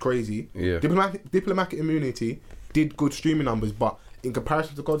streaming is crazy. Yeah. Diplomatic Immunity did good streaming numbers, but in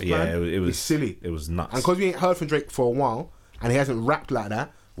comparison to God's Yeah, plan, it was it's silly. It was nuts. And because we ain't heard from Drake for a while, and he hasn't rapped like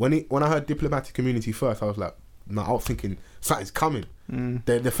that, when I heard Diplomatic Community first, I was like, nah, I was thinking something's coming.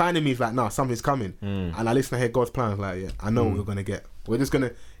 The fan in me is like, nah, something's coming. And I listen to hear God's plan, I was like, yeah, I know what we're gonna get. We're just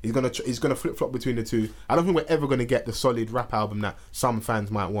gonna he's gonna flip flop between the two. I don't think we're ever gonna get the solid rap album that some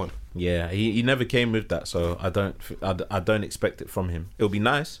fans might want. Yeah, he never came with that, so I don't expect it from him. It'll be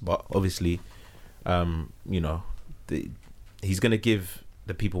nice, but obviously, you know, he's gonna give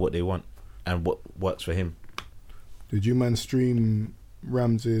the people what they want and what works for him. Did you man stream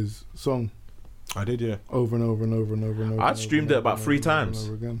Rams's song I did, yeah. over and over and over and over and over? I'd streamed it about 3 times.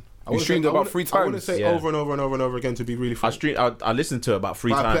 Again. You streamed it about 3 I wouldn't times. say Yeah. over and over and over and over again to be really funny. I listened to it about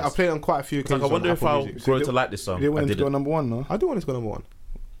 3 But I times. played on quite a few Like, occasions. I wonder on if Apple I'll Music. grow to like this song. You didn't I want him to go didn't. number 1, no? I do want it to go number 1.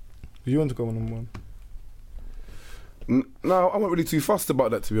 Did you want to go number 1? No, I wasn't really too fussed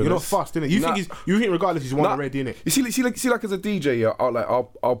about that, to be honest. You're not fussed, innit? You Nah. think regardless he's one Nah. already, innit? You see, like as a DJ, yeah,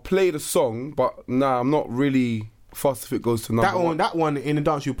 I'll play the song, but nah, I'm not really fussed if it goes to number That one in the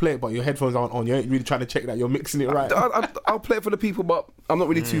dance you play it, but your headphones aren't on. You ain't really trying to check that you're mixing it right. I'll play it for the people, but I'm not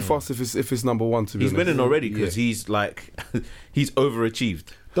really too fussed if it's number 1. To be He's honest, winning already because he's like he's overachieved.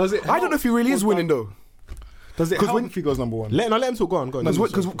 Does it? I don't know if he really is winning though, Does it 'Cause help when- if he goes number 1? Let him talk. Go on.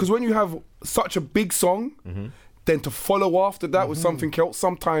 because when you have such a big song, then to follow after that with something else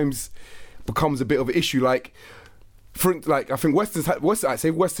sometimes becomes a bit of an issue. Like, I think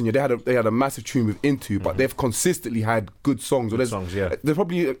Western, yeah, they had a massive tune with Into, but they've consistently had good songs. Good songs, yeah. There's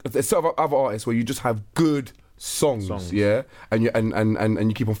probably a set of other artists where you just have good songs. Yeah, and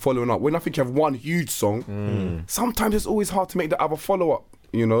you keep on following up. When I think you have one huge song, sometimes it's always hard to make the other follow up.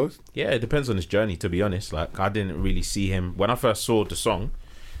 You know, Yeah, it depends on his journey, to be honest. Like, I didn't really see him when I first saw the song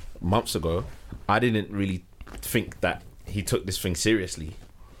months ago. I didn't really think that he took this thing seriously.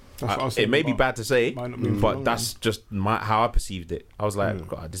 That's what I was It saying may be about- bad to say, might not be for but long, that's just how I perceived it. I was like,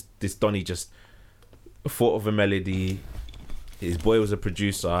 God, this Donny just thought of a melody. His boy was a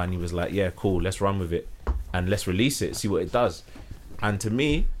producer, and he was like, "Yeah, cool, let's run with it, and let's release it, see what it does." And to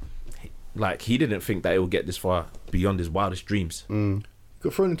me, like, he didn't think that it would get this far beyond his wildest dreams.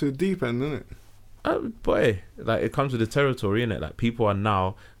 Got thrown into the deep end, didn't it? Boy, like, it comes with the territory, innit? Like, people are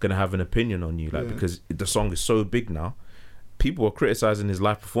now gonna have an opinion on you, like, Yeah. because the song is so big now. People are criticizing his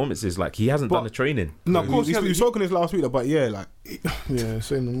live performances, like he hasn't done the training. No, of course, we spoke on this last week, but yeah, like yeah,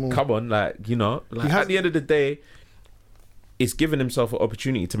 say no more. Come on, like, you know, like, He has- at the end of the day, it's given himself an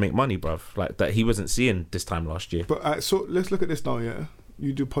opportunity to make money, bruv. Like, that he wasn't seeing this time last year. But so let's look at this now. Yeah,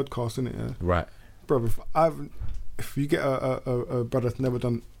 you do podcasts, innit? Yeah, Right. bro. If you get a brother that's never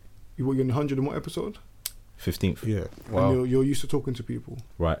done, you're in 100 and what episode? 15th. yeah. And you're used to talking to people.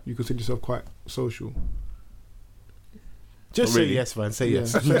 Right. You consider yourself quite social. Just Not say really. yes, man. Say Yeah.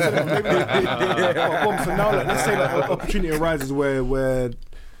 yes. So now, let's say like, an opportunity arises where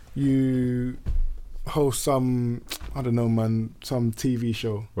you host some, I don't know, man, some TV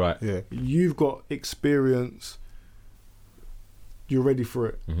show. Right. Yeah. You've got experience. You're ready for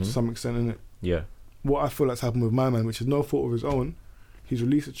it Mhm. to some extent, innit? Yeah. What I feel that's happened with my man, which is no fault of his own, he's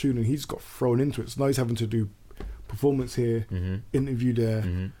released a tune and he's got thrown into it. So now he's having to do performance here, Mm-hmm. interview there,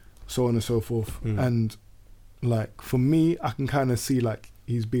 Mm-hmm. so on and so forth. Mm. And like for me, I can kind of see like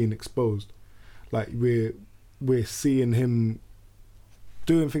he's being exposed. Like we're seeing him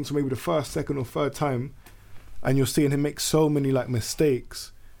doing things for maybe the first, second, or third time, and you're seeing him make so many like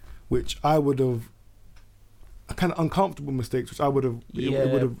mistakes, which I would have, kind of uncomfortable mistakes, which I would have. Yeah.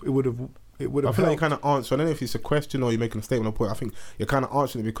 It would have. I feel like you kind of answer. I don't know if it's a question or you're making a statement or point. I think you're kind of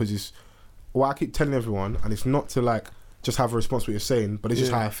answering it because it's what I keep telling everyone, and it's not to like just have a response to what you're saying, but it's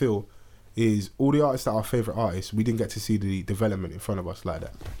just Yeah. how I feel. is all the artists that are favourite artists, we didn't get to see the development in front of us like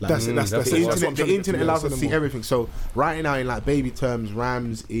that. Like, That's it. That's the what I'm internet, trying the to internet do, allows yeah, us to see cinema. everything. So right now, in like baby terms,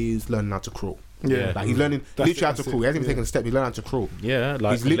 Rams is learning how to crawl. Yeah. Like he's learning That's literally how it, to that's crawl. He hasn't even it, taken a step. He's learning how to crawl. Yeah,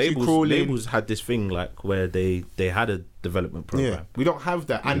 like He's literally crawling. labels had this thing like where they had a development program. Yeah, we don't have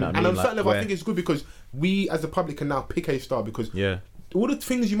that, and know what I and mean? on a certain Like, level, I where- think it's good because we as the public can now pick a star because Yeah. all the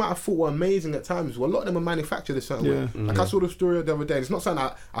things you might have thought were amazing at times, well, a lot of them are manufactured a certain way. Yeah. Like I saw the story the other day. And it's not something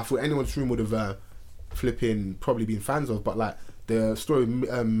I thought anyone's room would have flipping probably been fans of, but like the story of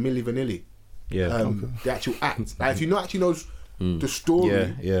Milli Vanilli, Yeah. the actual act. Like if you actually knows the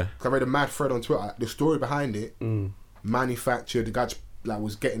story, Yeah. 'cause I read a mad thread on Twitter. The story behind it, manufactured. The guy like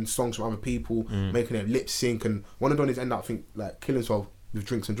was getting songs from other people, making them lip sync, and one of Donnie's ended up like killing himself with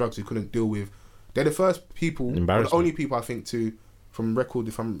drinks and drugs. He couldn't deal with. They're the first people, or the Embarrassing. only people I think to, from record,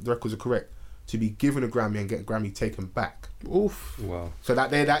 if the records are correct, to be given a Grammy and get a Grammy taken back. Oof. Wow. So that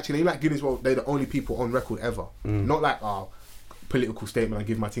they're actually like Guinness World. They're the only people on record ever. Not like political statement. I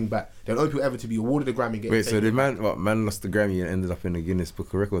give my thing back. They're the only people ever to be awarded a Grammy and get. Wait, it so taken the man lost the Grammy and ended up in the Guinness Book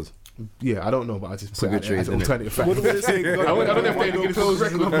of Records. Yeah, I don't know, but I just It's a put good it as an trade, isn't it? alternative fact. What do they say? I don't know if they Guinness World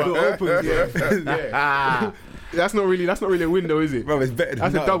Records, but yeah. That's not really a window, is it? Bro, it's better than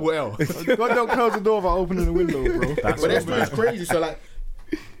That's a that. double L. God don't close the door without opening the window, bro. But that's crazy. So like,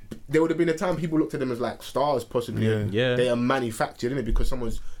 there would have been a time people looked at them as like stars, possibly. Yeah. Yeah. They are manufactured, innit? Because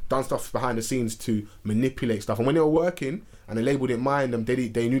someone's done stuff behind the scenes to manipulate stuff. And when they were working and the label didn't mind them, they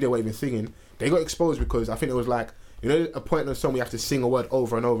knew they weren't even singing. They got exposed because I think it was like, you know, a point in a song where you have to sing a word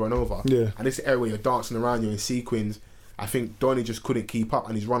over and over and over. Yeah. And this area where you're dancing around, you're in sequins. I think Donnie just couldn't keep up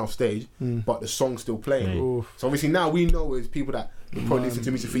and he's run off stage, but the song's still playing. Oof. So obviously now we know as people that have probably listened to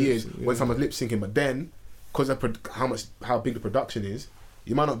music for years when someone's lip syncing, but then because of how big the production is,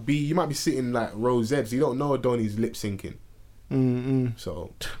 you might be sitting like row Z, so you don't know Donnie's lip syncing.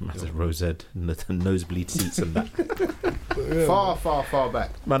 So Man's a Rosette and the nosebleed seats and that. far back,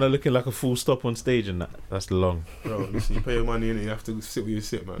 Man are looking like a full stop on stage and that. That's long. bro. Listen, you pay your money in it, you have to sit where you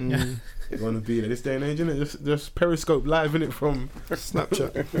sit, man. You want to be there this day and age, innit? Just Periscope live in it from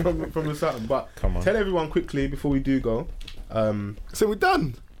Snapchat. from the something. But Come on. tell everyone quickly before we do go. So we're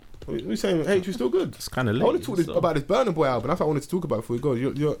done. We're saying H is still good. It's kind of I late. want to talk about this Burna Boy album. That's what I wanted to talk about before we go.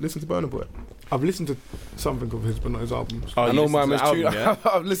 You listen to Burna Boy. I've listened to something of his, but not his albums. Oh, I you know listened my to the man's tune. album,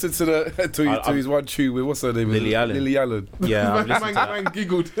 yeah? I've listened to his one tune with what's her name? Lily Allen. Lily Allen. Yeah, I've listened to that. man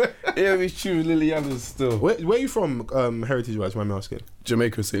giggled. Yeah, his tune with Lily Allen still. Where are you from, heritage-wise? Am I asking?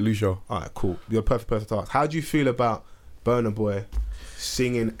 Jamaica, St. Lucia. All right, cool. You're a perfect person to ask. How do you feel about Burna Boy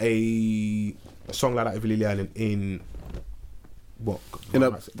singing a song like that with Lily Allen in what? In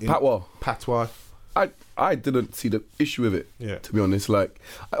a patois. Patois. I didn't see the issue with it. Yeah. To be honest, on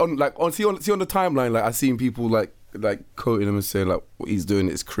the timeline, like I seen people like quoting him and saying like what he's doing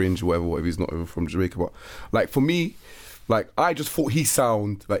is cringe, whatever if he's not even from Jamaica. But like for me, like I just thought he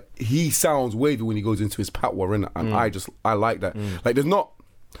sounds wavy when he goes into his patois, innit? And I like that. Like there's not.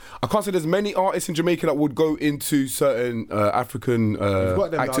 I can't say there's many artists in Jamaica that would go into certain African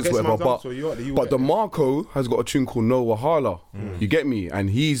got them, I accents, guess, whatever. man's up, so you But get the them. Marco has got a tune called No Wahala. You get me? And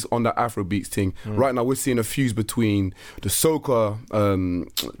he's on that Afrobeats thing. Right now, we're seeing a fuse between the soca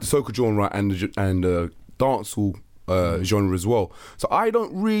genre and the dancehall genre as well. So I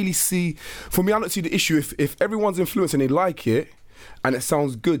don't really see. For me, I don't see the issue if everyone's influenced and they like it. And it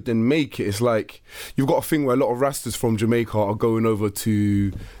sounds good, then make it. It's like you've got a thing where a lot of Rastas from Jamaica are going over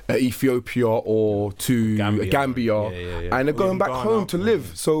to Ethiopia or to Gambia, Yeah. and they're going back Ghana. home to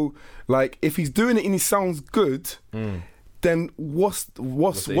live. So, like, if he's doing it and he sounds good, then what's the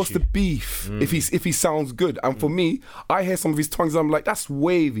the beef if he sounds good? And for me, I hear some of his tongues, and I'm like, that's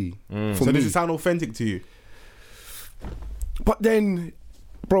wavy. For So me. does it sound authentic to you? But then,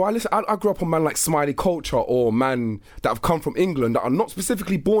 bro, I grew up on man like Smiley Culture or man that have come from England that are not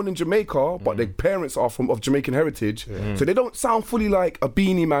specifically born in Jamaica, but their parents are of Jamaican heritage. So they don't sound fully like a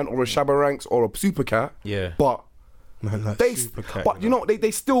Beanie Man or a Shabba Ranks or a Supercat. Yeah. But Man, like they, Supercat, but you know, they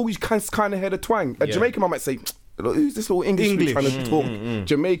still you can kind of hear the twang. A Yeah. Jamaican man might say, "Who's this little English trying to talk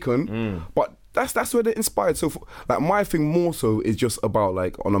Jamaican?" But that's where they're inspired. So, like, my thing more so is just about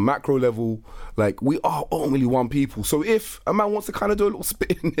like on a macro level, like we are only one people. So if a man wants to kind of do a little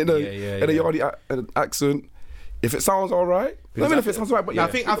spit in a yardie accent, if it sounds all right, I mean, if it sounds all right, but yeah, I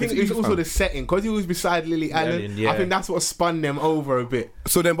think it's also the setting because he was beside Lily Allen. yeah. I think that's what spun them over a bit.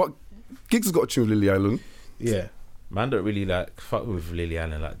 So then, but Giggs has got a tune with Lily Allen. Yeah. Man don't really like fuck with Lily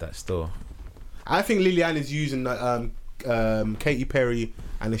Allen like that still. I think Lily Allen is using Katy Perry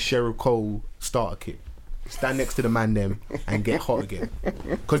and the Cheryl Cole starter kit. stand next to the man them and get hot again.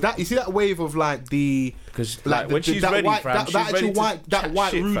 Because that, you see that wave of like the, Because like when she's that ready, white, fam, that actual ready to white, that chat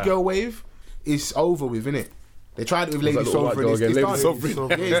white shit, rude fam. girl wave is over with, innit? They tried it with Lady that little white Sovereign. girl It's again, Lady done. Sovereign.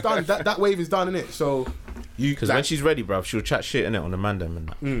 Yeah, it's done. That wave is done, innit? So you Because when she's ready, bruv, she'll chat shit in it on the man them and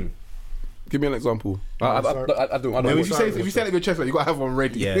that. Give me an example. I don't. if you say if you say it with your chest, like, you gotta have one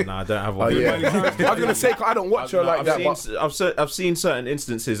ready. Yeah, no, I don't have one. Yeah. I was gonna say 'cause I don't watch her like that. But I've seen certain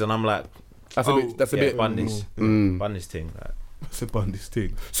instances, and I'm like, that's a bit. That's a yeah, bit. bun this thing. Like. It's about this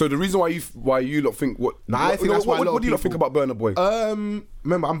thing. So the reason why you lot think what? Nah, I think that's why a lot what of do you lot think people- about Burna Boy?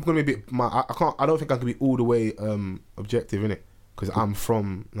 Remember, I'm gonna be a bit. I don't think I can be all the way objective in it because I'm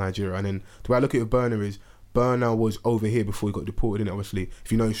from Nigeria, and then the way I look at Burna is Burna was over here before he got deported. In it, obviously,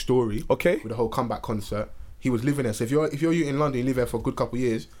 if you know his story, Okay. with the whole comeback concert, he was living there. So if you're in London, you live there for a good couple of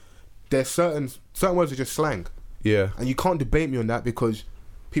years. There's certain words are just slang, Yeah. and you can't debate me on that because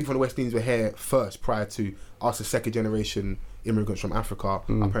people from the West Indies were here first, prior to us, the second generation immigrants from Africa.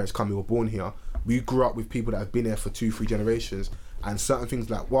 Our parents we were born here. We grew up with people that have been here for 2-3 generations, and certain things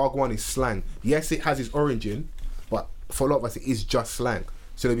like Wagwan is slang. Yes, it has its origin, but for a lot of us, it is just slang.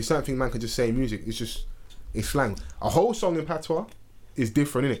 So there'll be certain things man can just say in music. It's slang. A whole song in patois is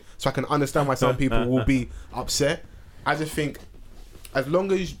different, innit? So I can understand why some people will be upset. I just think as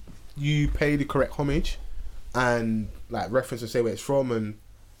long as you pay the correct homage and like reference and say where it's from and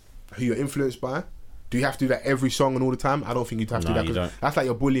who you're influenced by. Do you have to do that every song and all the time? I don't think you'd have to do that. you 'Cause don't. that's like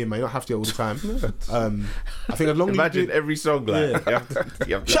you're bullying, man. You don't have to do it all the time. I think as long Imagine as you every song like you have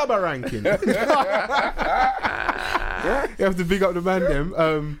to Shabba ranking. You have to big up the man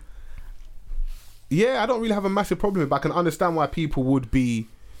them. Yeah, I don't really have a massive problem with it, but I can understand why people would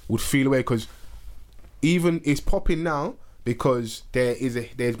feel away because even it's popping now because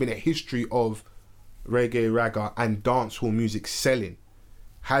there's been a history of reggae, ragga and dancehall music selling.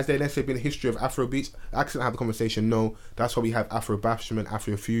 Has there necessarily been a history of Afrobeats? I can't have the conversation. No, that's why we have Afro bashment,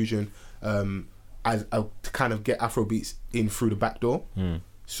 Afro fusion, as to kind of get Afrobeats in through the back door.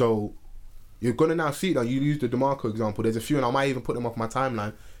 So you're gonna now see that. You use the DeMarco example. There's a few, and I might even put them off my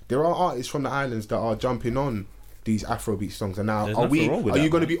timeline. There are artists from the islands that are jumping on these Afrobeat songs, and now There's are nothing wrong with you that,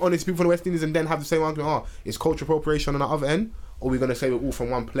 going to man. be honest, people from the West Indies, and then have the same argument? It's cultural appropriation on the other end, or we're going to say we're all from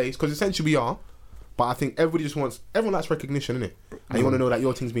one place? Because essentially we are. But I think everyone likes recognition, innit? And you want to know that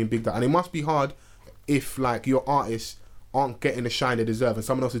your thing's being bigged up. And it must be hard if like your artists aren't getting the shine they deserve and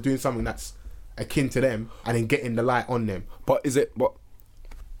someone else is doing something that's akin to them and then getting the light on them. But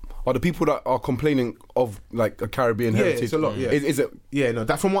are the people that are complaining of like a Caribbean Yeah, heritage? it's a lot, yeah. Is it? Yeah, no,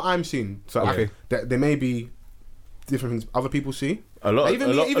 that from what I'm seeing. So Okay. there may be different things other people see. A lot Even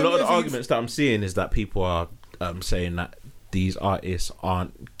of me the as arguments that I'm seeing is that people are saying that these artists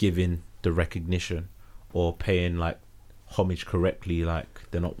aren't giving the recognition or paying like homage correctly, like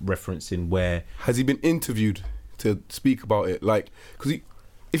they're not referencing where. Has he been interviewed to speak about it? Like, because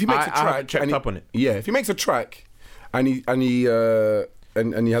if he makes a I track, haven't checked and he- up on it. Yeah, if he makes a track, and he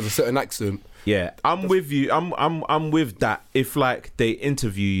has a certain accent. Yeah, I'm with you. I'm with that. If like they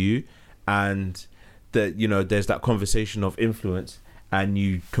interview you and that there's that conversation of influence and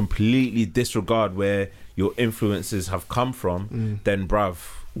you completely disregard where your influences have come from, then bruv,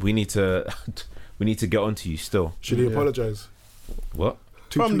 we need to get onto you still. Should he apologise? What?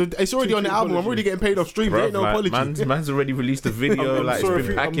 It's already on the album. I'm already getting paid off stream. There ain't no Bruv, apology. man's already released a video. I'm like sorry it's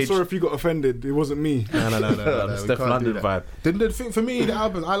been I'm packaged. sorry if you got offended. It wasn't me. No, we Steph can't London do that. vibe. The thing for me, the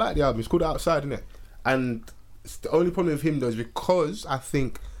album, I like the album. It's called Outside, innit? And the only problem with him though is because I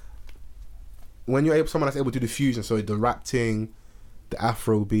think when you're someone that's able to do the fusion, so the rap thing, the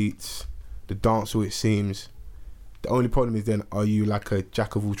Afro beats, the dancehall, it seems. The only problem is then, are you like a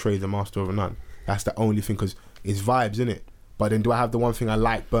jack of all trades, a master of none? That's the only thing, because it's vibes, innit? But then do I have the one thing I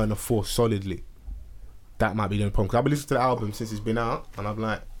like Burna for solidly? That might be the only problem. Because I've been listening to the album since it's been out, and I'm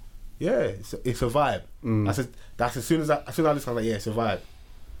like, yeah, it's a vibe. That's as soon as I listen, I'm like, yeah, it's a vibe.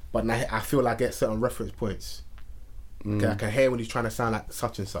 But now I feel like I get certain reference points. Okay, I can hear when he's trying to sound like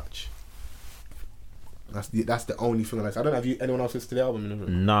such and such. That's the only thing I like. I don't know if anyone else listens to the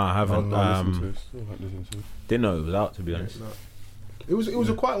album. Nah, I haven't. I'll listen to it. Didn't know it was out, to be honest. No. It was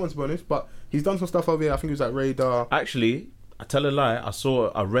a quiet one, to be honest, but he's done some stuff over here. I think it was at Radar. Actually, I tell a lie.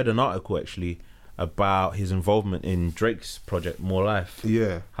 I read an article actually about his involvement in Drake's project More Life.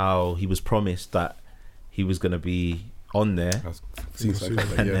 Yeah. How he was promised that he was gonna be on there, Seems like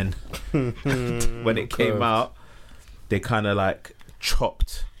that, and yeah. then when it came out, they kind of like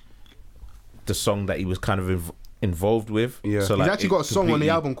chopped the song that he was kind of involved with. Yeah. He's actually got a song on the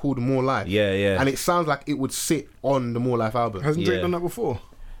album called More Life. Yeah, yeah. And it sounds like it would sit on the More Life album. Hasn't Drake Yeah. done that before?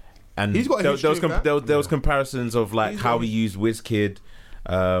 And He's got a there history was of that. there was comparisons of like He's how got- he used WizKid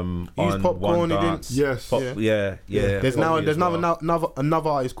On Popcorn, One he didn't- Dance. Yes. Yeah. There's Bobby as well. another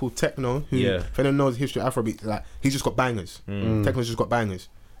artist called Techno who, Yeah. if anyone knows the history of Afrobeat, like he's just got bangers. Techno's just got bangers.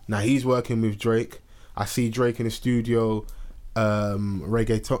 Now he's working with Drake. I see Drake in the studio,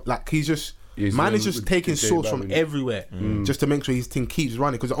 reggaeton. Like he's just He's man is doing just with taking DJ source from Balvin. everywhere just to make sure his thing keeps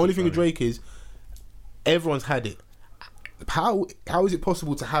running. Because the only thing with Drake is everyone's had it. How is it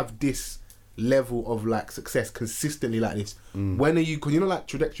possible to have this level of like success consistently like this? When are you? Because you know, like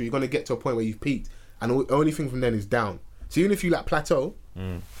trajectory, you're gonna get to a point where you've peaked, and the only thing from then is down. So even if you like plateau,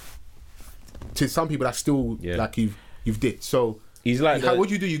 to some people that's still like you've dipped. So He's like what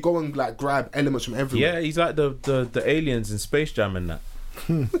do? You go and like grab elements from everywhere. Yeah, he's like the aliens in Space Jam and that.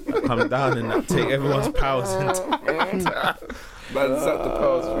 That come down and that take everyone's powers and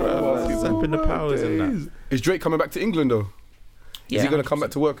zapping the powers and that. Is Drake coming back to England though? Is he going to come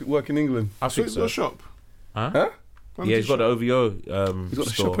back to work in England? I think so. shop. Huh? Yeah, he's got the OVO. He's got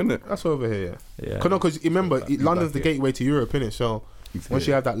the store. shop, innit? That's over here. Yeah. Because remember, London's the gateway to Europe, innit? So once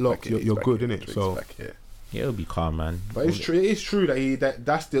you have that lock, you're good, innit? So. Yeah, it'll be calm, man. But it's true. It is true that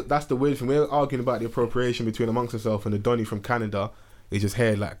that's the weird thing. We're arguing about the appropriation between amongst ourselves, and the Donny from Canada is just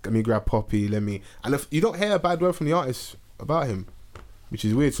here like, let me grab Poppy, and if you don't hear a bad word from the artist about him, which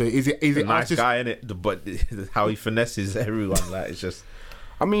is weird. So is it He's a us nice just, guy, innit? But how he finesses everyone, like it's just.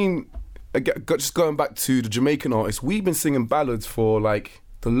 I mean, just going back to the Jamaican artists, we've been singing ballads for like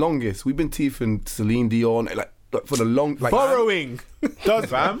the longest. We've been teething Celine Dion like for the long like borrowing? Does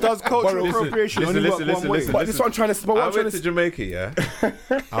cultural appropriation only work one way? But this is what I'm trying to. I went to Jamaica, yeah.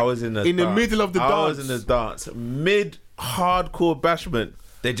 I was in the middle of the dance. I was in the dance, mid hardcore bashment.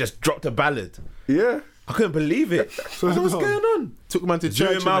 They just dropped a ballad. Yeah. I couldn't believe it. So what's going on? Took man to Drew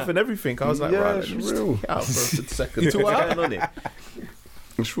church in mouth and everything. I was like, Yeah, right, it's let me just real. get out for a second. You took What's what? going on here?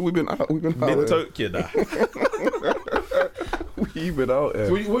 I'm sure we've been out. Mid Tokyo now. We've been out there.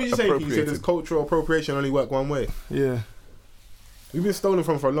 So what are you saying? You said does cultural appropriation only work one way? Yeah. We've been stolen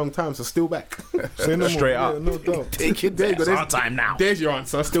from for a long time, so still back. Say no more. Straight up. Yeah, no doubt. Take it there. It's our time now. There's your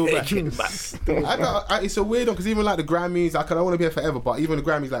answer. Still back. It's a weird one because even like the Grammys, I don't want to be here forever, but even the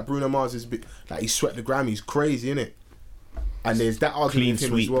Grammys, like Bruno Mars is like he swept the Grammys, crazy, innit? And there's that argument with him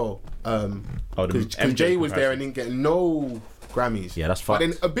sweep. as well. The Because MJ Jay was there comparison. and didn't get no Grammys. Yeah, that's But fucked.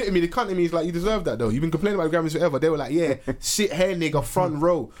 then a bit of me, the cunt in me is like, you deserve that though. You've been complaining about the Grammys forever. They were like, yeah, sit here, nigga, front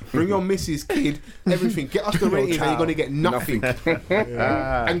row. Bring your missus, kid, everything. Get us the ratings and you're going to get nothing.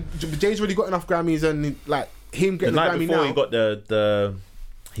 And Jay's already got enough Grammys and like him The getting the night Grammy before now. he got the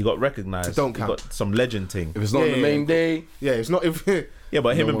he got recognised. Don't He count. got some legend thing. If it's not on the main day, Yeah, it's not if... Yeah,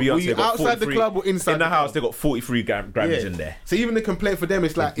 but him and Were Beyonce you got outside the 43 club or inside in the the house. club? They got 43 Grammys in there. So even the complaint for them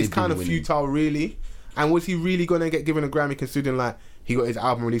is like, They it's did kind of winning. futile, really. And was he really going to get given a Grammy considering like he got his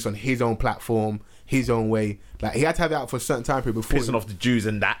album released on his own platform, his own way? Like he had to have it out for a certain time period before Pissing off the Jews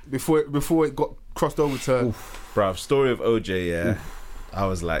and that. before it got crossed over to Bruv, story of OJ, yeah. I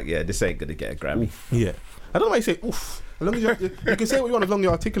was like, yeah, this ain't gonna get a Grammy. yeah. I don't know why you say oof. As long as you can say what you want as long as you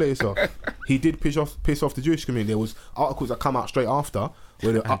articulate yourself. He did piss off the Jewish community. There was articles that come out straight after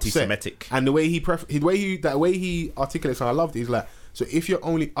where they're upset. Anti-Semitic. And the way he articulates, and I loved it, is like, so if you're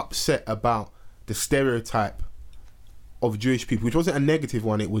only upset about the stereotype of Jewish people, which wasn't a negative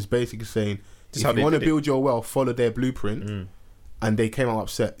one, it was basically saying Just if how you they want to did it. build your wealth, follow their blueprint, and they came out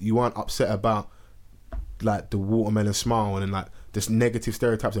upset. You weren't upset about like the watermelon smile and like this negative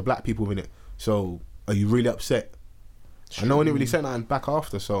stereotypes of black people in it. So are you really upset? And no one really said nothing back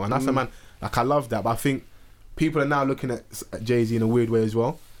after. So and that's a man. Like I love that, but I think people are now looking at Jay-Z in a weird way as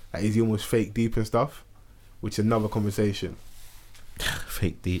well. Like is he almost fake deep and stuff, which is another conversation.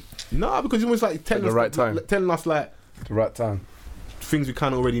 Fake deep. No, because he was like telling the us, right time. telling us like the right time. things we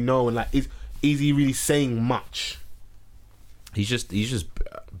kind of already know, and like is he really saying much? He's just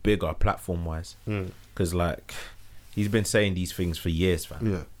bigger platform wise, because like he's been saying these things for years, fam.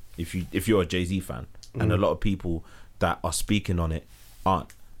 Yeah. If you're a Jay-Z fan, and a lot of people that are speaking on it aren't,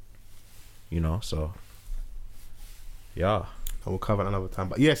 you know, so yeah. And we'll cover it another time.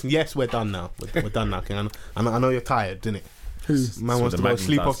 But yes, we're done now. We're done now, King. I know you're tired, didn't it? Man wants the to go Magnum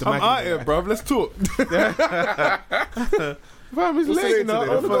sleep does. off the I'm Magnum. out here, bruv. Let's talk. Fam, it's late, you know. I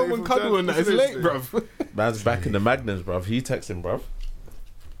want to go and cuddle and that. It's late, Today. bruv. Man's back in the Magnums, bruv. He texting, bruv.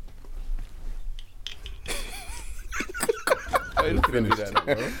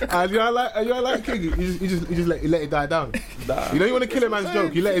 And you know, like King. You just let it die down. You know, you want to kill a man's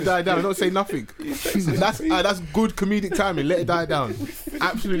joke. You let it die down. Don't say nothing. That's good comedic timing. Let it die down.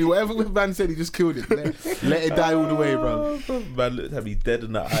 Absolutely, whatever the man said, he just killed it. Let it die all the way, bro. Man looked at me dead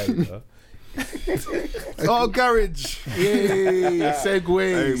in the eye, bro. Oh, garage. Yay!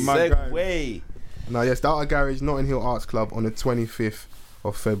 Segue. Hey, my guy. Segway. Now, yes, the Art Garage, Notting Hill Arts Club on the 25th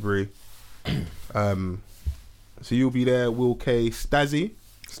of February. So you'll be there, Will K, Stazzy,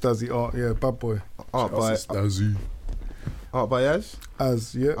 Art, yeah, bad boy. art by Stazzy. Az,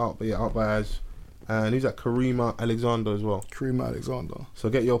 As, yeah, art by Az, and who's that? Karima Alexander as well. Karima Alexander. So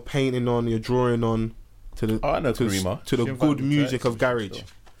get your painting on, your drawing on to the I know to, Karima. to the She invited good me to music of exhibition, garage. so.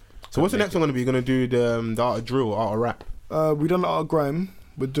 So what's the next one going to be? You're going to do the art of drill, art of rap. We done the art of grime.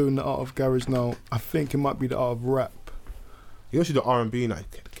 We're doing the art of garage now. I think it might be the art of rap. You also do R&B night.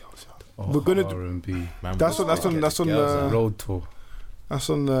 Get the girls out. Oh, We're gonna do- R&B. Man, That's we on. That's gotta on. get That's the on. girls Road tour. That's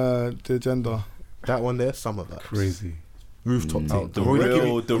on the agenda. That one there, some of that. Crazy. Rooftop thing. out. The I'm already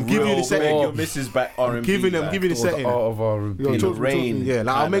real, giving- I'm giving you the setting. your missus back R&B. I'm giving the All the setting. art of R&B. Yo, in talk the to me, talk to rain. me. Yeah,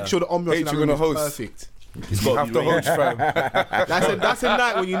 like I'll make sure the ambiance Hey, in that you're room gonna is host. perfect. It's You got have to to be host, fam. That's a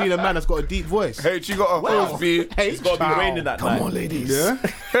night when you need a man that's got a deep voice. Hey, you got a host, B. Hey, It's got to be raining that night. ladies. Yeah.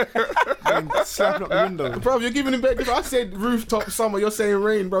 And slapping up the window. bro, you're giving him better. I said rooftop summer, you're saying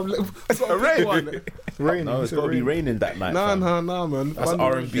rain, bro. A rain. Rain. No, it's He got to said be rain. raining that night. Nah, fam. man. That's Fun-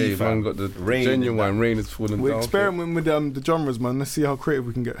 R&B, Yeah, man, fam. got the Rain genuine in that. rain is falling We're down. experimenting with the genres, man. Let's see how creative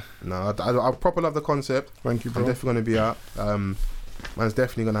we can get. Nah, I proper love the concept. Thank you, I'm bro. definitely going to be out. Man's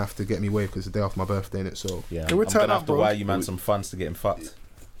definitely going to have to get me wave because it's the day after my birthday, innit? So, Yeah, Yeah, we're I'm turning gonna up, have to bro. wire you man some funds to get him fucked.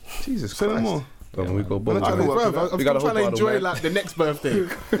 Jesus Say no Christ. more. Bro, we got I'm, bottles. trying to, work bro, with that. I'm We still got a whole trying to bottle, enjoy man. like the next birthday.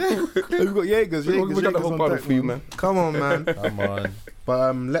 Hey, we've got Jaegers. We got the whole on bottle deck, for you, man. Come on, man. Come on.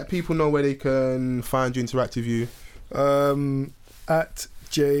 But let people know where they can find you, interact with you. At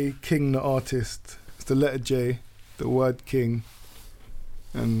J King the artist. It's the letter J, the word King,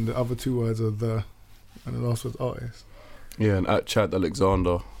 and the other two words are the, and the last word's artist. Yeah, and at Chad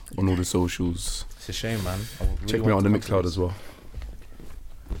Alexander on all the socials. It's a shame, man. I really Check me out want on the to come Mixcloud to as well.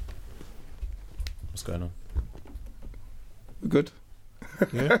 this. What's going on? We're good.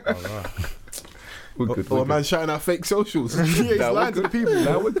 Yeah. All right. We're good. Or We're a man shouting out fake socials. Yeah, he's Nah, we're lying to the people.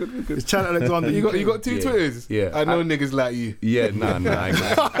 Nah, we're good. We're good. It's Chan Alexander. you got two Yeah. Twitters? Yeah. I know niggas like you. Yeah, nah.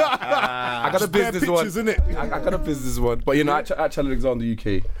 I got a business one. pictures, innit? I got a business one, but you know, at Chad Alexander UK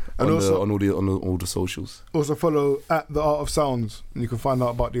And on, also- on all the socials. Also follow at the Art of Sounds, and you can find out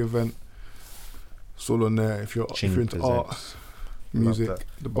about the event. It's all on there if you're into art, Presents. music. Love that.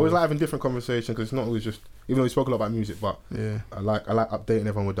 The Always boys. like having different conversations because it's not always just. Even though we spoke a lot about music, but Yeah, I like updating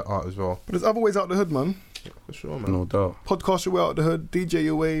everyone with the art as well. but there's other ways out the hood, man. For sure, man. No doubt. Podcast your way out the hood, DJ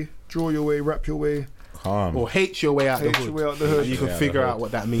your way, draw your way, rap your way, Calm. Or hate your way out hate the your hood. way out the And hood. you can Yeah, figure the out hood.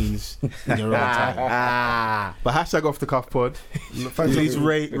 what that means in your own time. But hashtag off the cuff pod. Thanks, Please everyone.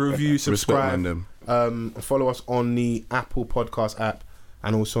 rate, review, Respect, subscribe. man, them. Follow us on the Apple Podcast app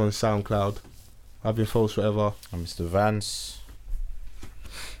and also on SoundCloud. I've been False Forever. I'm Mr. Vance.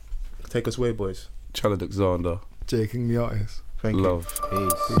 Take us away, boys. Chad Alexander. J King the artist. Thank you. Love.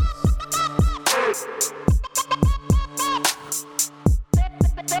 Peace.